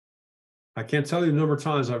 I can't tell you the number of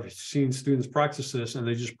times I've seen students practice this and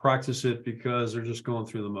they just practice it because they're just going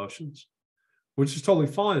through the motions, which is totally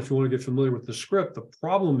fine if you want to get familiar with the script. The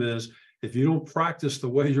problem is, if you don't practice the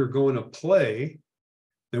way you're going to play,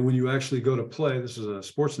 then when you actually go to play, this is a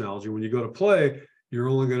sports analogy, when you go to play, you're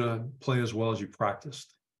only going to play as well as you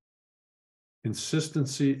practiced.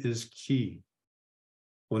 Consistency is key.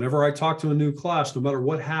 Whenever I talk to a new class, no matter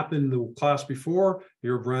what happened in the class before,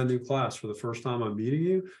 you're a brand new class. For the first time I'm meeting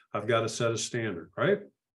you, I've got to set a standard, right?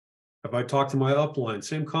 If I talk to my upline,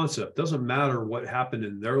 same concept. Doesn't matter what happened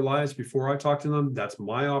in their lives before I talk to them. That's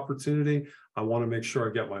my opportunity. I want to make sure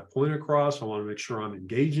I get my point across. I want to make sure I'm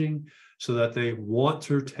engaging so that they want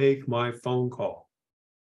to take my phone call.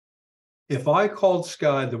 If I called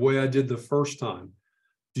Sky the way I did the first time,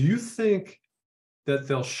 do you think that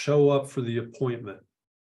they'll show up for the appointment?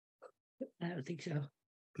 I don't think so.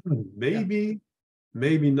 Maybe,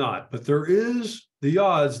 maybe not, but there is the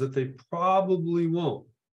odds that they probably won't.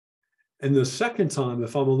 And the second time,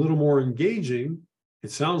 if I'm a little more engaging,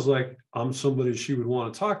 it sounds like I'm somebody she would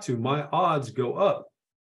want to talk to, my odds go up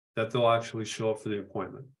that they'll actually show up for the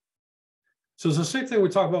appointment. So it's the same thing we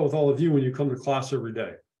talk about with all of you when you come to class every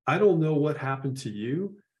day. I don't know what happened to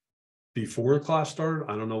you before the class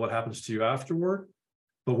started. I don't know what happens to you afterward.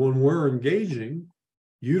 But when we're engaging,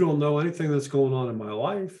 you don't know anything that's going on in my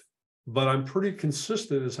life, but I'm pretty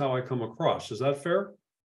consistent as how I come across. Is that fair?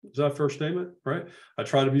 Is that a fair statement, right? I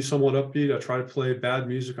try to be somewhat upbeat. I try to play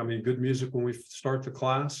good music when we start the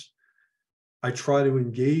class. I try to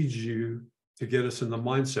engage you to get us in the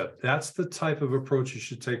mindset. That's the type of approach you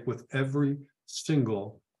should take with every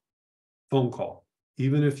single phone call.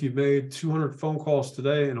 Even if you made 200 phone calls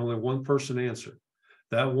today and only one person answered,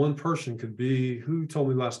 that one person could be, who told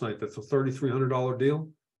me last night that's a $3,300 deal?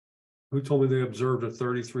 Who told me they observed a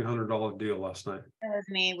 $3,300 deal last night? That was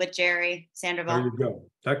me with Jerry Sandoval. There you go.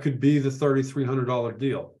 That could be the $3,300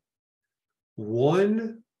 deal.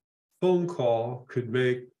 One phone call could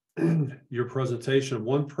make your presentation.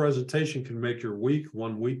 One presentation can make your week,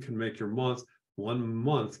 1 week can make your month, 1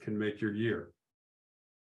 month can make your year.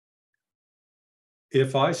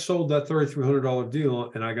 If I sold that $3,300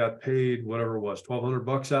 deal and I got paid whatever it was,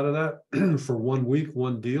 $1,200 out of that for 1 week,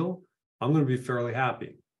 one deal, I'm going to be fairly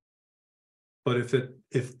happy. But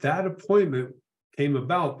if that appointment came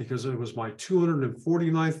about because it was my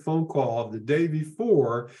 249th phone call of the day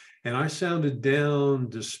before, and I sounded down,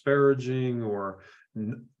 disparaging, or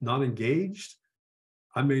not engaged,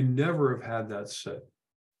 I may never have had that said.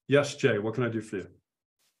 Yes, Jay, what can I do for you?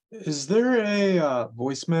 Is there a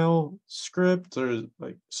voicemail script or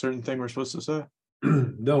like certain thing we're supposed to say?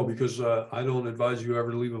 No, because I don't advise you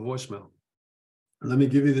ever to leave a voicemail. Let me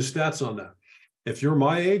give you the stats on that. If you're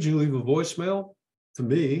my age, you leave a voicemail to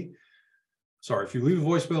me. Sorry, if you leave a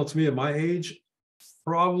voicemail to me at my age,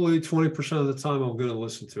 probably 20% of the time I'm going to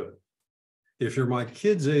listen to it. If you're my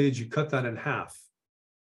kid's age, you cut that in half.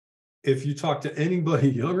 If you talk to anybody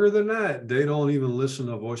younger than that, they don't even listen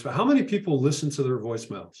to voicemail. How many people listen to their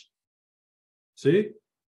voicemails? See,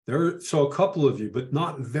 so a couple of you, but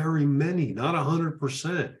not very many, not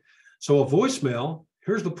 100%. So a voicemail,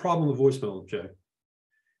 here's the problem with voicemail, Jay.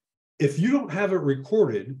 If you don't have it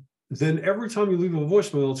recorded, then every time you leave a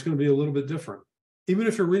voicemail, it's going to be a little bit different. Even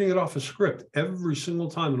if you're reading it off a script, every single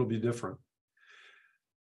time it'll be different.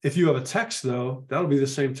 If you have a text, though, that'll be the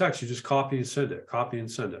same text. You just copy and send it,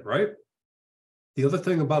 right? The other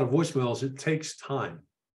thing about a voicemail is it takes time.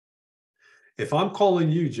 If I'm calling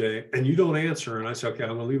you, Jay, and you don't answer, and I say, okay,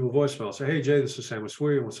 I'm going to leave a voicemail. Say, hey, Jay, this is Sam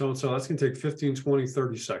Williams with so-and-so. That's going to take 15, 20,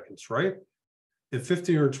 30 seconds, right? In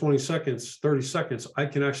 15 or 20 seconds, 30 seconds, I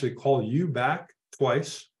can actually call you back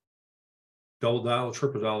twice. Double dial,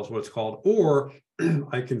 triple dial is what it's called. Or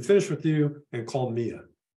I can finish with you and call Mia,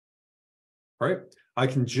 right? I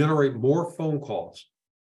can generate more phone calls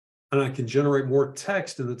and I can generate more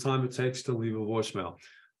text in the time it takes to leave a voicemail.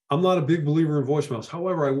 I'm not a big believer in voicemails.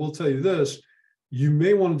 However, I will tell you this, you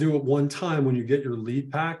may want to do it one time when you get your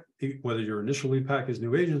lead pack, whether your initial lead pack is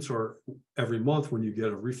new agents or every month when you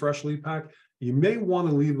get a refresh lead pack, you may want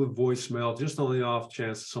to leave a voicemail just on the off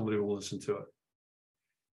chance somebody will listen to it.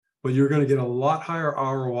 But you're going to get a lot higher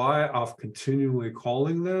ROI off continually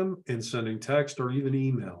calling them and sending text or even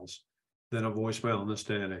emails than a voicemail in this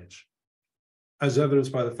day and age. As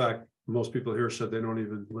evidenced by the fact most people here said they don't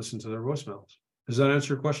even listen to their voicemails. Does that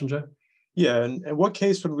answer your question, Jay? Yeah, and in what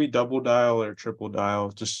case would we double dial or triple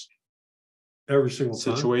dial? Just every single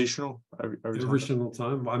time. Situational? Every single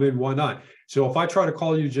time. I mean, why not? So if I try to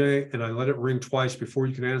call you, Jay, and I let it ring twice before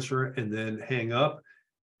you can answer it and then hang up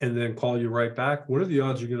and then call you right back, what are the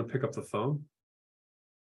odds you're going to pick up the phone?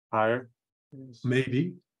 Higher.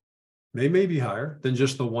 Maybe. They may be higher than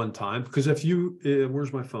just the one time. Because if you,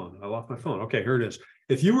 where's my phone? I lost my phone. Okay, here it is.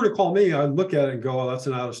 If you were to call me, I'd look at it and go, oh, that's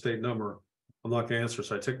an out-of-state number. I'm not going to answer.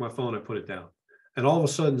 So I take my phone, I put it down. And all of a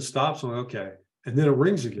sudden it stops. I'm like, okay. And then it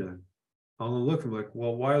rings again. I'm going to look, I'm like,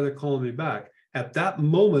 well, why are they calling me back? At that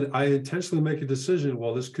moment, I intentionally make a decision.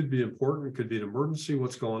 Well, this could be important. It could be an emergency.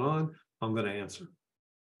 What's going on? I'm going to answer.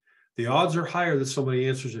 The odds are higher that somebody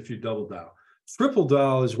answers if you double dial. Triple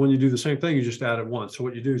dial is when you do the same thing, you just add it once. So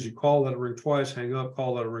what you do is you call, let it ring twice, hang up,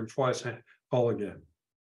 call, let it ring twice, call again.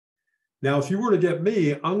 Now, if you were to get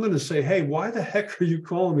me, I'm going to say, hey, why the heck are you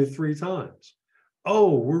calling me 3 times?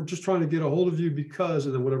 Oh, we're just trying to get a hold of you because,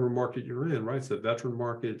 and then whatever market you're in, right? It's the veteran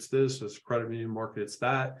market, it's this, it's credit union market, it's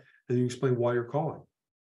that. And you explain why you're calling.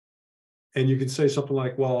 And you can say something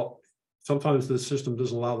like, well, sometimes the system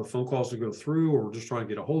doesn't allow the phone calls to go through, or we're just trying to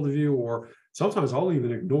get a hold of you, or sometimes I'll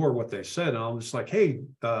even ignore what they said. And I'm just like, hey,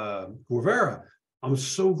 Guevara, I'm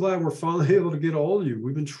so glad we're finally able to get a hold of you.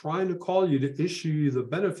 We've been trying to call you to issue you the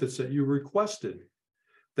benefits that you requested.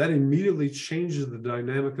 That immediately changes the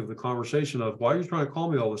dynamic of the conversation of why are you trying to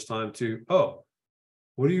call me all this time to, oh,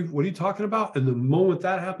 what are you talking about? And the moment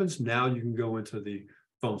that happens, now you can go into the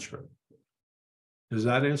phone script. Does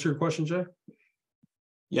that answer your question, Jay?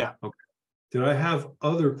 Yeah. Okay. Did I have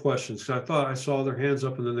other questions? Because I thought I saw their hands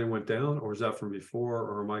up and then they went down, or is that from before,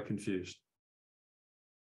 or am I confused?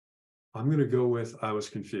 I'm going to go with I was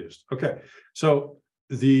confused. Okay. So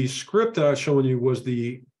the script that I was showing you was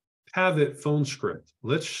the Pavit phone script.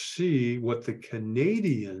 Let's see what the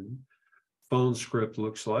Canadian phone script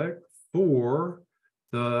looks like for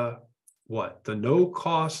the no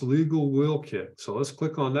cost legal will kit. So let's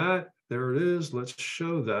click on that. There it is. Let's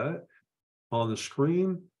show that on the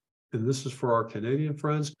screen. And this is for our Canadian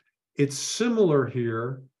friends. It's similar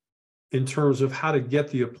here in terms of how to get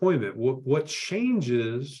the appointment. What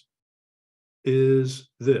changes is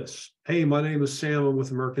this. Hey, my name is Sam. I'm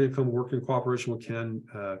with American Income, working in cooperation with Canada.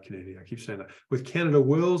 I keep saying that. With Canada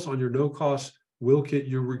Wills on your no-cost will kit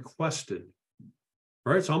you requested.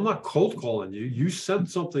 Right? So I'm not cold calling you. You sent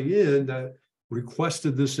something in that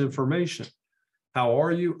requested this information. How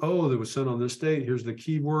are you? Oh, that was sent on this date. Here's the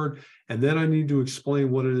keyword. And then I need to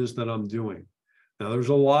explain what it is that I'm doing. Now, there's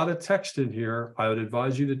a lot of text in here. I would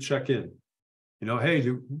advise you to check in. You know, hey,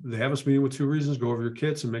 they have us meeting with 2 reasons. Go over your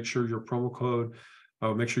kits and make sure your promo code,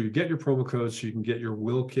 make sure you get your promo code so you can get your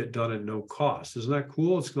will kit done at no cost. Isn't that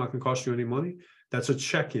cool? It's not going to cost you any money. That's a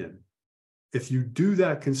check-in. If you do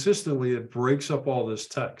that consistently, it breaks up all this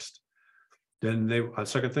text. Then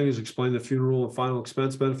second thing is explain the funeral and final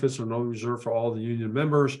expense benefits are no reserved for all the union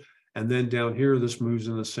members. And then down here, this moves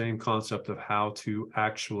in the same concept of how to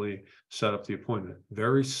actually set up the appointment.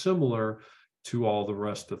 Very similar to all the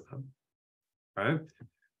rest of them, right?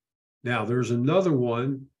 Now, there's another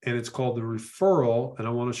one, and it's called the referral. And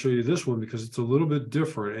I want to show you this one because it's a little bit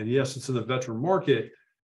different. And yes, it's in the veteran market.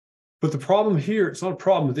 But the problem here, it's not a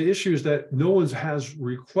problem. The issue is that no one has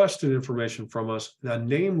requested information from us. That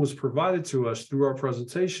name was provided to us through our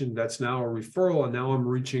presentation. That's now a referral, and now I'm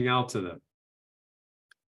reaching out to them.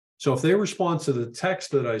 So if they respond to the text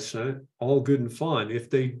that I sent, all good and fine. If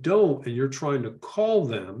they don't, and you're trying to call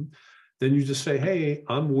them, then you just say, hey,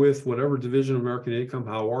 I'm with whatever division of American Income.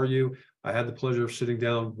 How are you? I had the pleasure of sitting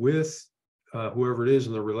down with whoever it is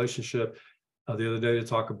in the relationship the other day to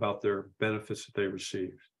talk about their benefits that they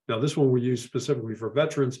received. Now, this one we use specifically for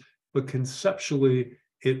veterans, but conceptually,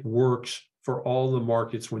 it works for all the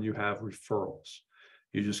markets when you have referrals.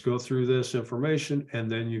 You just go through this information,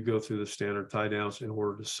 and then you go through the standard tie downs in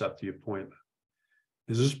order to set the appointment.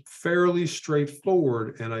 This is fairly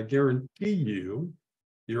straightforward, and I guarantee you,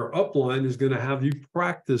 your upline is going to have you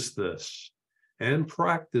practice this, and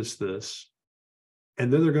then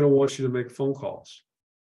they're going to want you to make phone calls.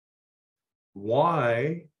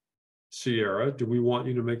 Why, Sierra, do we want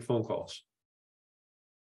you to make phone calls?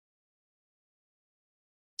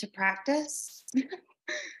 To practice.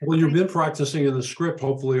 Well, you've been practicing in the script,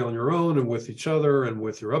 hopefully on your own and with each other and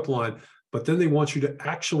with your upline, but then they want you to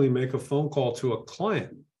actually make a phone call to a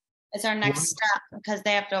client. It's our next step because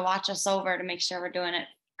they have to watch us over to make sure we're doing it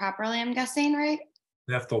properly, I'm guessing, right?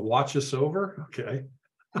 They have to watch us over? Okay.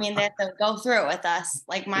 I mean, they have to go through it with us.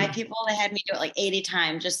 Like my people, they had me do it like 80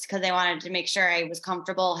 times just because they wanted to make sure I was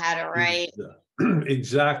comfortable, had it right.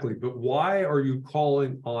 Exactly. But why are you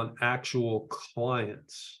calling on actual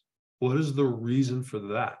clients? What is the reason for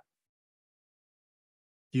that?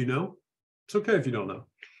 You know? It's okay if you don't know.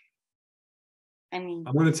 I mean,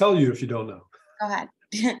 I'm going to tell you if you don't know. Go ahead.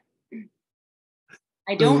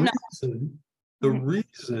 I don't know. The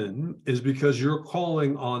reason is because you're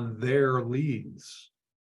calling on their leads.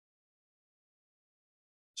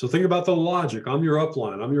 So think about the logic. I'm your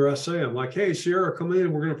upline. I'm your SA. I'm like, hey, Sierra, come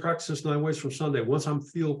in. We're going to practice this 9 ways from Sunday. Once I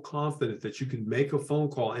feel confident that you can make a phone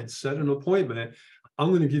call and set an appointment, I'm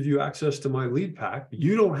going to give you access to my lead pack.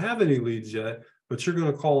 You don't have any leads yet, but you're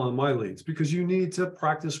going to call on my leads because you need to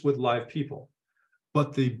practice with live people.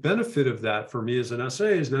 But the benefit of that for me as an SA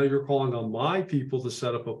is now you're calling on my people to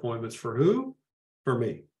set up appointments for who? For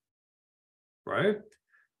me, right?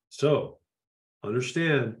 So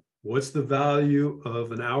understand, what's the value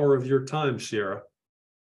of an hour of your time, Sierra?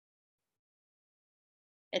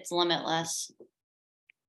 It's limitless.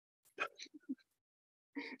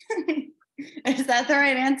 Is that the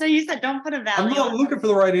right answer? You said don't put a value. I'm not looking for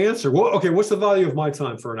the right answer. Well, okay, what's the value of my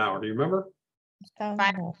time for an hour? Do you remember?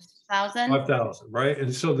 5,000. 5,000, right?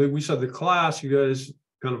 And so we said the class, you guys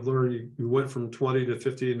kind of learned, you went from 20 to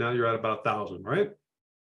 50, and now you're at about 1,000, right?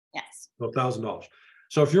 Yes. $1,000.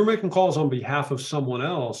 So if you're making calls on behalf of someone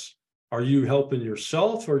else, are you helping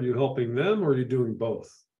yourself, or are you helping them, or are you doing both?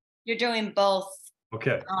 You're doing both.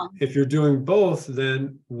 Okay. If you're doing both,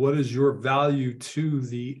 then what is your value to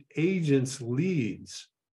the agent's leads?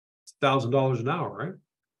 It's $1,000 an hour,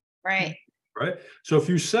 right? Right. Right. So if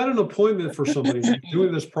you set an appointment for somebody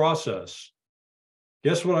doing this process,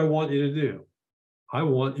 guess what I want you to do? I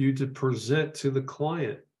want you to present to the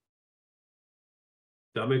client.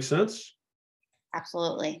 That makes sense?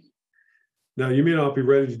 Absolutely. Now, you may not be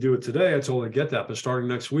ready to do it today. I totally get that. But starting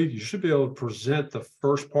next week, you should be able to present the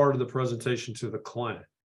first part of the presentation to the client.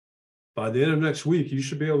 By the end of next week, you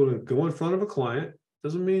should be able to go in front of a client.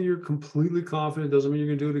 Doesn't mean you're completely confident. Doesn't mean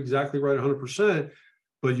you're going to do it exactly right 100%.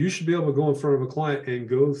 But you should be able to go in front of a client and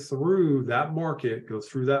go through that market, go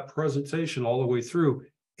through that presentation all the way through,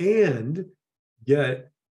 and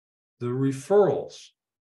get the referrals.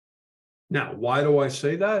 Now, why do I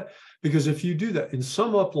say that? Because if you do that, in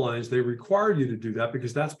some uplines, they require you to do that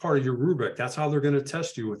because that's part of your rubric. That's how they're going to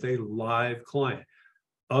test you with a live client.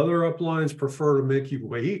 Other uplines prefer to make you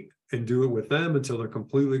wait and do it with them until they're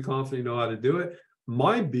completely confident you know how to do it.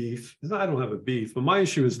 My beef, I don't have a beef, but my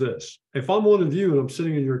issue is this. If I'm one of you and I'm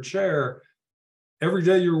sitting in your chair, every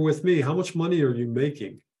day you're with me, how much money are you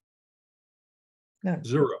making? No.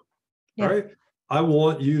 Zero, Yeah. right? I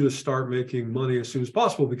want you to start making money as soon as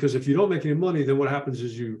possible, because if you don't make any money, then what happens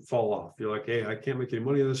is you fall off. You're like, hey, I can't make any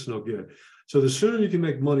money. This is no good. So the sooner you can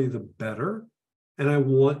make money, the better. And I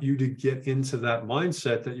want you to get into that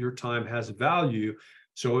mindset that your time has value.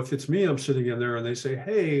 So if it's me, I'm sitting in there and they say,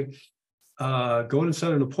 hey, go in and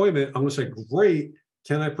set an appointment. I'm going to say, great.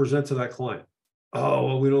 Can I present to that client? Oh,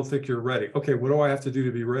 well, we don't think you're ready. Okay, what do I have to do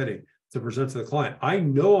to be ready to present to the client? I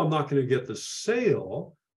know I'm not going to get the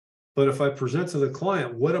sale, but if I present to the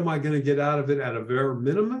client, what am I going to get out of it at a bare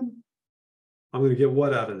minimum? I'm going to get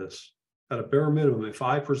what out of this? At a bare minimum, if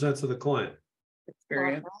I present to the client?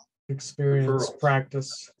 Experience,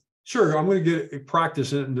 practice. Sure, I'm going to get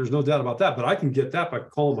practice, and there's no doubt about that, but I can get that by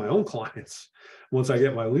calling my own clients once I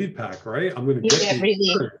get my lead pack, right? I'm going to get the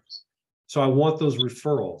experience. So I want those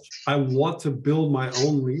referrals. I want to build my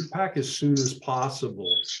own lead pack as soon as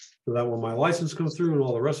possible, so that when my license comes through and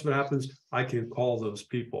all the rest of it happens, I can call those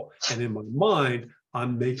people. And in my mind,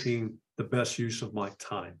 I'm making the best use of my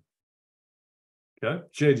time. Okay.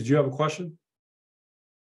 Jay, did you have a question?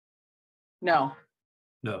 No.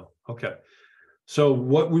 No. Okay. So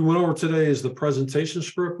what we went over today is the presentation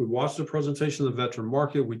script. We watched the presentation of the veteran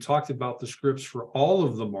market. We talked about the scripts for all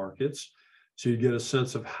of the markets, so you get a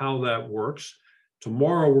sense of how that works.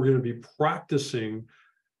 Tomorrow, we're going to be practicing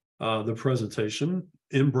the presentation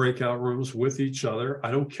in breakout rooms with each other.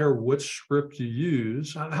 I don't care which script you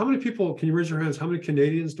use. How many people, can you raise your hands? How many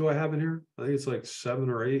Canadians do I have in here? I think it's like 7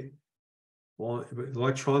 or 8. Well,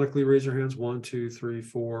 electronically raise your hands. 1, 2, 3,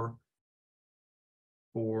 4.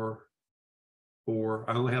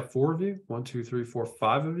 I only have 4 of you. 1, 2, 3, 4,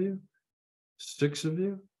 5 of you. 6 of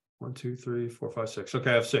you. 1, 2, 3, 4, 5, 6.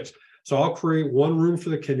 Okay, I have 6. So I'll create one room for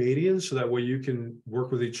the Canadians, so that way you can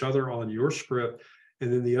work with each other on your script.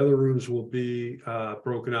 And then the other rooms will be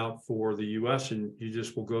broken out for the US, and you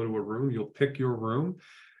just will go to a room. You'll pick your room,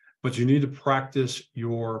 but you need to practice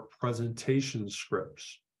your presentation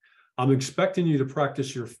scripts. I'm expecting you to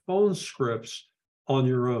practice your phone scripts on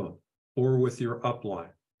your own or with your upline.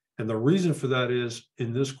 And the reason for that is,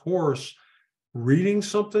 in this course, reading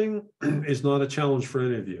something is not a challenge for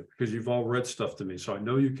any of you, because you've all read stuff to me. So I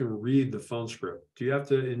know you can read the phone script. Do you have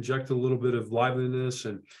to inject a little bit of liveliness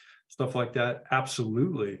and stuff like that?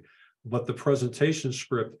 Absolutely. But the presentation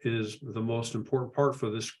script is the most important part for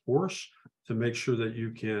this course, to make sure that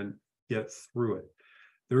you can get through it.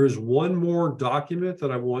 There is one more document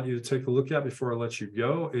that I want you to take a look at before I let you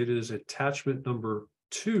go. It is attachment number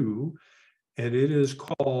 2, and it is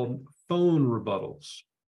called phone rebuttals.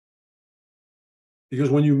 Because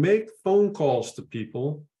when you make phone calls to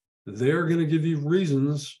people, they're going to give you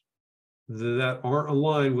reasons that aren't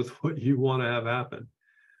aligned with what you want to have happen.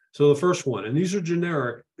 So the first one, and these are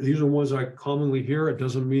generic, these are ones I commonly hear. It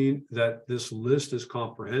doesn't mean that this list is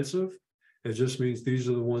comprehensive. It just means these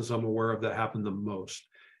are the ones I'm aware of that happen the most.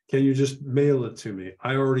 Can you just mail it to me?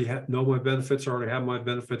 I already know my benefits. I already have my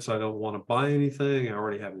benefits. I don't want to buy anything. I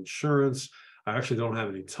already have insurance. I actually don't have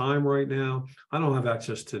any time right now. I don't have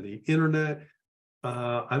access to the internet.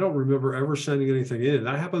 I don't remember ever sending anything in.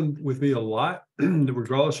 That happened with me a lot,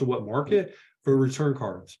 regardless of what market, for return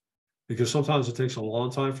cards, because sometimes it takes a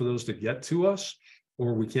long time for those to get to us,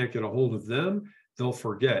 or we can't get a hold of them. They'll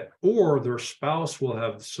forget, or their spouse will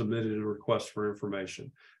have submitted a request for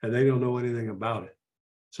information and they don't know anything about it.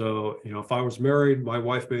 So, if I was married, my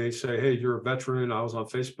wife may say, hey, you're a veteran. I was on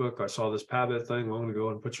Facebook. I saw this PABIT thing. I'm going to go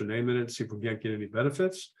and put your name in it and see if we can't get any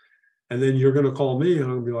benefits. And then you're going to call me and I'm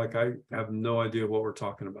going to be like, I have no idea what we're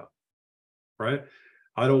talking about, right?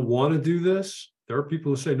 I don't want to do this. There are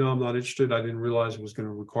people who say, no, I'm not interested. I didn't realize it was going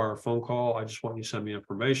to require a phone call. I just want you to send me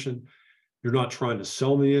information. You're not trying to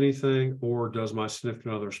sell me anything, or does my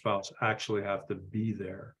significant other spouse actually have to be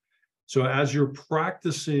there? So as you're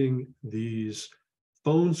practicing these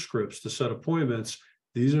phone scripts to set appointments,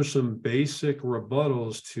 these are some basic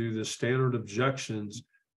rebuttals to the standard objections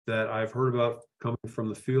that I've heard about coming from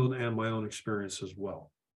the field and my own experience as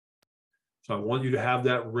well. So I want you to have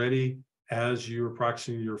that ready as you're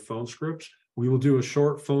practicing your phone scripts. We will do a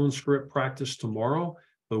short phone script practice tomorrow,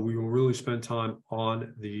 but we will really spend time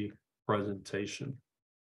on the presentation.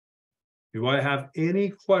 Do I have any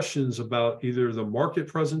questions about either the market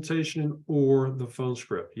presentation or the phone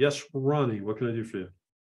script? Yes, Ronnie, what can I do for you?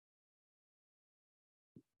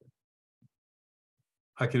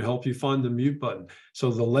 I can help you find the mute button.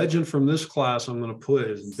 So the legend from this class I'm going to put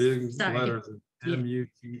is big letters,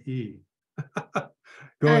 M-U-T-E.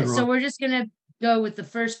 Go ahead, so we're just going to go with the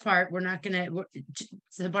first part. We're not gonna,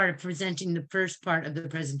 it's the part of presenting the first part of the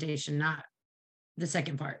presentation, not the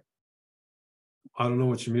second part. I don't know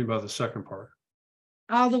what you mean by the second part.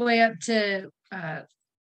 All the way up to,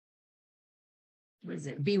 what is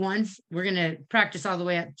it, B1? We're gonna practice all the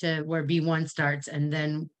way up to where B1 starts, and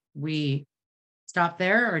then we stop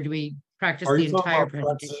there, or do we practice Are the you talking entire about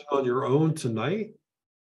practicing presentation? on your own tonight?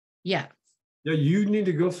 Yeah, Yeah, you need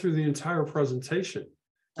to go through the entire presentation.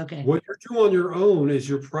 okay. What you're doing on your own is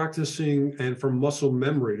you're practicing and from muscle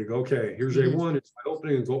memory to go, okay, here's Mhm. A1, it's my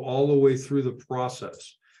opening, and go all the way through the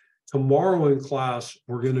process. Tomorrow in class,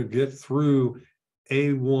 we're going to get through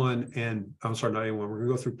A1 and I'm sorry, not A1. We're going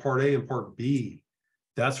to go through part A and part B.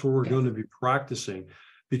 That's where we're going to be practicing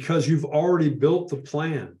because you've already built the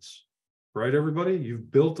plans, right? Everybody, you've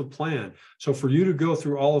built a plan. So for you to go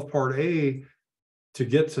through all of part A to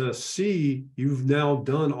get to C, you've now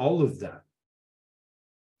done all of that.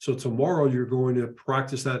 So tomorrow you're going to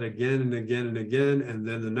practice that again and again and again. And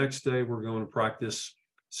then the next day we're going to practice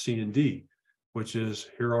C and D, which is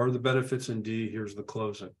here are the benefits in D, here's the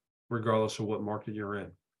closing, regardless of what market you're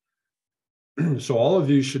in. So all of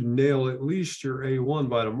you should nail at least your A1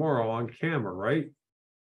 by tomorrow on camera, right?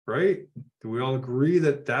 Right? Do we all agree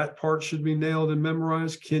that that part should be nailed and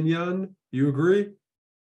memorized? Kenyon, you agree?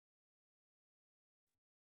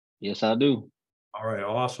 Yes, I do. All right,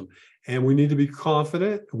 awesome. And we need to be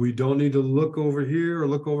confident. We don't need to look over here or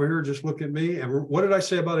look over here. Just look at me. And what did I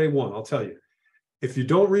say about A1? I'll tell you. If you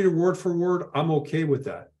don't read it word for word, I'm okay with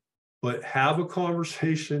that. But have a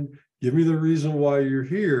conversation. Give me the reason why you're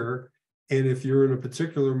here. And if you're in a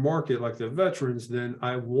particular market like the veterans, then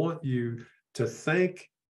I want you to thank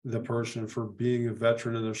the person for being a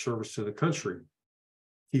veteran in their service to the country.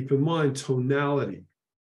 Keep in mind tonality.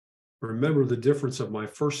 Remember the difference of my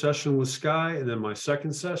first session with Sky and then my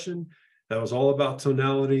second session, that was all about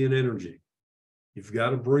tonality and energy. You've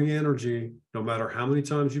got to bring energy no matter how many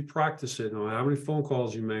times you practice it, no matter how many phone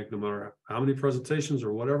calls you make, no matter how many presentations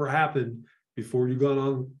or whatever happened before you got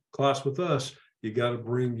on class with us, you got to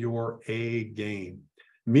bring your A game.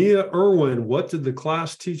 Mia Irwin, what did the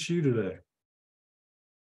class teach you today?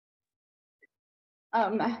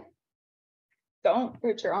 Don't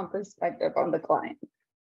put your own perspective on the client.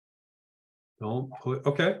 Don't put,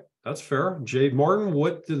 okay, that's fair. Jade Martin,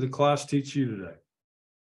 what did the class teach you today?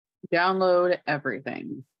 Download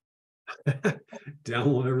everything.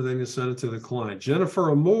 Download everything and send it to the client.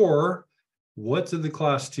 Jennifer Amore, what did the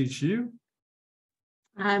class teach you?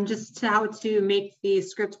 Just how to make the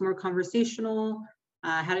script more conversational,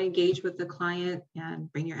 how to engage with the client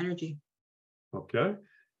and bring your energy. Okay.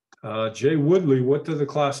 Jay Woodley, what did the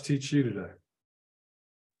class teach you today?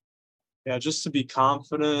 Yeah, just to be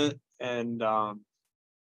confident and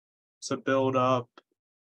to build up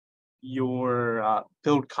your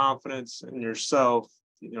build confidence in yourself,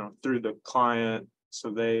 you know, through the client,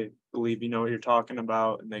 so they believe you know what you're talking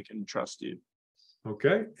about and they can trust you.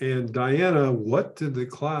 Okay. And Diana, what did the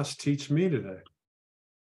class teach me today?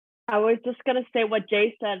 I was just going to say what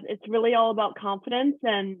Jay said. It's really all about confidence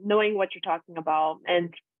and knowing what you're talking about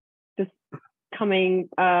and just calling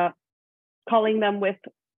them with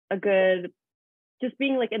a good, just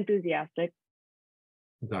being like enthusiastic.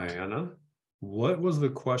 Diana, what was the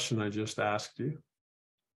question I just asked you?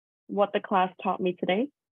 What the class taught me today.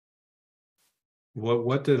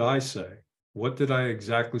 What did I say? What did I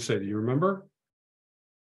exactly say? Do you remember?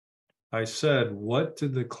 I said, what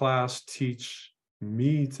did the class teach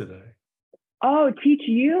me today? Oh, teach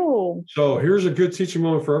you. So here's a good teaching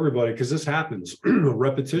moment for everybody, because this happens,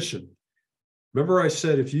 repetition. Remember I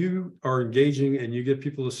said, if you are engaging and you get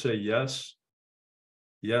people to say yes,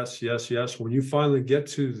 yes, yes, yes, when you finally get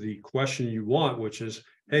to the question you want, which is,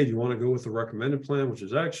 hey, do you want to go with the recommended plan, which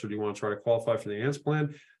is X, or do you want to try to qualify for the enhanced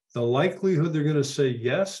plan? The likelihood they're going to say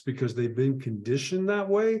yes, because they've been conditioned that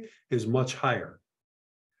way, is much higher.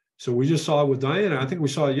 So we just saw it with Diana. I think we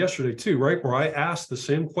saw it yesterday too, right? Where I asked the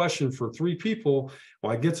same question for 3 people.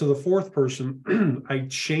 When I get to the 4th person, I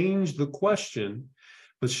changed the question,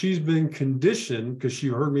 but she's been conditioned because she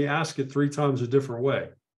heard me ask it 3 times a different way.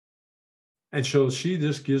 And so she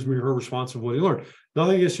just gives me her responsibility to learn.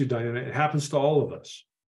 Nothing against you, Diana. It happens to all of us.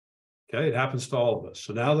 Okay, it happens to all of us.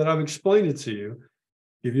 So now that I've explained it to you,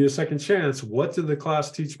 give you a second chance. What did the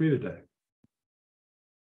class teach me today?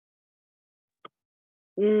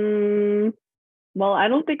 Well, I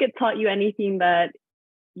don't think it taught you anything that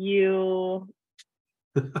you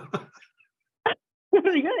that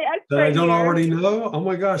I don't already know. Oh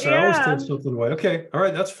my gosh, I always take something away. Okay, all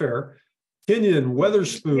right, that's fair. Kenyon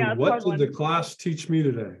Weatherspoon, what did the class teach me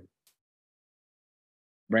today?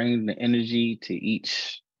 Bring the energy to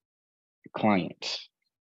each client.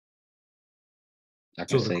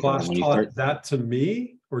 So the class taught that to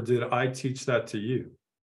me, or did I teach that to you?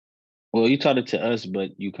 Well, you taught it to us,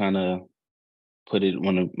 but you kind of put it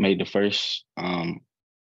when it made the first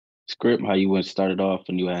script, how you went started off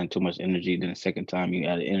and you had too much energy. Then the second time you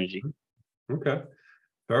added energy. Okay,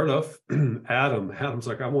 fair enough. Adam's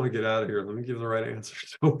like, I want to get out of here. Let me give the right answer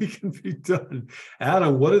so we can be done.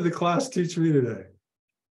 Adam, what did the class teach me today?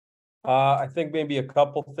 I think maybe a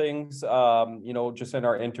couple things, you know, just in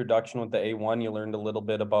our introduction with the A1, you learned a little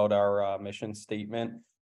bit about our mission statement.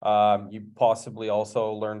 You possibly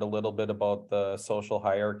also learned a little bit about the social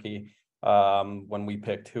hierarchy. When we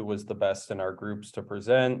picked who was the best in our groups to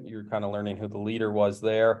present, you're kind of learning who the leader was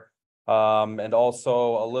there. And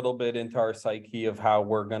also a little bit into our psyche of how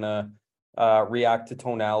we're gonna react to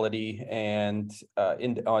tonality and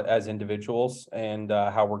as individuals, and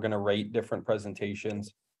how we're gonna rate different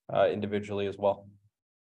presentations individually as well.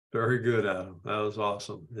 Very good, Adam. That was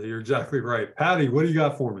awesome. You're exactly right. Patty, what do you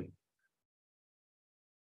got for me?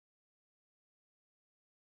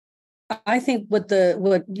 I think what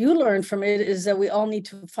you learned from it is that we all need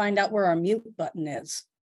to find out where our mute button is.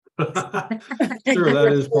 Sure, that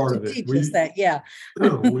is part of it. Yeah.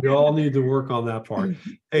 We all need to work on that part.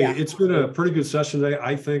 Hey, it's been a pretty good session today.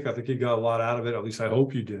 I think you got a lot out of it. At least I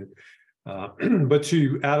hope you did. But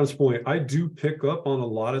to Adam's point, I do pick up on a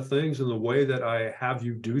lot of things, and the way that I have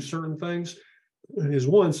you do certain things is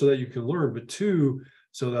one, so that you can learn, but two,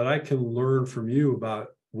 so that I can learn from you about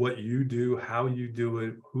what you do, how you do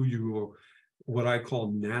it, who you are, what I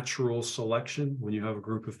call natural selection, when you have a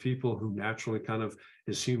group of people who naturally kind of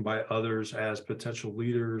is seen by others as potential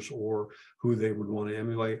leaders or who they would want to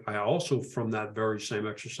emulate. I also, from that very same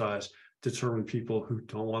exercise, determine people who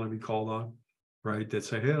don't want to be called on, right? That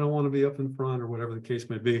say, hey, I don't want to be up in front, or whatever the case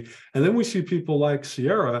may be. And then we see people like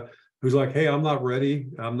Sierra, who's like, hey, I'm not ready,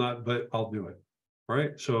 but I'll do it,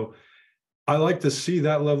 right? So I like to see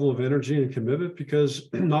that level of energy and commitment, because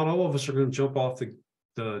not all of us are going to jump off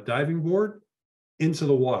the diving board into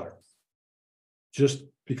the water just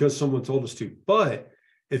because someone told us to. But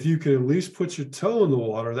if you can at least put your toe in the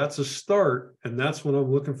water, that's a start, and that's what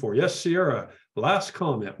I'm looking for. Yes, Sierra, last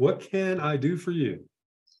comment. What can I do for you?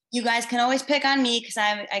 You guys can always pick on me, because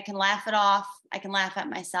I can laugh it off. I can laugh at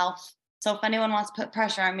myself. So if anyone wants to put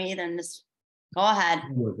pressure on me, then just go ahead.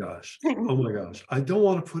 Oh my gosh. Oh my gosh. I don't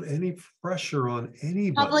want to put any pressure on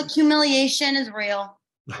anybody. Public humiliation is real.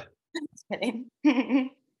 Just kidding.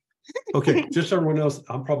 Okay, just so everyone else,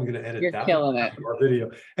 I'm probably going to edit You're that killing it. our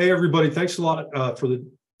video. Hey, everybody, thanks a lot for the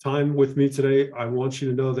time with me today. I want you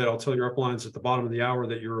to know that I'll tell your uplines at the bottom of the hour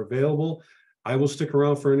that you're available. I will stick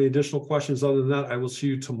around for any additional questions. Other than that, I will see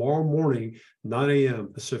you tomorrow morning, 9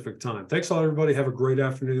 a.m. Pacific time. Thanks a lot, everybody. Have a great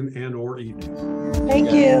afternoon and or evening.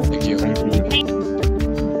 Thank you. Thank you.